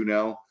 6-2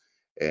 now.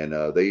 And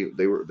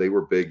they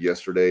were big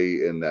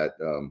yesterday in that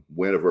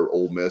win over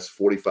Ole Miss,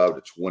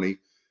 45-20.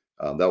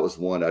 That was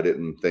one I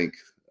didn't think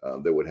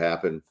that would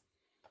happen.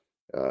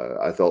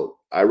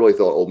 I really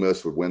thought Ole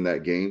Miss would win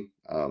that game,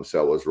 so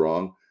I was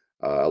wrong.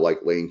 I like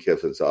Lane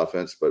Kiffin's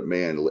offense, but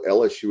man,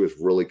 LSU is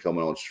really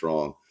coming on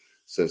strong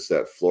since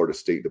that Florida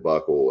State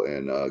debacle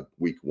in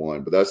week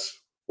 1. But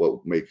that's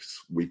what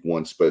makes week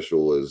 1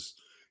 special, is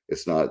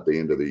it's not the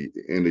end of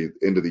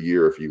the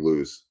year if you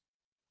lose.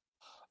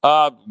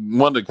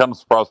 One that kind of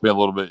surprised me a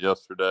little bit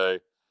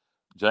yesterday,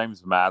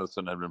 James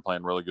Madison had been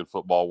playing really good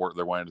football, worked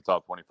their way into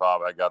top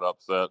 25. I got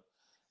upset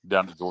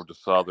down to Georgia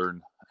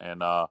Southern,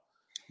 and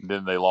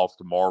then they lost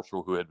to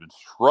Marshall, who had been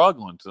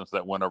struggling since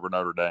that win over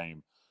Notre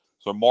Dame.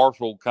 So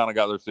Marshall kind of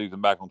got their season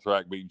back on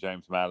track, beating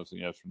James Madison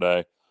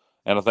yesterday.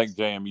 And I think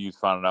JMU's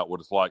finding out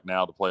what it's like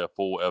now to play a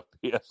full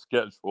FBS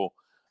schedule.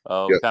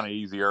 Kind of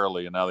easy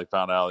early, and now they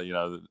found out,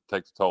 that it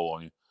takes a toll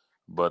on you.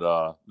 But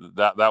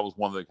that was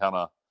one that kind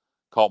of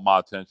caught my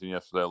attention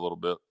yesterday a little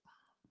bit.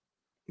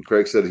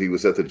 Craig said he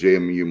was at the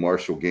JMU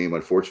Marshall game.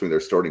 Unfortunately, their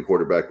starting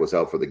quarterback was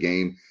out for the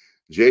game.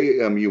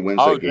 JMU wins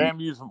that game.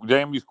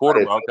 JMU's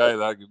quarterback. Okay,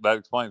 that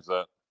explains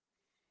that.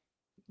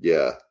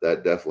 Yeah,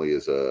 that definitely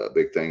is a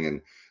big thing.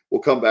 And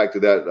we'll come back to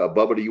that.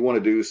 Bubba, do you want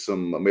to do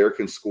some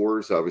American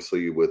scores?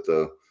 Obviously, with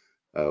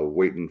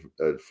waiting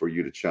for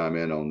you to chime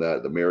in on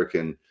that, the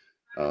American,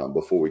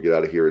 before we get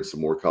out of here, and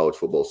some more college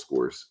football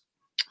scores.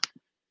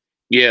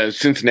 Yeah,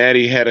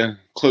 Cincinnati had a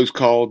close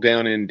call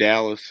down in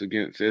Dallas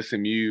against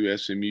SMU.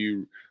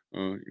 SMU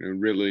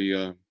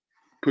really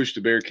pushed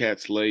the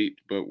Bearcats late,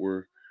 but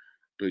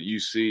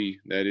UC,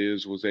 that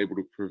is, was able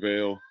to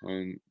prevail.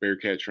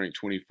 Bearcats ranked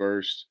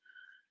 21st.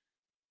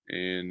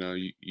 And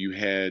you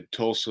had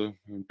Tulsa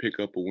pick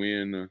up a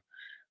win.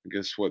 I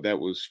guess that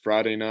was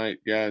Friday night,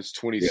 guys,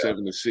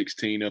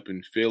 27-16 up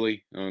in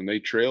Philly. They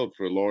trailed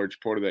for a large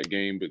part of that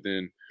game, but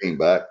then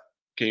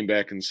came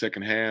back in the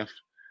second half.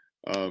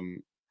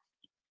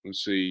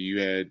 Let's see, you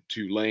had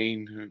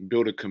Tulane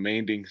build a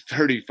commanding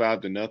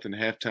 35-0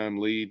 halftime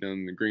lead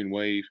on the Green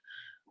Wave.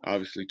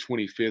 Obviously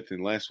 25th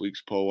in last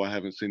week's poll. I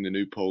haven't seen the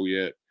new poll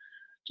yet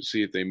to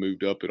see if they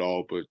moved up at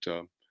all, but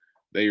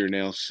they are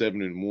now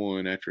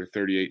 7-1 after a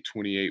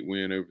 38-28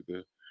 win over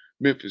the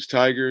Memphis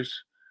Tigers.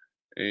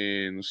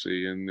 And let's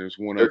see, and there's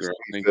one other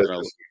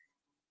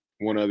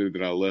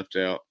that I left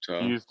out.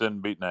 Houston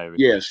beat Navy.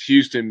 Yes,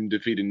 Houston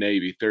defeated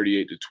Navy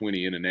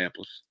 38-20 in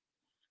Annapolis.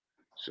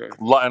 So,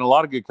 and a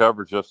lot of good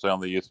coverage yesterday on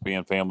the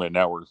ESPN Family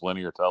Network's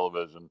linear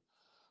television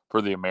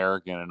for the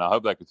American, and I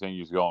hope that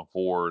continues going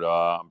forward.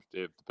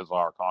 It depends on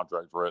how our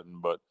contract's written,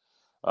 but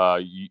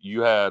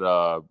you had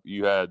the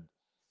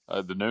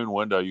noon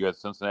window. You had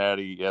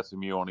Cincinnati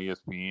SMU on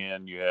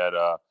ESPN. You had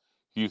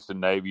Houston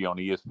Navy on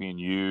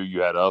ESPNU.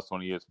 You had us on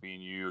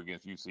ESPNU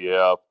against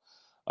UCF.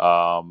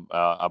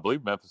 I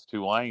believe Memphis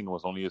Tulane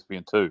was on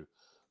ESPN2.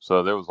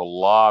 So there was a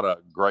lot of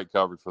great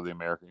coverage for the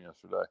American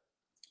yesterday.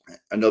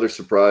 Another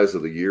surprise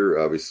of the year,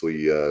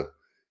 obviously,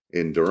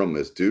 in Durham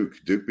is Duke.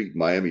 Duke beat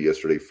Miami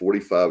yesterday,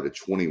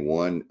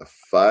 45-21.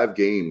 5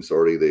 games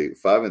already. They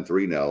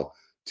 5-3 now,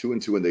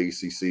 2-2 in the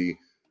ACC.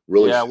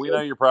 Really, yeah, we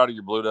know you're proud of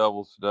your Blue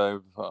Devils,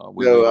 Dave. I don't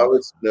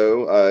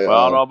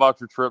know about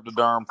your trip to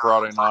Durham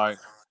Friday night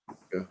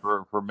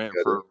for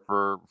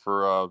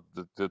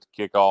the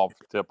kickoff,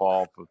 tip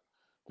off,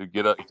 to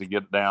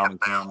get down in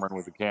Cameron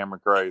with the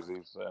Cameron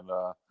Crazies,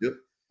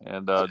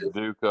 and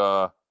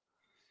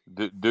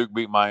Duke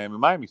beat Miami.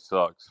 Miami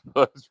sucks.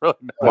 It's really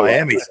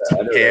Miami's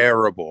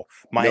terrible.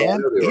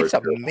 Miami, it's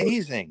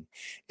amazing.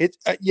 It's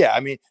I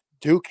mean,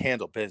 Duke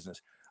handled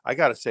business. I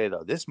got to say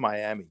though, this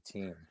Miami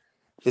team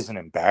is an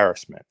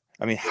embarrassment.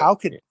 I mean, how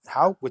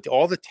with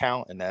all the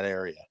talent in that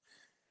area,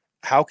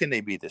 how can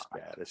they be this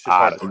bad? It's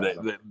just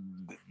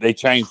they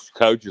changed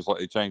coaches like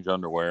they changed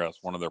underwear.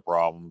 That's one of their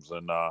problems,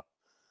 and I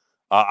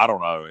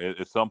don't know.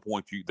 At some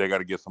point, they got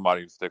to get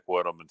somebody to stick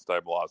with them and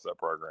stabilize that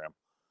program.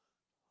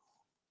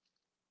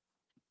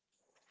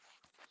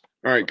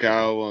 All right,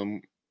 Kyle.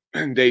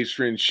 Dave's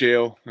friend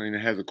Shell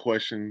has a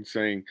question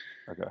saying,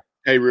 "Okay,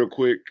 hey, real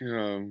quick,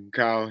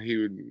 Kyle, he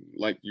would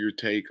like your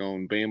take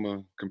on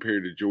Bama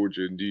compared to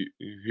Georgia. Who do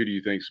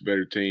you think's a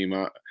better team?"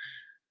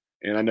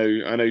 And I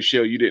know,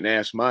 Shell, you didn't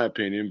ask my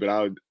opinion, but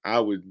I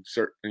would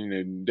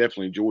certainly,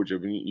 definitely Georgia.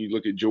 When you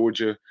look at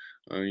Georgia,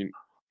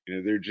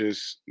 they're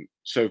just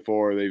so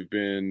far they've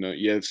been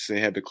yes,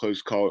 they had the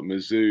close call at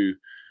Mizzou,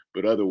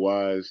 but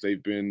otherwise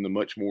they've been the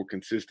much more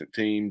consistent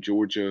team.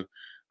 Georgia.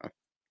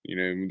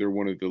 They're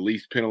one of the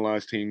least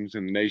penalized teams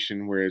in the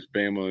nation, whereas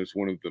Bama is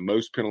one of the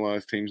most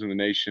penalized teams in the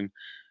nation.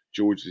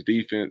 Georgia's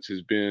defense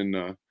has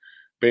been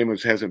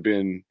Bama's hasn't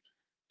been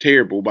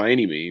terrible by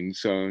any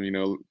means.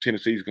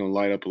 Tennessee's going to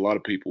light up a lot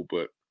of people,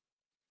 but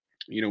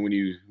when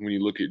you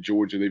look at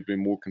Georgia, they've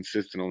been more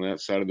consistent on that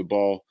side of the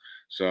ball.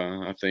 So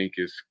I think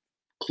it's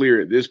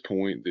clear at this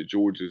point that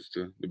Georgia's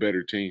the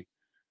better team.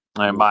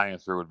 And my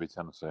answer would be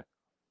Tennessee.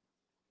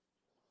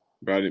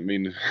 But I didn't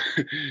mean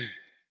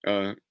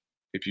to.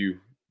 If you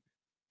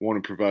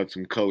want to provide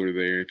some color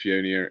there, if you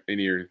have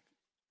any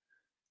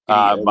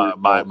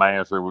my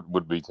answer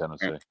would be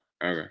Tennessee.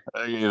 Okay.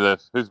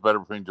 Who's better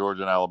between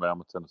Georgia and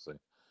Alabama? Tennessee.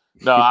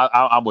 No,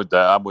 I'm with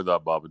that. I'm with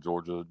that, Bob.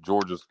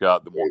 Georgia's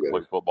got the more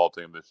complete football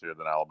team this year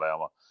than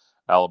Alabama.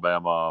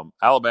 Alabama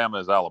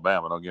is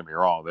Alabama. Don't get me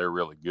wrong; they're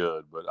really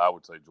good, but I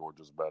would say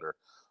Georgia's better.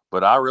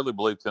 But I really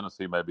believe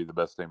Tennessee may be the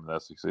best team in the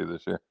SEC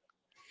this year.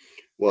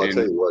 Well, I'll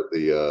tell you what.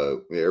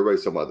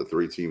 Everybody's talking about the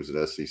 3 teams in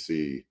the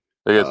SEC.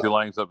 They got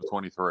Tulane's up to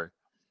 23.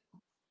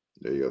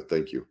 There you go.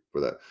 Thank you for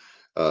that.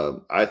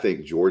 I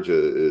think Georgia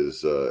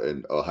is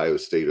and Ohio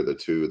State are the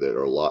 2 that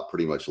are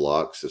pretty much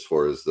locks as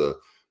far as the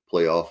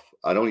playoff.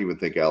 I don't even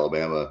think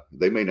Alabama,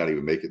 they may not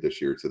even make it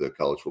this year to the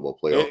college football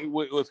playoff.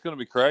 What's going to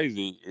be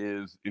crazy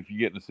is if you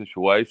get in a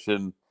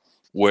situation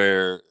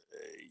where,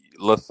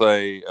 let's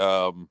say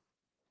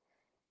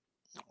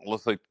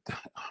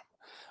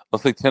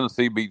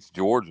Tennessee beats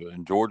Georgia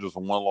and Georgia's a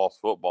 1-loss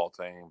football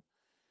team,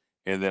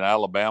 and then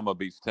Alabama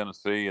beats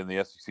Tennessee in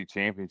the SEC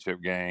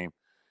championship game.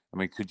 I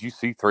mean, could you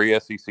see 3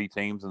 SEC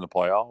teams in the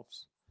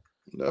playoffs?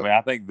 No. I mean,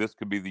 I think this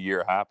could be the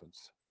year it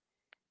happens.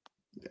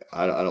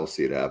 I don't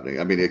see it happening.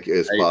 I mean,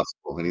 it's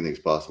possible. Anything's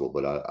possible,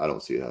 but I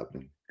don't see it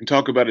happening. And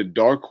talk about a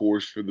dark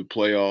horse for the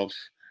playoffs.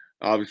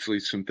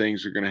 Obviously, some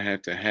things are going to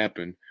have to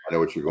happen. I know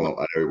what you're going.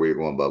 I know where you're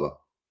going, Bubba.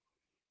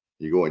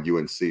 You going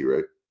UNC,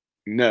 right?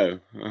 No.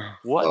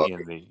 What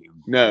in the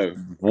No.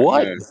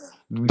 what?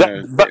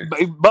 No.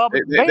 Bob,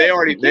 They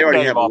already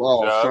have a off the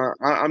law. show.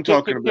 So I'm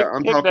talking about.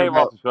 I'm kick talking Dave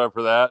about. off the show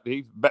for that.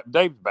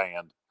 Dave's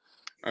banned.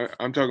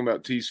 I'm talking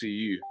about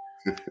TCU.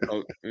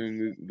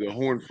 And the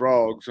Horned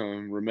Frogs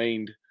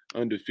remained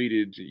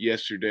undefeated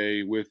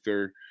yesterday with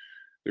their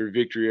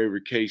victory over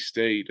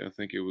K-State. I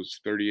think it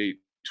was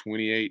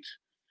 38-28.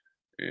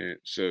 And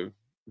so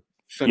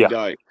Sonny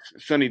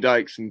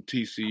Dykes and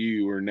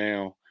TCU are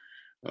now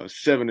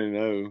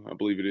 7-0, I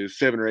believe it is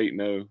 7 or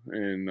 8-0,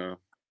 and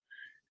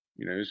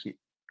it's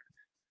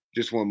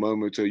just one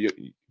moment. So you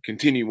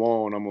continue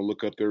on. I'm gonna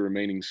look up their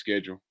remaining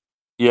schedule.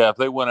 Yeah, if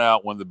they went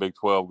out when the Big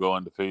 12 go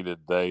undefeated,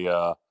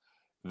 they'll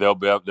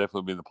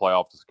definitely be in the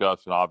playoff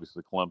discussion.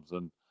 Obviously,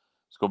 Clemson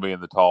is going to be in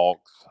the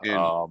talks.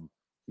 And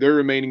their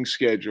remaining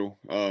schedule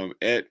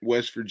at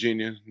West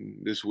Virginia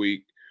this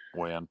week.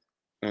 When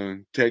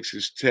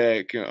Texas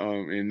Tech,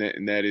 and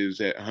that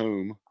is at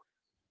home.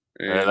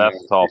 And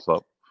that's a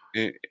toss-up.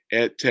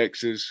 At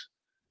Texas,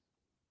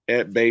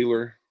 at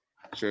Baylor,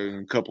 so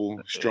a couple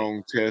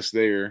strong tests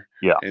there.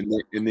 Yeah, and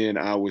then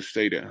Iowa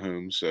State at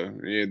home. So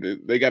yeah,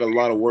 they got a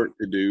lot of work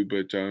to do,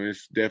 but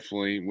it's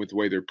definitely, with the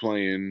way they're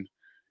playing,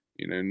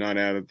 not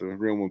out of the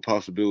realm of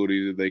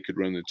possibility that they could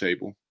run the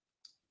table.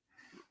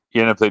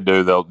 And if they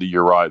do,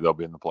 you're right, they'll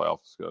be in the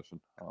playoff discussion.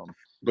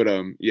 But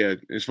yeah,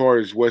 as far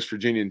as West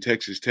Virginia and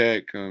Texas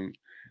Tech,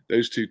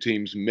 those two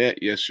teams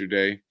met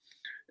yesterday.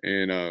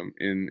 And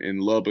in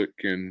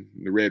Lubbock, and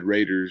the Red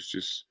Raiders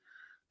just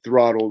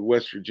throttled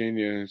West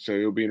Virginia. So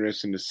it'll be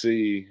interesting to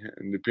see,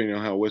 and depending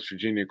on how West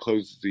Virginia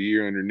closes the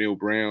year under Neil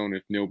Brown,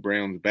 if Neil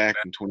Brown's back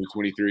in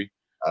 2023.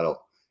 I don't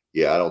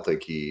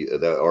think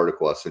that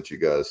article I sent you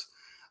guys,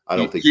 I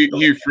don't think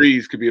Hugh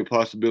Freeze could be a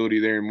possibility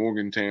there in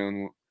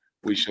Morgantown.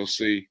 We shall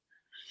see.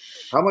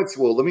 How much?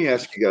 Well, let me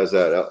ask you guys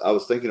that. I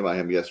was thinking about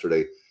him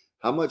yesterday.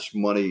 How much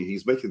money?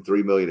 He's making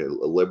 $3 million at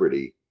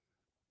Liberty,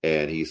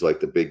 and he's like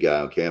the big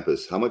guy on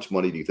campus. How much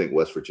money do you think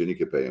West Virginia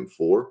could pay him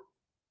for?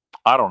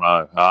 I don't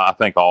know. I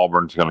think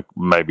Auburn's going to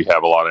maybe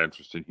have a lot of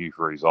interest in Hugh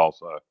Freeze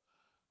also.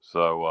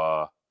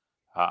 So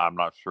I'm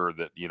not sure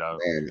that,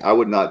 Man, I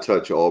would not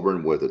touch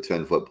Auburn with a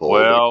 10-foot pole.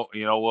 Well,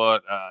 you know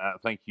what? I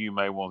think Hugh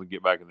may want to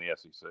get back in the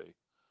SEC.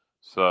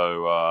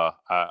 So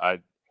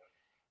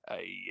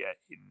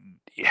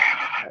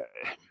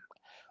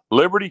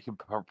Liberty can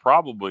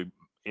probably,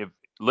 if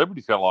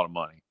Liberty's got a lot of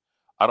money.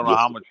 I don't know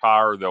how much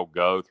higher they'll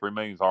go. $3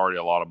 million is already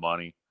a lot of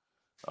money.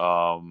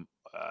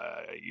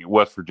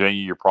 West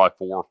Virginia, you're probably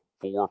four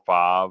or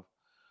five.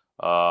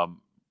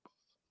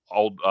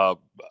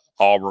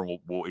 Auburn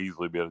will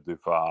easily be able to do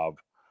 $5.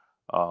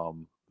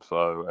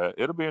 So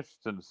it'll be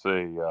interesting to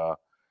see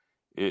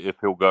if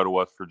he'll go to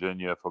West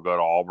Virginia, if he'll go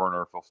to Auburn,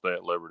 or if he'll stay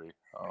at Liberty.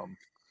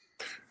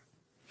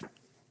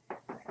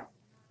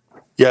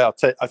 Yeah, I'll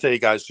tell you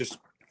guys, just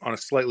on a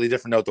slightly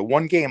different note, the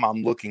one game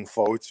I'm looking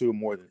forward to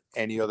more than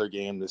any other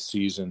game this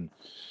season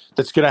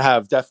that's going to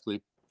have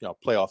definitely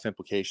playoff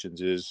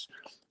implications is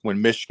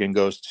when Michigan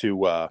goes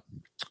to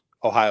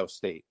Ohio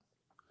State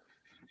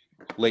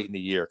late in the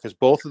year, because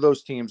both of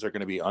those teams are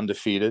going to be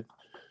undefeated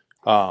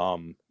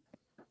without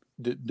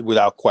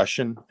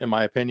question, in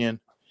my opinion.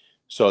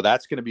 So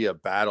that's going to be a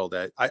battle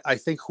that I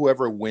think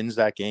whoever wins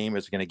that game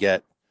is going to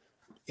get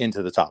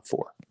into the top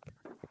 4.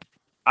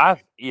 I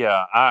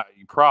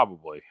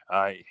probably.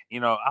 I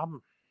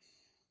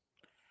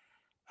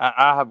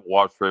haven't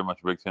watched very much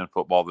Big Ten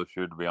football this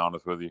year, to be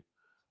honest with you.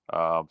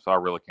 So I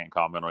really can't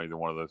comment on either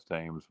one of those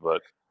teams.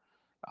 But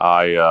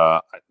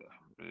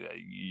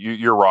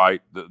you're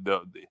right.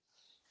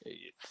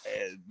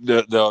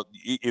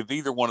 If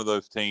either one of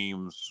those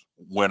teams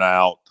went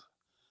out,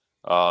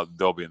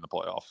 they'll be in the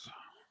playoffs.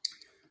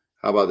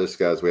 How about this,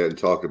 guys? We hadn't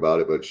talked about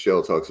it, but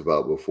Shell talks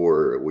about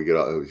before we get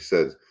out. He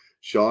said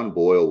Sean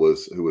Boyle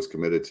who was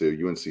committed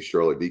to UNC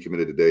Charlotte,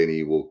 decommitted today, and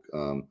he will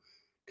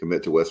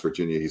commit to West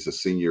Virginia. He's a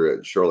senior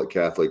at Charlotte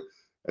Catholic.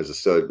 As I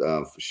said,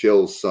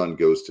 Shell's son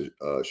goes to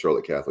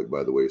Charlotte Catholic,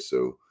 by the way.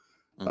 So,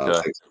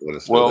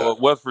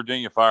 West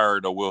Virginia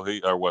fired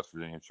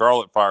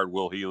Charlotte fired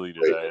Will Healy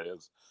today.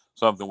 Is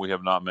something we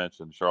have not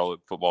mentioned. Charlotte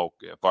football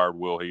fired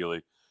Will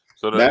Healy.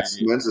 So Matt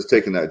Simmons is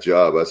taking that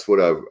job. That's what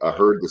I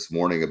heard this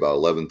morning about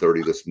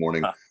 11:30 this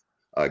morning.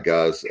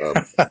 Guys,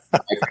 I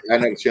hadn't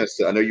had a chance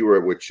to. I know you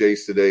were with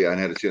Chase today. I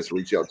hadn't had a chance to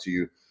reach out to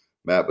you,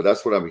 Matt, but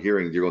that's what I'm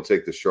hearing. You're going to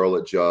take the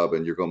Charlotte job,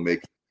 and you're going to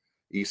make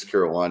East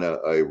Carolina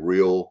a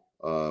real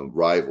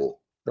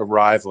rival. A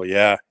rival,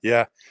 yeah.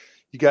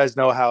 You guys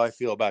know how I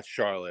feel about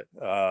Charlotte.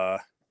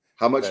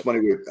 How much money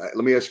would?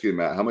 Let me ask you,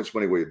 Matt. How much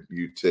money would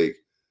you take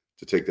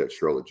to take that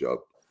Charlotte job?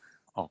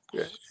 Oh,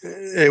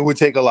 it would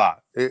take a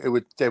lot. It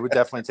would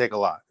definitely take a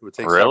lot. It would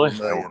take really $7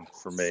 million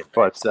for me.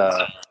 But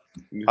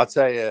I'll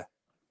tell you,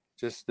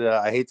 just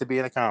I hate to be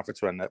in a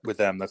conference with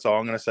them. That's all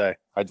I'm going to say.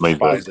 I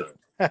despise it.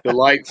 The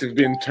lights have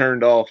been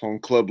turned off on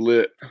Club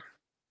Lit.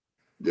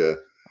 Yeah.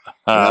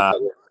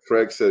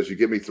 Craig says, "You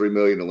give me $3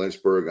 million in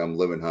Lynchburg, I'm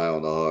living high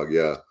on the hog."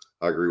 Yeah,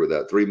 I agree with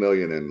that. $3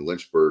 million in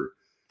Lynchburg.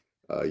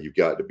 you've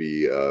got to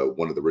be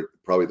one of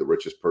probably the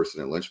richest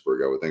person in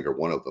Lynchburg, I would think, or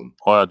one of them.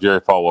 Well,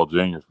 Jerry Falwell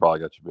Jr.'s probably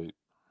got you beat.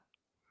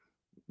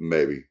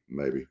 Maybe.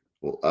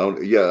 Well, I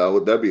don't. Yeah,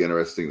 that'd be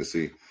interesting to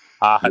see.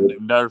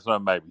 There's no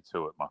maybe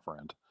to it, my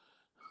friend.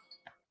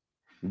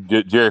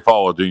 Jerry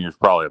Falwell Jr. is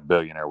probably a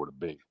billionaire with a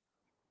B.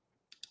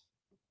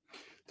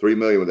 $3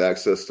 million with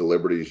access to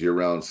Liberty's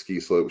year-round ski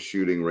slope,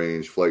 shooting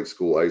range, flight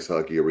school, ice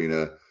hockey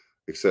arena,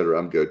 etc.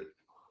 I'm good.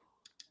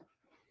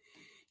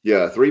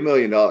 Yeah, $3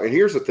 million. And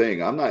here's the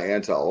thing: I'm not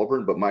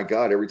anti-Auburn, but my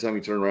God, every time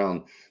you turn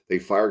around, they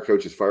fire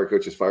coaches.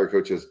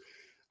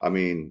 I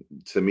mean,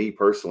 to me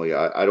personally,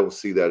 I don't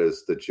see that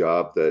as the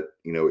job that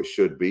it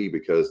should be,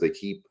 because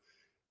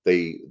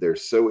they're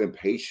so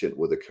impatient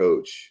with a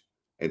coach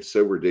and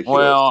so ridiculous.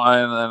 Well,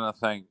 and I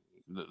think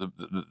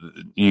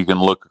you can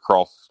look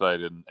across the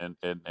state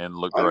and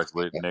look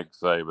directly at Nick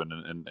Saban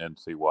and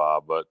see why.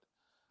 But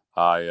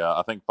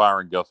I think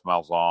firing Gus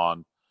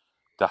Malzahn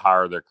to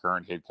hire their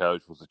current head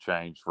coach was a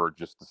change for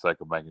just the sake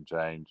of making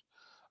change.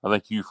 I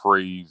think Hugh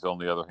Freeze, on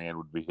the other hand,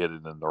 would be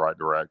headed in the right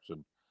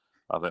direction.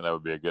 I think that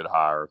would be a good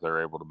hire if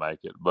they're able to make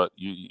it. But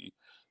he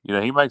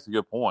makes a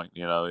good point.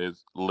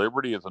 Is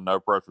Liberty is a no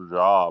pressure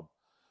job,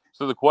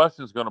 so the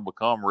question is going to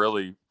become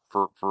really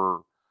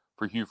for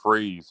Hugh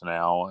Freeze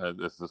now,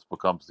 as this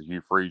becomes the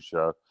Hugh Freeze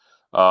show.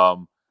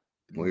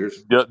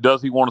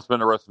 Does he want to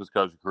spend the rest of his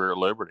coaching career at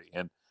Liberty?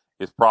 And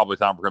it's probably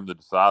time for him to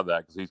decide that,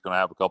 because he's going to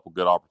have a couple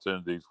good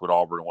opportunities with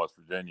Auburn and West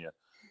Virginia.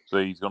 So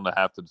he's going to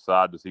have to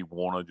decide, does he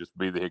want to just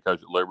be the head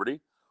coach at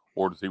Liberty,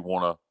 or does he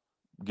want to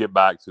get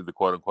back to the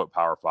quote-unquote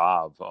Power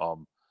Five?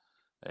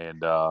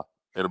 And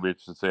it'll be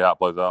interesting to see how it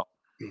plays out.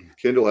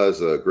 Kendall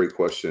has a great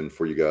question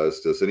for you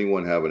guys. Does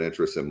anyone have an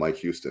interest in Mike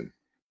Houston?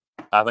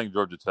 I think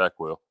Georgia Tech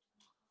will.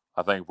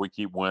 I think if we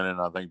keep winning,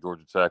 I think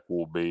Georgia Tech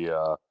will be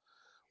a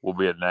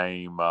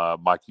name.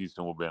 Mike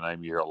Houston will be a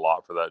name you hear a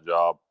lot for that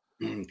job.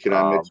 Can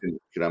I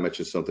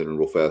mention something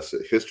real fast?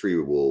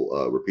 History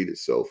will repeat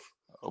itself.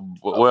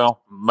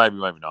 Well, maybe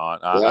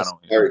not. The last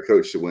Pirate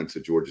coach that went to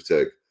Georgia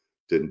Tech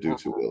didn't do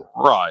too well.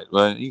 Right.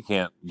 Well, you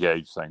can't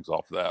gauge things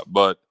off that.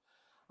 But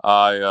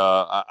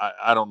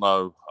I don't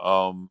know.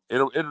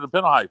 It'll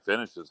depend on how he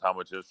finishes, how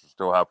much interest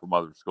he'll have from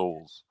other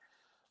schools.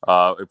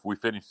 If we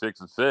finish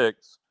 6-6,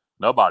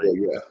 nobody.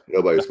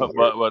 Nobody's.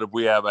 But if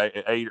we have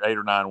eight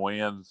or 9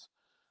 wins,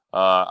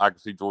 I can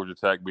see Georgia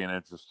Tech being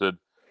interested.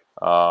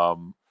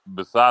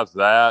 Besides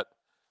that,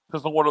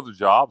 because of what other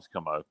jobs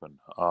come open,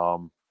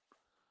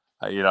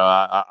 I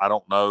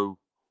don't know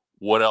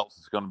what else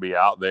is going to be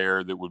out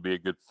there that would be a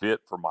good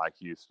fit for Mike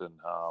Houston.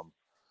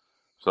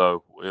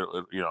 So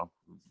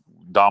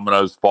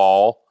dominoes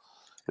fall.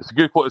 It's a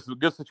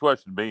good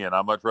situation to be in.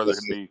 I'd much rather him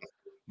be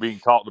being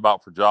talked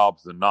about for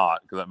jobs than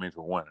not, because that means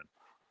we're winning.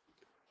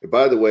 And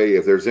by the way,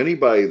 if there's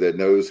anybody that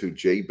knows who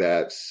Jay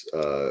Batt's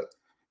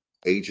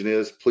agent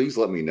is, please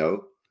let me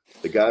know.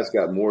 The guy's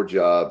got more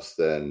jobs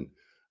than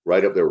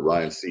right up there with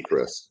Ryan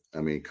Seacrest. I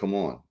mean, come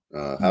on.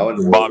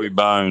 Bobby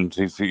Bones.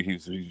 He's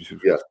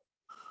yeah.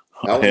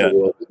 How in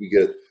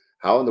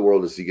the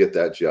world does he get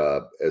that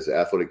job as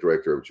athletic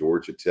director of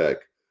Georgia Tech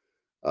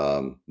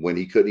when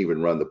he couldn't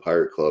even run the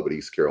Pirate Club at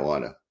East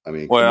Carolina? I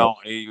mean, well,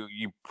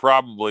 you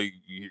probably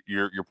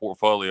your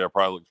portfolio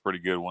probably looks pretty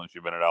good once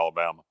you've been at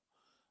Alabama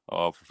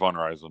for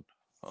fundraising.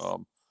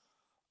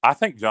 I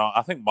think John.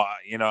 I think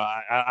I'm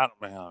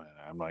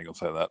not gonna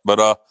say that,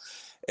 but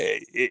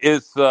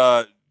it's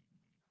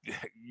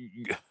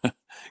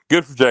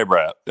good for Jay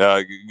Bratt.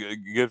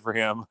 Good for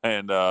him,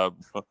 and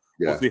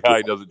we'll see how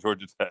he does at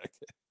Georgia Tech.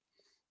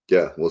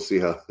 Yeah, we'll see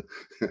how.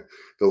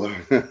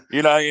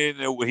 He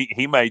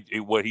may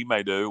what he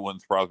may do.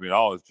 Wouldn't surprise me at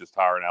all. Is just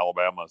hire an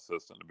Alabama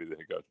assistant to be the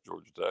head coach at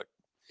Georgia Tech.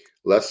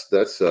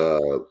 That's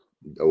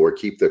or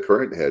keep the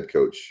current head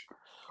coach.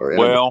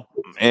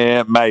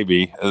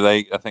 Maybe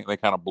I think they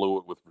kind of blew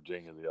it with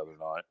Virginia the other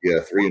night. Yeah,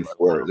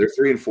 3-4. They're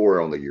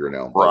 3-4 on the year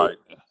now. Right.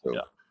 So,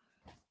 yeah.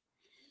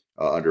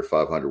 Under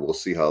 500. We'll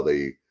see how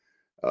the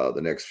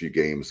next few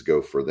games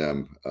go for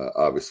them.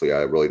 Obviously,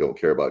 I really don't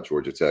care about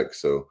Georgia Tech,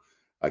 so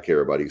I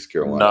care about East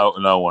Carolina.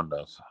 No one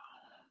does.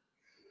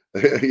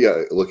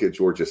 Yeah, look at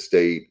Georgia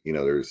State.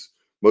 There's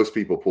most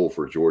people pull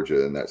for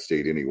Georgia in that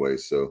state anyway.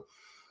 So,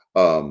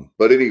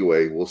 but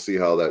anyway, we'll see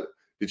how that.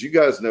 Did you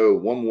guys know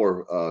one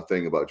more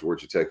thing about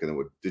Georgia Tech? And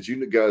then did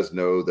you guys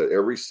know that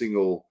every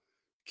single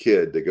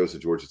kid that goes to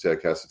Georgia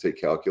Tech has to take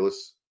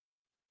calculus?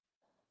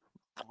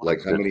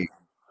 Like how many?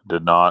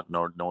 Did not,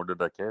 nor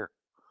did I care.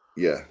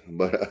 Yeah,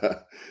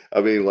 but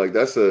I mean, like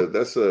that's a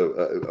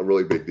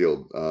really big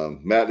deal.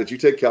 Matt, did you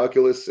take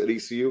calculus at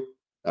ECU?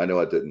 I know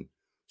I didn't.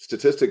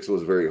 Statistics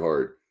was very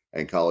hard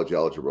and college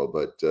algebra,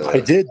 but I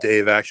did,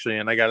 Dave, actually,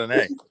 and I got an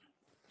A.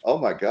 Oh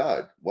my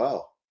God!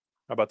 Wow.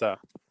 How about that?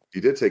 You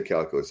did take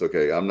calculus.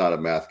 Okay, I'm not a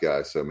math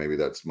guy, so maybe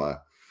that's my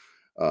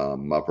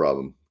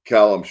problem.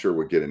 Cal, I'm sure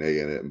would get an A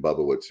in it, and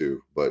Bubba would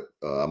too. But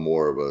I'm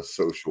more of a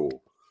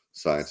social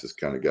sciences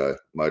kind of guy.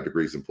 My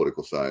degree's in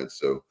political science,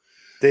 so.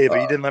 Dave,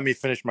 you didn't let me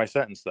finish my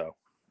sentence, though.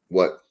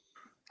 What?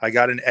 I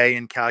got an A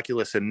in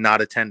calculus and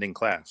not attending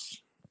class.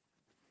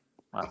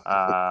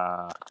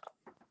 How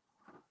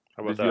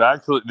How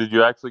about Did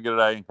you actually get an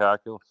A in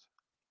calculus?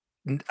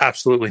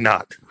 Absolutely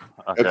not.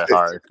 Okay,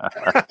 all right.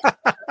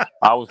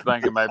 I was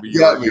thinking maybe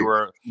you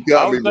were.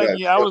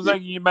 I was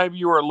thinking maybe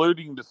you were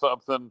alluding to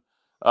something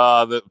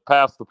that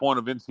passed the point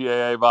of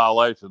NCAA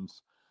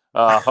violations.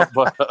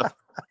 But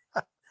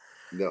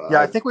no,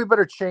 I think we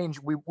better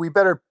change. We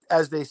better,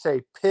 as they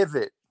say,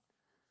 pivot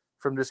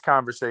from this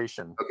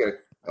conversation. Okay.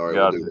 All right.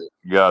 Gotcha. We'll do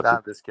that. Gotcha.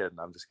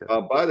 I'm just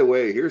kidding. By the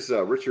way, here's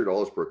Richard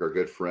Allsbrook, our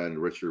good friend.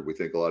 Richard, we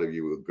think a lot of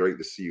you. Great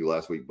to see you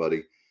last week,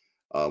 buddy.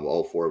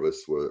 All four of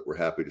us were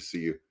happy to see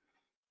you.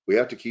 We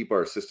have to keep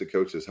our assistant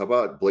coaches. How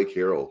about Blake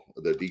Harrell,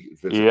 the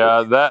defensive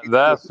coach?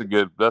 That's a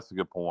good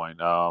point.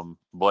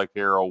 Blake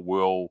Harrell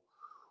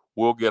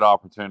will get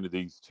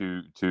opportunities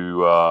to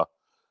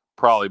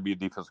probably be a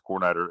defensive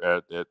coordinator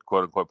at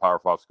quote unquote Power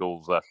 5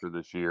 schools after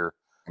this year.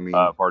 I mean,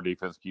 if our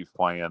defense keeps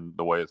playing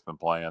the way it's been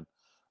playing.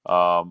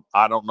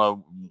 I don't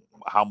know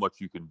how much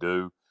you can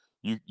do.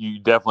 You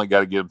definitely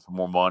got to give him some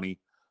more money.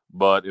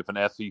 But if an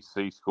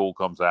SEC school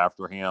comes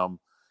after him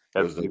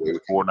as a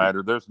defensive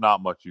coordinator, there's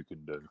not much you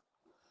can do.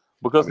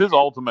 Because his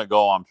ultimate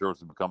goal, I'm sure, is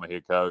to become a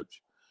head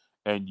coach,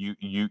 and you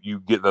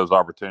get those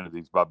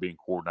opportunities by being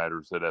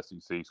coordinators at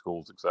SEC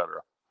schools,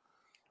 etc.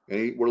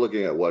 And we're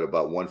looking at what,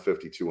 about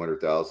 150,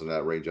 200,000,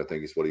 that range. I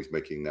think is what he's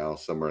making now,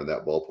 somewhere in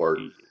that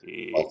ballpark. Off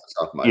the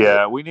top of my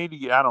head. We need to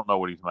get. I don't know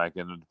what he's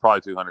making.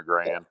 Probably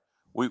 $200,000.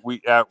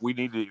 We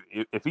need to.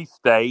 If he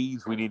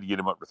stays, we need to get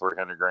him up to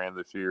 $300,000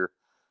 this year.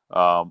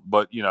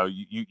 But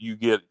you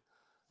get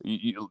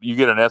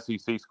an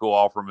SEC school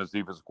offer him as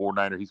defensive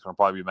coordinator, he's going to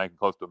probably be making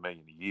close to $1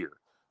 million a year.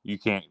 You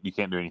can't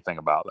do anything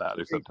about that.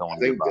 Except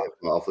telling you about it.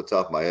 Off the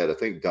top of my head, I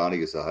think Donnie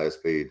is the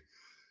highest paid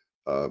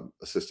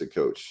assistant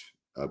coach.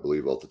 I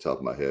believe off the top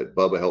of my head.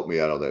 Bubba helped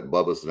me out on that.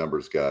 Bubba's the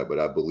numbers guy, but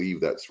I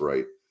believe that's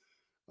right.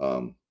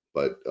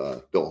 But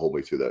don't hold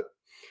me to that.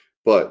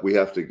 But we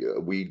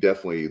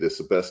definitely, this is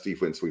the best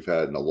defense we've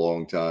had in a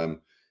long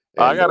time.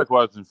 And I got a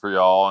question for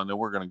y'all, and then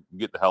we're going to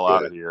get the hell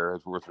out of here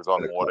as we're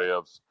talking what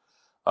ifs.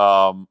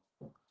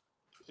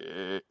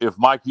 If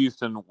Mike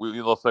Houston,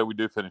 let's say we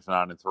do finish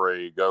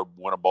 9-3, go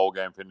win a bowl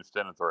game, finish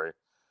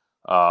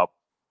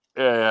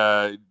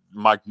 10-3.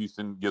 Mike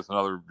Houston gets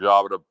another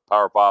job at a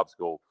Power 5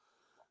 school.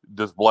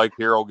 Does Blake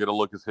Harrell get a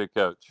look as head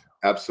coach?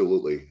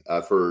 Absolutely.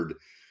 I've heard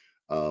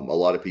a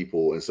lot of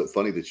people, and it's so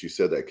funny that you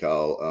said that,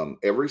 Kyle.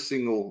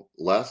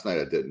 Last night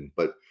I didn't,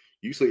 but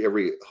usually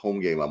every home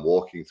game I'm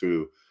walking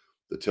through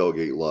the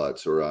tailgate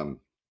lots or I'm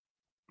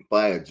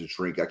buying a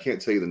drink. I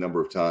can't tell you the number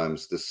of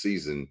times this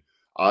season,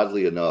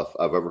 oddly enough,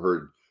 I've ever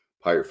heard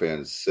Pirate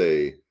fans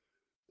say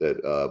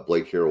that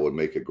Blake Harrell would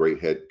make a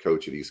great head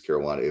coach at East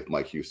Carolina if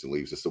Mike Houston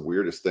leaves. It's the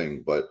weirdest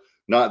thing, but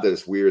not that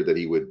it's weird that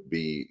he would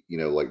be,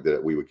 like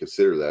that we would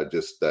consider that,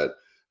 just that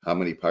how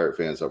many Pirate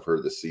fans I've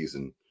heard this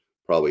season,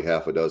 probably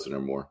half a dozen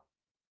or more.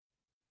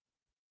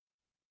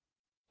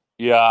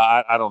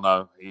 Yeah, I don't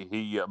know.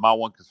 My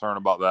one concern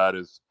about that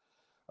is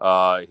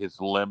his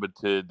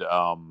limited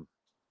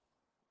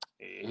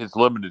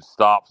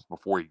stops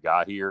before he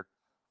got here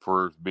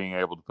for being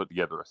able to put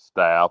together a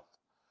staff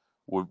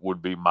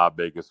would be my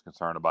biggest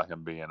concern about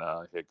him being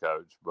a head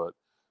coach. But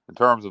in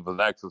terms of an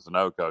X's and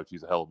O coach,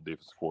 he's a hell of a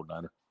defensive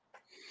coordinator.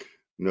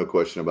 No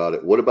question about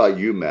it. What about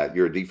you, Matt?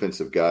 You're a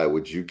defensive guy.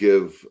 Would you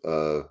give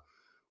the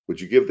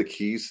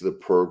keys to the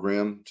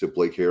program to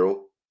Blake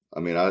Harrell? I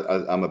mean,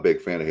 I'm a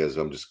big fan of his.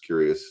 I'm just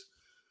curious,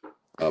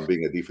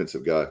 being a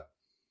defensive guy.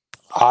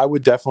 I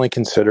would definitely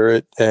consider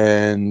it,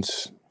 and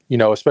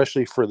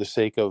especially for the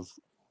sake of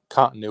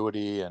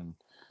continuity and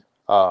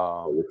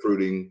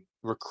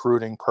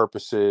recruiting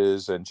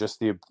purposes, and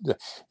just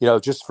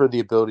just for the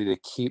ability to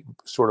keep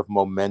sort of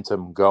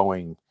momentum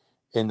going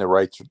in the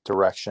right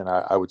direction.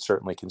 I would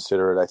certainly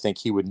consider it. I think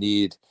he would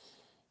need,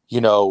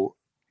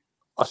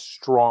 a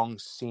strong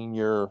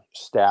senior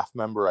staff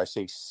member. I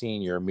say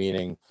senior,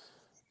 meaning,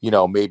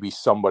 maybe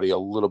somebody a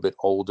little bit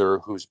older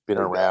who's been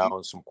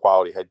around, some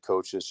quality head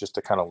coaches just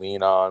to kind of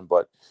lean on.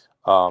 But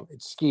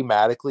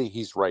schematically,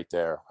 he's right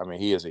there. I mean,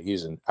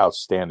 he's an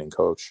outstanding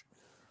coach.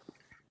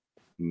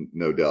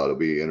 No doubt. It'll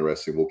be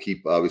interesting. We'll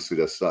keep, obviously,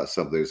 that's not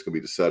something that's going to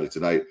be decided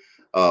tonight.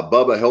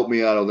 Bubba, help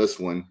me out on this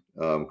one.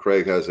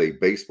 Craig has a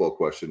baseball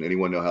question.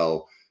 Anyone know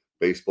how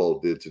baseball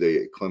did today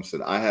at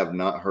Clemson? I have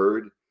not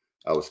heard.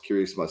 I was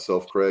curious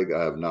myself, Craig.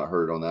 I have not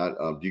heard on that.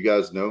 Do you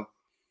guys know?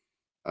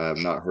 I have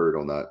not heard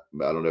on that.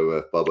 I don't know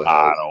if Bubba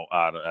has.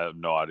 I have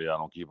no idea. I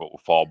don't keep up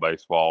with fall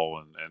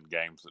baseball and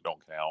games that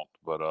don't count.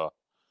 But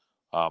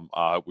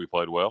I hope we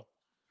played well.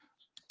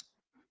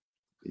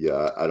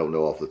 Yeah, I don't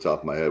know off the top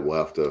of my head. We'll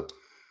have to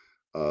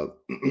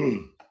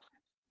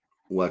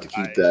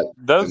keep that.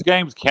 Those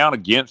games count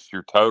against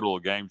your total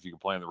of games you can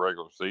play in the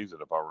regular season,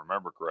 if I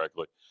remember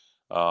correctly.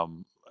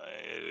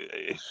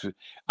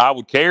 I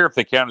would care if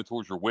they counted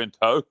towards your win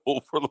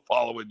total for the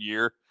following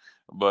year,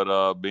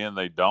 but being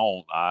they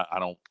don't, I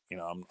don't.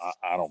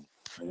 I don't.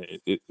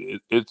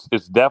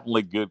 It's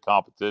definitely good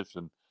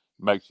competition.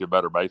 Makes you a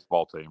better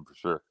baseball team for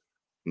sure.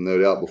 No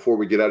doubt. Before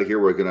we get out of here,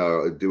 we're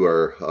going to do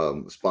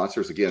our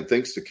sponsors again.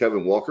 Thanks to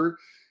Kevin Walker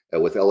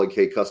with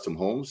L&K Custom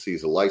Homes.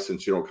 He's a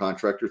licensed general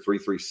contractor,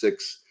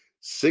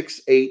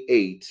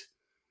 336-688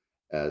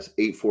 as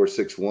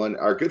 8461.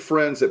 Our good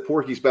friends at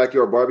Porky's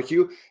Backyard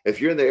Barbecue.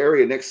 If you're in the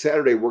area next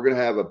Saturday, we're going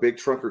to have a big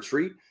trunk or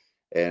treat,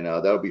 and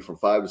that'll be from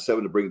 5 to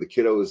 7 to bring the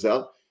kiddos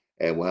out,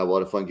 and we'll have a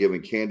lot of fun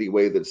giving candy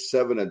away. Then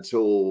 7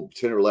 until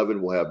 10 or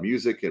 11, we'll have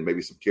music and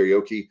maybe some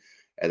karaoke,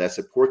 and that's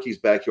at Porky's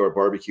Backyard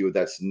Barbecue.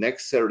 That's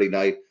next Saturday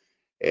night,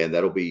 and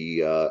that'll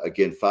be,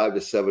 again, 5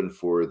 to 7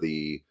 for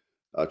the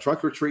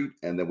trunk or treat,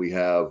 and then we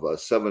have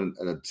 7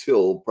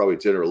 until probably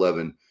 10 or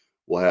 11.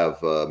 We'll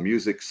have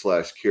music /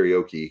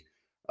 karaoke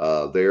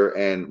there.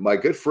 And my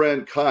good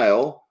friend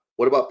Kyle,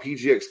 what about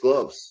PGX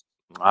gloves?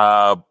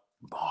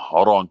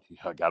 Hold on,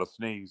 I gotta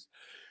sneeze.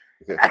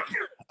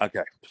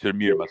 Okay, should have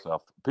muted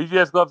myself.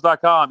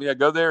 PGXgloves.com. Yeah,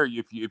 go there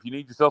if you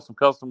need yourself some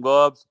custom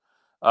gloves.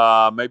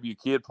 Maybe your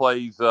kid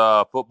plays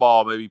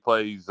football, maybe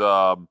plays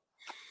another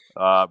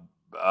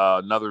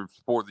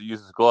sport that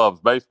uses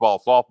gloves,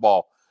 baseball,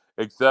 softball,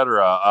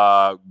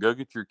 etc. Go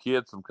get your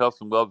kids some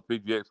custom gloves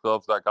at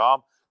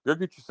PGXgloves.com. Go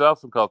get yourself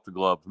some custom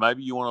gloves.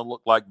 Maybe you want to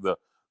look like the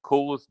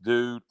coolest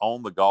dude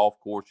on the golf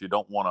course. You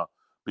don't want to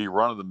be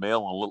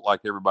run-of-the-mill and look like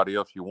everybody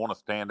else. You want to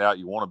stand out.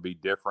 You want to be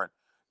different.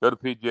 Go to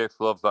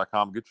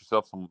PGXgloves.com. Get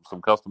yourself some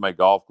custom-made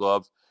golf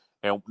gloves.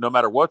 And no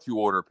matter what you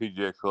order at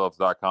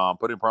PGXgloves.com,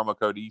 put in promo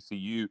code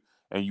ECU,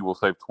 and you will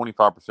save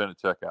 25% at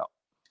checkout.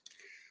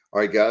 All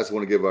right, guys, I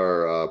want to give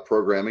our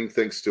programming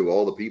thanks to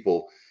all the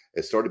people.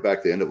 It started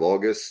back the end of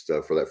August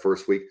for that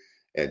first week,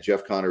 and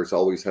Jeff Connors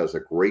always has a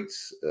great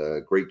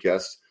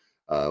guest.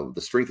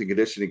 The strength and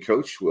conditioning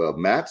coach,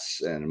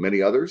 Matt's, and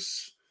many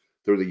others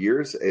through the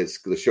years.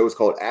 The show is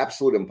called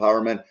Absolute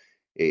Empowerment,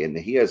 and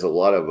he has a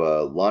lot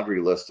of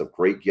laundry list of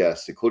great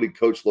guests, including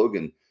Coach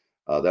Logan.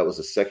 That was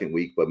the second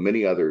week, but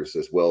many others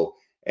as well,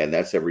 and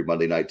that's every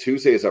Monday night.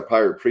 Tuesday is our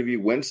Pirate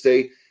Preview.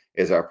 Wednesday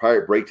is our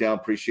Pirate Breakdown.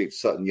 Appreciate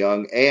Sutton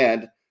Young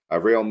and our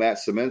very own Matt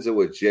Semenza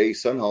with Jay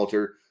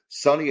Sunhalter.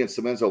 Sonny and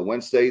Semenza on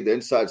Wednesday. The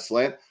Inside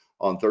Slant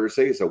on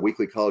Thursday is a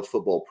weekly college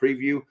football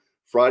preview.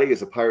 Friday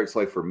is a Pirates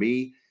Life for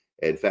me.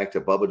 In fact,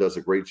 Bubba does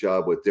a great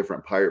job with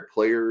different Pirate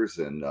players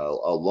and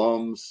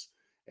alums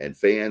and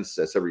fans.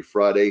 That's every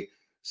Friday.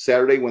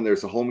 Saturday, when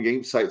there's a home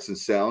game, Sights and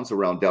Sounds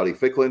around Dowdy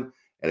Ficklin.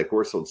 And, of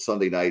course, on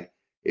Sunday night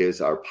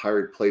is our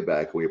Pirate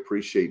Playback. We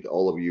appreciate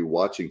all of you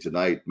watching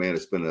tonight. Man,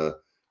 it's been a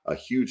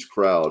huge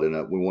crowd,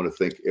 and we want to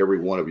thank every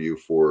one of you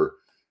for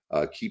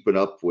keeping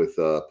up with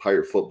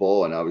Pirate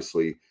football. And,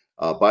 obviously,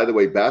 by the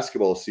way,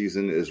 basketball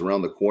season is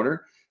around the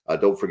corner.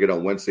 Don't forget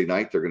on Wednesday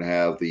night, they're going to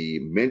have the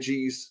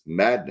Minji's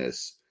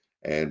Madness.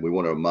 And we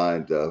want to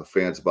remind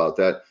fans about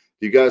that.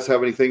 Do you guys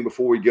have anything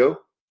before we go?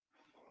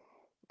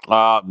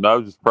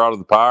 No, just proud of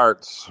the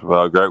Pirates.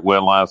 Great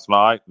win last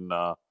night, and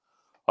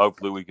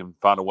hopefully we can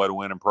find a way to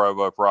win in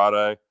Provo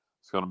Friday.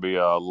 It's going to be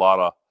a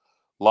lot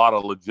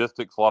of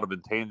logistics, a lot of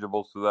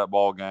intangibles to that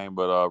ball game,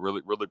 but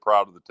really, really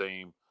proud of the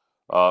team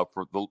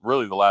for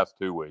the last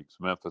 2 weeks,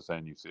 Memphis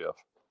and UCF.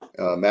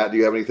 Matt, do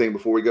you have anything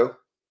before we go?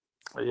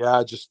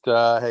 Yeah, just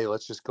hey,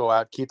 let's just go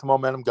out, keep the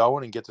momentum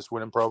going, and get this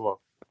win in Provo.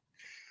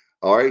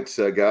 All right,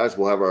 guys,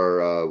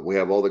 we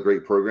have all the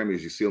great programming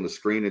as you see on the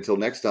screen. Until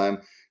next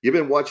time, you've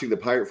been watching the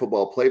Pirate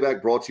Football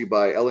Playback brought to you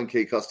by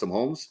L&K Custom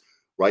Homes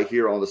right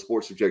here on the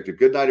Sports Objective.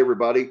 Good night,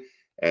 everybody.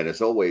 And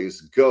as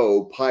always,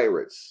 go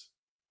Pirates.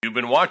 You've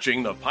been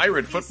watching the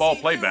Pirate Football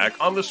Playback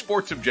on the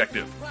Sports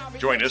Objective.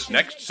 Join us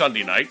next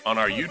Sunday night on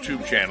our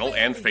YouTube channel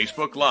and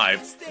Facebook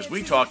Live as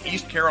we talk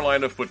East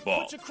Carolina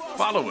football.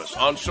 Follow us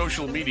on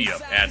social media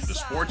at The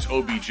Sports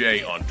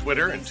OBJ on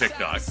Twitter and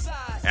TikTok,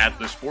 at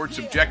The Sports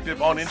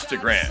Objective on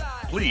Instagram.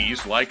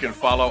 Please like and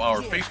follow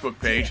our Facebook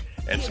page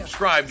and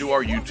subscribe to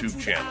our YouTube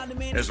channel.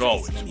 As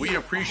always, we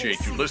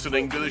appreciate you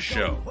listening to the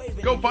show.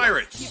 Go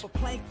Pirates!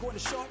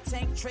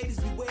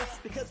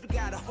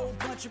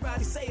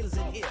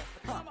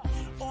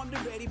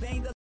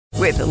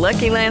 With the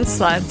Lucky Land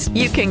Slots,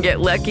 you can get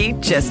lucky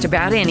just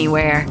about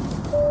anywhere.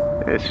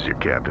 This is your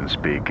captain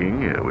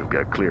speaking. We've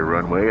got clear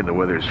runway and the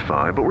weather's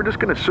fine, but we're just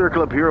going to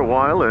circle up here a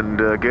while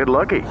and get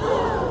lucky.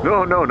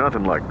 No,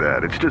 nothing like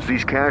that. It's just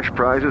these cash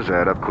prizes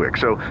add up quick.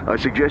 So I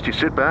suggest you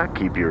sit back,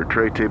 keep your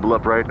tray table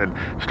upright, and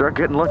start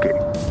getting lucky.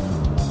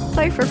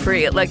 Play for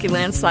free at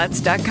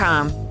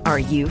LuckyLandSlots.com. Are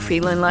you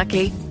feeling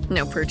lucky?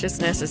 No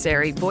purchase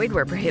necessary. Void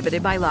where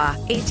prohibited by law.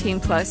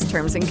 18+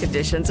 terms and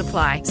conditions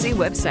apply. See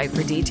website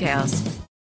for details.